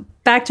 so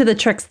back to the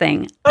tricks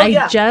thing.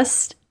 I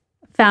just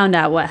found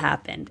out what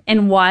happened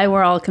and why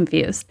we're all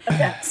confused.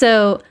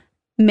 So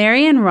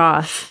Marianne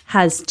Ross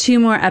has 2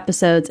 more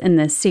episodes in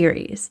this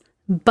series,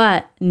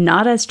 but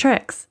not as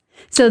Trix.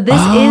 So this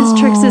is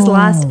Trix's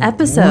last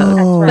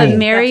episode. But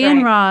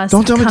Marianne Ross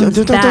Don't tell me. comes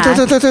back.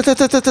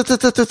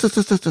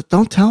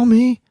 Don't tell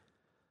me.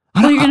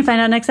 Well, you're going to find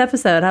out next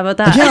episode. How about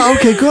that? Yeah.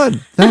 Okay.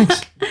 Good.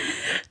 Thanks.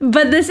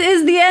 But this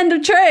is the end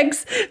of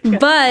Trix,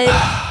 but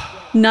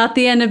not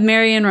the end of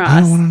Marianne Ross.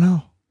 I don't want to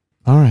know.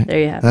 All right. There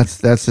you have it.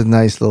 That's a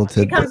nice little She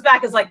tidbit. comes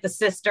back as like the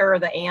sister or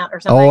the aunt or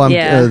something.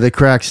 Oh, the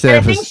crack And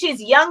I staff think is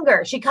she's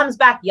younger. She comes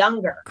back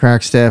younger.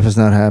 crack staff is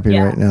not happy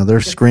Yeah. right now.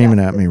 They're screaming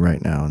at me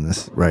right now in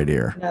this right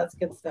ear. That's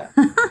good stuff.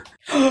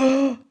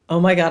 Oh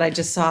my God. I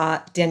just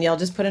saw Danielle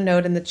just put a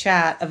note in the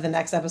chat of the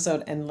next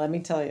episode. And let me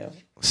tell you.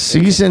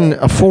 Season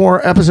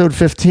 4, episode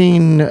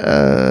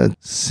 15,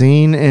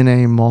 scene in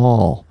a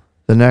mall.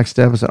 The next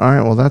episode. All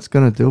right, well, that's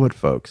gonna do it,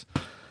 folks.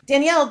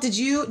 Danielle, do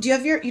you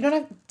have your, you don't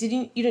have,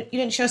 you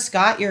didn't show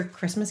Scott your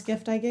Christmas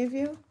gift I gave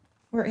you?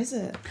 Where is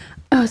it?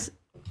 Oh,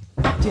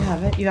 do you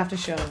have it? You have to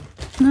show him.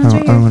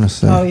 I want to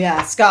say. Oh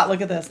yeah. Scott,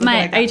 look at this. Look what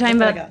I Mike, got. are you talking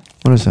Look what about? I got.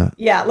 What is that?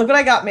 Yeah, look what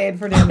I got made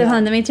for Hold Danielle.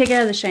 on, let me take it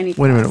out of the shiny.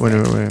 Wait a minute. Wait a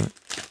minute.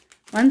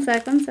 One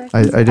sec. I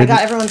I didn't.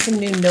 got everyone some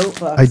new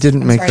notebooks. I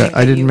didn't I'm make starting that. to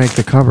I get didn't you- make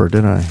the cover,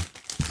 did I?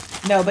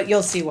 No, but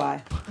you'll see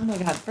why. Oh my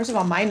God. First of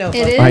all, my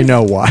notebook. It is? I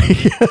know why.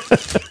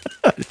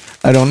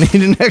 I don't need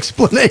an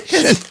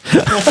explanation.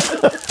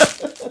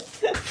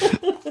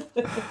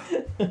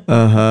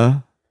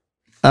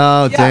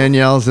 Oh,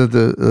 Danielle's at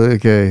the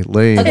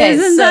lane.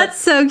 Isn't that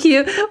so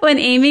cute? When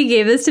Amy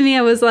gave this to me,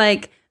 I was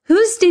like,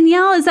 who's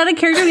Danielle? Is that a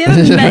character we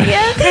haven't met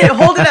yet? Hey,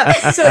 hold it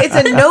up. So it's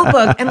a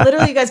notebook, and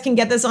literally, you guys can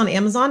get this on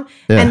Amazon.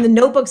 Yeah. And the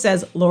notebook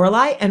says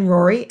Lorelai and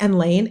Rory and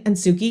Lane and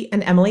Suki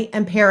and Emily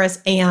and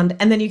Paris and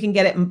then you can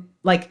get it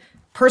like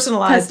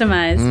personalized,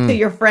 Customized. to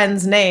your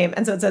friend's name.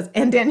 And so it says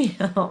and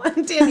Danielle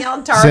and Danielle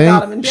and Tara See?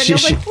 got him, and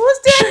Danielle's like, who's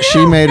Danielle?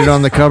 She made it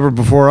on the cover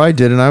before I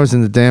did, and I was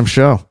in the damn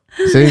show.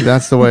 See,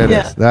 that's the way it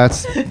is.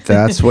 Yeah.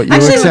 That's what you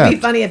Actually, it accept. would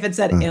be funny if it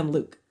said and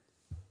Luke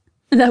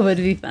That would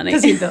be funny.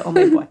 because he's the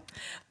only boy.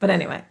 But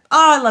anyway,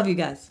 I love you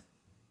guys.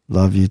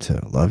 Love you too.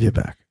 Love you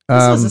back.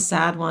 This was a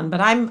sad one, but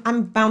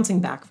I'm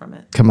bouncing back from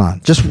it. Come on,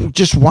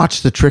 just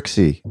watch the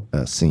Trixie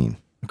scene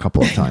a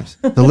couple of times.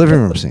 The living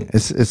room scene.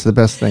 It's the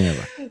best thing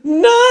ever.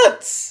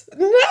 Nuts.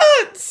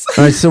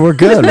 All right, so we're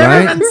good,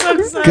 Never right? been so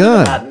excited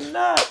Good. about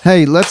nuts.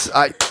 Hey, let's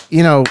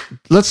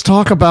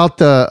talk about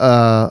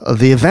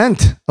the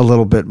event a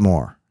little bit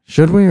more.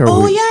 Should we? Or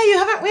Oh we? yeah, you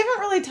haven't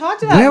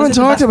talked about. We haven't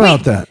talked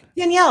about that.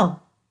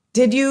 Danielle,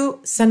 did you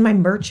send my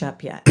merch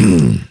up yet?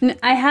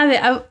 I have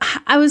it.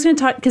 I was going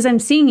to talk because I'm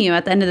seeing you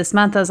at the end of this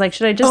month. I was like,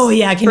 should I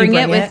just bring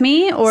it with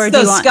me, or do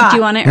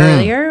you want it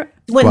earlier?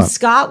 When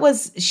Scott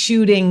was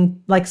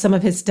shooting like some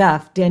of his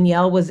stuff,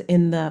 Danielle was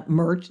in the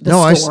merch.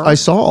 Store. I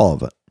saw all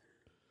of it.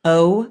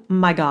 Oh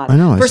my God! I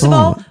know. First of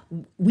all,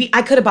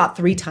 I could have bought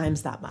 3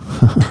 times that much.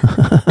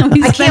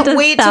 I can't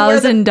wait to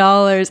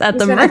 $1,000 at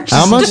the merch.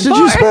 How much did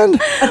you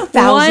spend?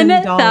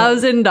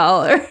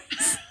 $1,000.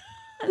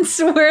 I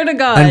swear to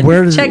God.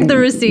 And check the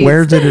receipts.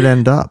 Where did it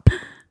end up?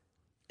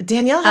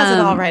 Danielle has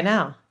it all right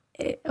now.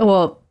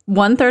 Well,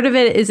 1/3 of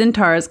it is in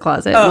Tara's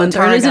closet.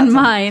 1/3 is in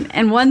mine,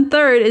 and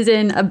 1/3 is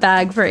in a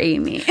bag for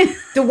Amy.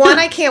 The one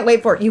I can't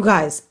wait for, you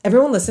guys,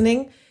 everyone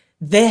listening,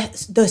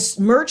 the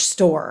merch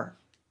store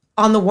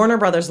on the Warner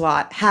Brothers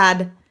lot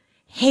had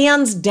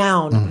hands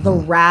down the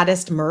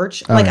raddest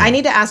merch. I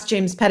need to ask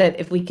James Pettit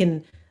if we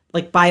can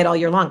like buy it all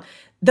year long.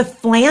 The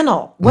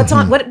flannel, what's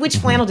on? Which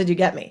flannel did you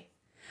get me?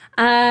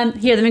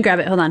 Here, let me grab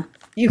it. Hold on.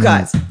 You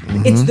guys,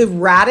 it's the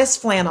raddest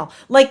flannel,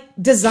 like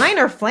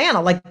designer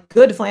flannel, like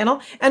good flannel.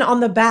 And on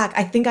the back,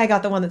 I think I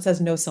got the one that says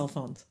no cell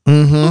phones.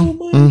 Oh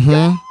my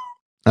God.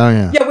 Oh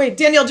yeah. Yeah, wait,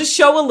 Danielle, just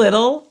show a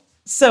little.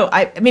 So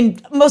I mean,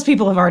 most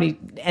people have already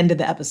ended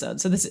the episode.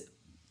 So this is,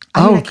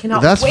 I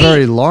cannot that's wait.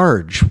 very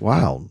large.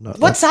 Wow. No,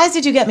 what size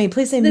did you get me?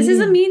 Please say this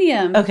medium. is a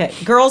medium. Okay.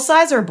 Girl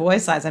size or boy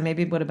size? I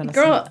maybe would have been a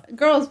girls,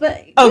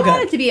 but you good.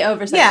 want it to be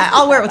oversized. Yeah,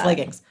 I'll wear it with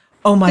leggings.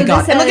 Oh my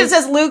God. And look, it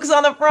says Luke's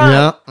on the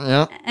front.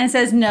 Yeah. And it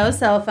says no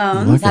cell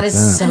phones. Look that at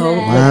is that. so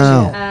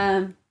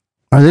Wow.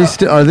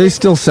 legit. Are they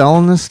still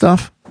selling this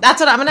stuff? That's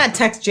what I'm going to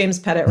text James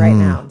Pettit right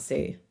now and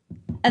see.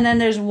 And then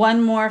there's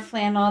one more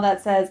flannel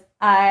that says,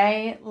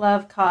 I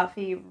love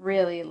coffee,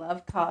 really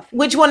love coffee.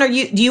 Which one are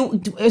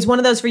you? Is one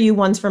of those for you?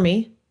 One's for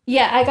me?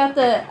 Yeah, I got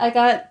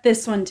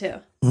this one too.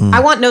 I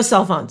want no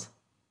cell phones.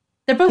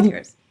 They're both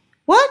yours.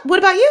 What? What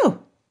about you?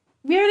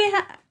 We already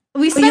have.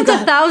 We spent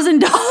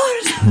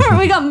 $1,000.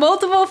 We got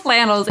multiple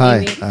flannels,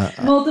 Amy.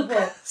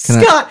 Multiple.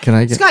 Scott, can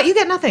I get? Scott, you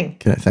get nothing.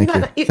 Thank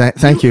you.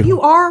 Thank you. You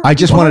are. I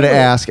just wanted to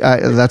ask.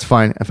 That's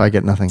fine if I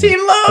get nothing. Team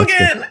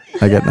Logan.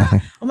 I get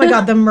nothing. Oh my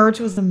God, the merch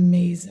was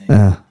amazing.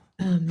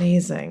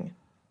 Amazing.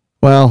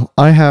 Well,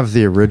 I have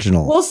the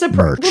original. Merch.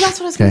 Well, that's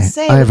what I was going to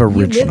say. I have You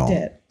lived original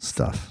it.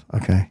 stuff.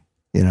 Okay,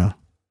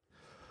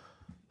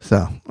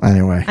 So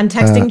anyway, I'm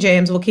texting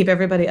James. We'll keep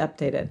everybody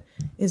updated.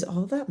 Is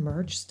all that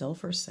merch still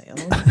for sale?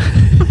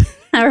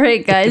 All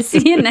right, guys.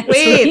 See you next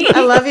week.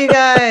 I love you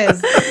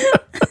guys.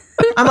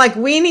 I'm like,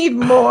 we need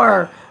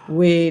more.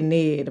 We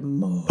need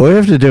more. We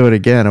have to do it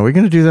again. Are we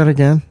going to do that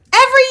again?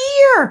 Every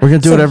year. We're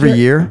going to do it every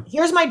year?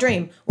 Here's my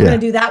dream. We're going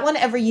to do that one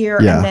every year.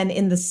 Yeah. And then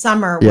in the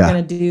summer, we're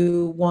going to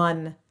do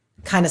one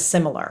kind of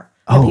similar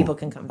that people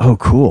can come to. Oh,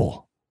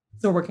 cool.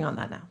 So we're working on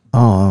that now.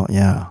 Oh,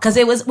 yeah. Because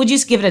it was, would you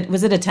give it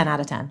was it a 10 out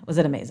of 10? Was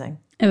it amazing?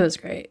 It was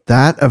great.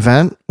 That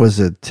event was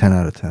a 10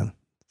 out of 10.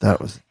 That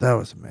was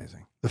amazing.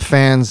 The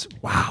fans,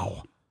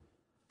 wow.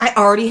 I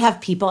already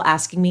have people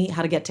asking me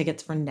how to get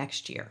tickets for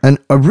next year. And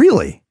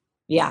really?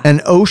 Yeah.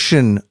 An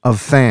ocean of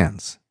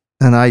fans.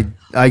 And I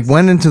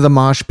went into the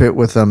mosh pit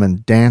with them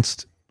and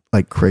danced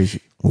like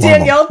crazy.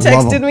 Danielle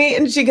texted me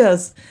and she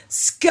goes,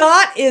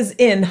 Scott is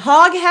in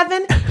hog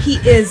heaven. He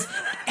is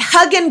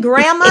hugging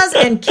grandmas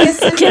and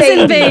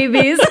kissing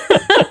babies.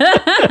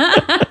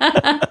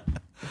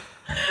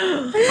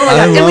 Oh my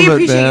God. And we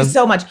appreciate you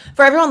so much.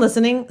 For everyone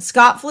listening,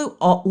 Scott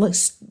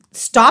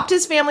stopped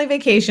his family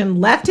vacation,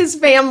 left his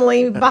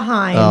family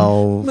behind,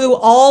 flew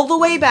all the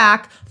way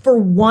back for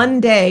one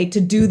day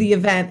to do the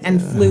event and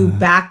flew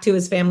back to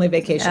his family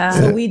vacation.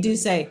 So we do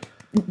say,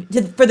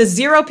 for the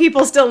 0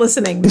 people still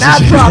listening,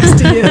 mad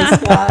props to you,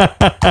 Scott.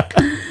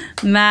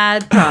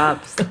 Mad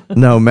props.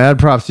 No, mad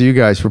props to you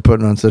guys for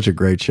putting on such a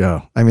great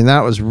show. I mean, that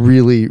was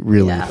really,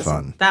 really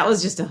fun. That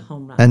was just a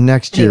home run. And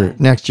next year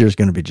is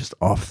going to be just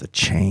off the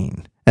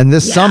chain. And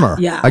this summer,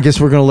 I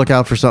guess we're going to look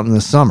out for something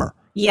this summer.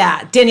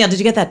 Yeah. Danielle, did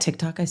you get that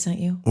TikTok I sent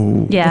you?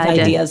 Ooh. Yeah, with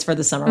ideas for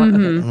the summer. Okay.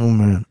 Oh,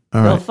 man.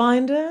 All We'll right.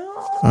 find out.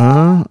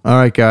 All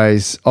right,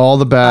 guys. All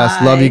the best.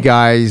 Bye. Love you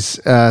guys.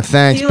 Thanks.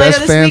 See you later Best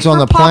this fans week on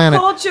for the planet.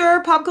 Pop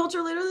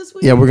culture later this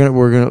week. Yeah,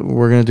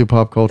 we're gonna do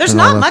pop culture. There's and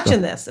all not that much stuff.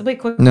 in this. It'll be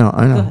quick. No,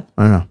 I Go know. ahead.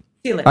 I know.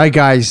 See you later. All right,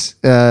 guys.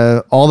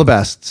 All the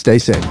best. Stay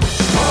safe.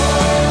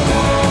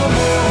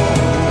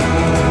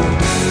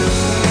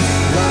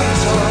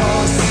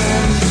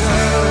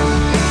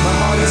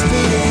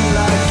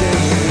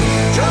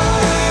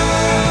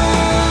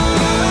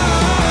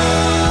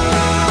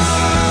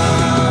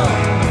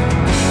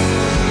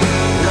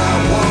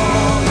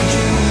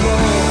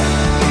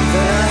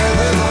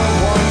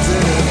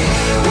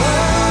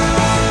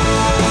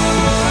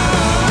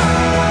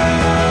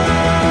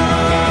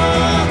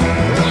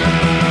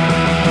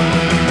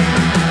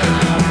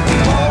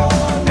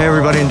 Hey,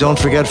 everybody, and don't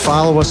forget,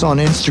 follow us on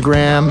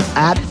Instagram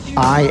at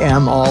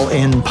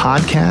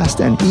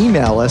IamAllInPodcast and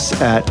email us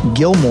at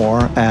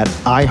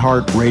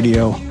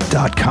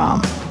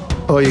Gilmore@iHeartRadio.com.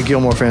 Oh, you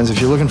Gilmore fans,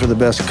 if you're looking for the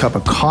best cup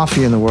of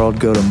coffee in the world,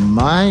 go to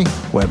my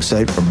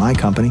website for my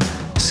company,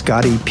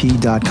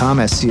 ScottyP.com,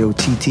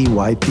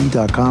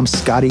 SCOTTYP.com,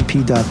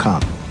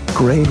 ScottyP.com.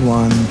 Grade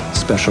 1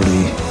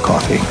 specialty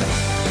coffee.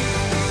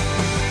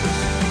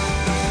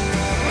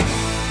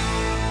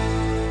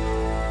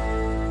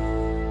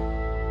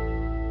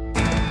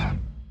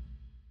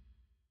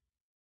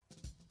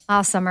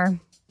 Summer,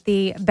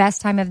 the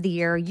best time of the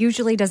year,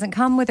 usually doesn't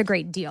come with a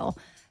great deal.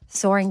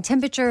 Soaring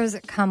temperatures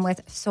come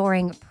with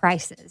soaring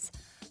prices.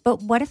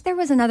 But what if there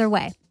was another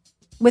way?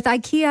 With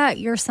IKEA,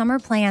 your summer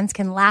plans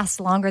can last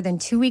longer than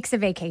 2 weeks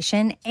of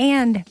vacation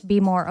and be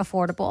more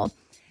affordable.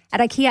 At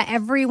IKEA,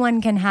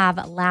 everyone can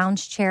have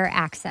lounge chair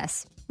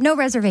access. No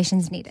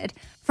reservations needed.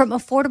 From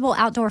affordable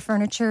outdoor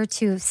furniture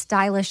to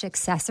stylish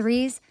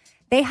accessories,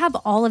 they have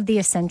all of the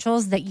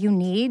essentials that you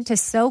need to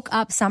soak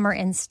up summer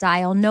in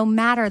style, no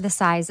matter the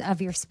size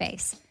of your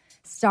space.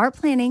 Start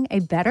planning a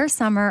better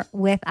summer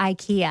with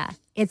IKEA.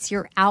 It's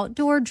your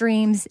outdoor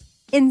dreams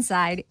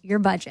inside your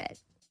budget.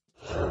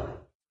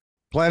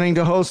 Planning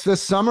to host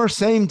this summer?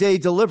 Same-day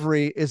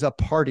delivery is a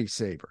party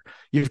saver.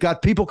 You've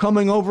got people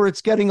coming over.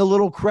 It's getting a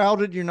little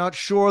crowded. You're not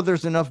sure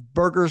there's enough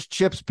burgers,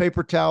 chips,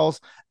 paper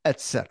towels,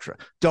 etc.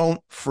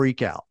 Don't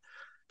freak out.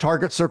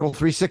 Target Circle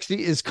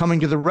 360 is coming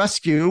to the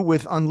rescue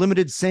with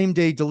unlimited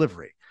same-day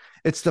delivery.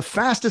 It's the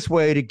fastest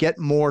way to get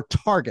more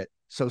Target,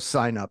 so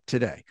sign up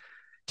today.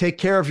 Take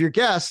care of your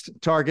guest.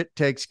 Target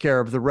takes care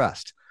of the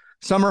rest.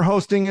 Summer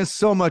hosting is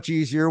so much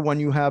easier when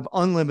you have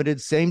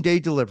unlimited same-day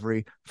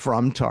delivery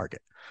from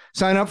Target.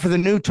 Sign up for the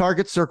new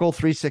Target Circle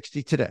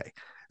 360 today.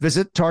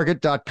 Visit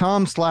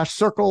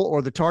target.com/circle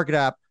or the Target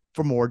app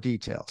for more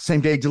details.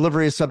 Same-day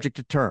delivery is subject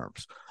to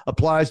terms.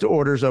 Applies to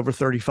orders over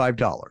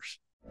 $35.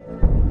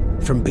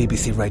 From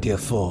BBC Radio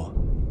 4,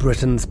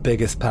 Britain's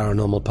biggest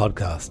paranormal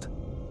podcast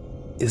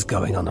is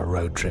going on a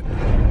road trip.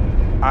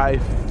 I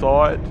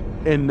thought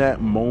in that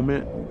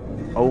moment,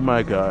 oh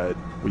my God,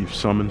 we've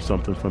summoned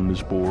something from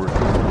this board.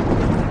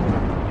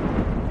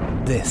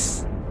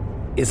 This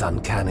is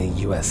Uncanny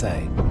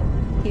USA.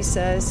 He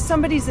says,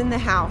 somebody's in the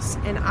house,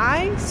 and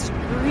I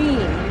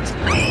screamed.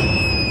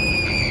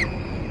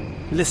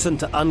 Listen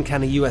to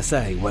Uncanny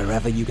USA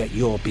wherever you get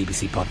your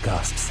BBC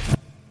podcasts,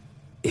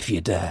 if you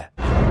dare.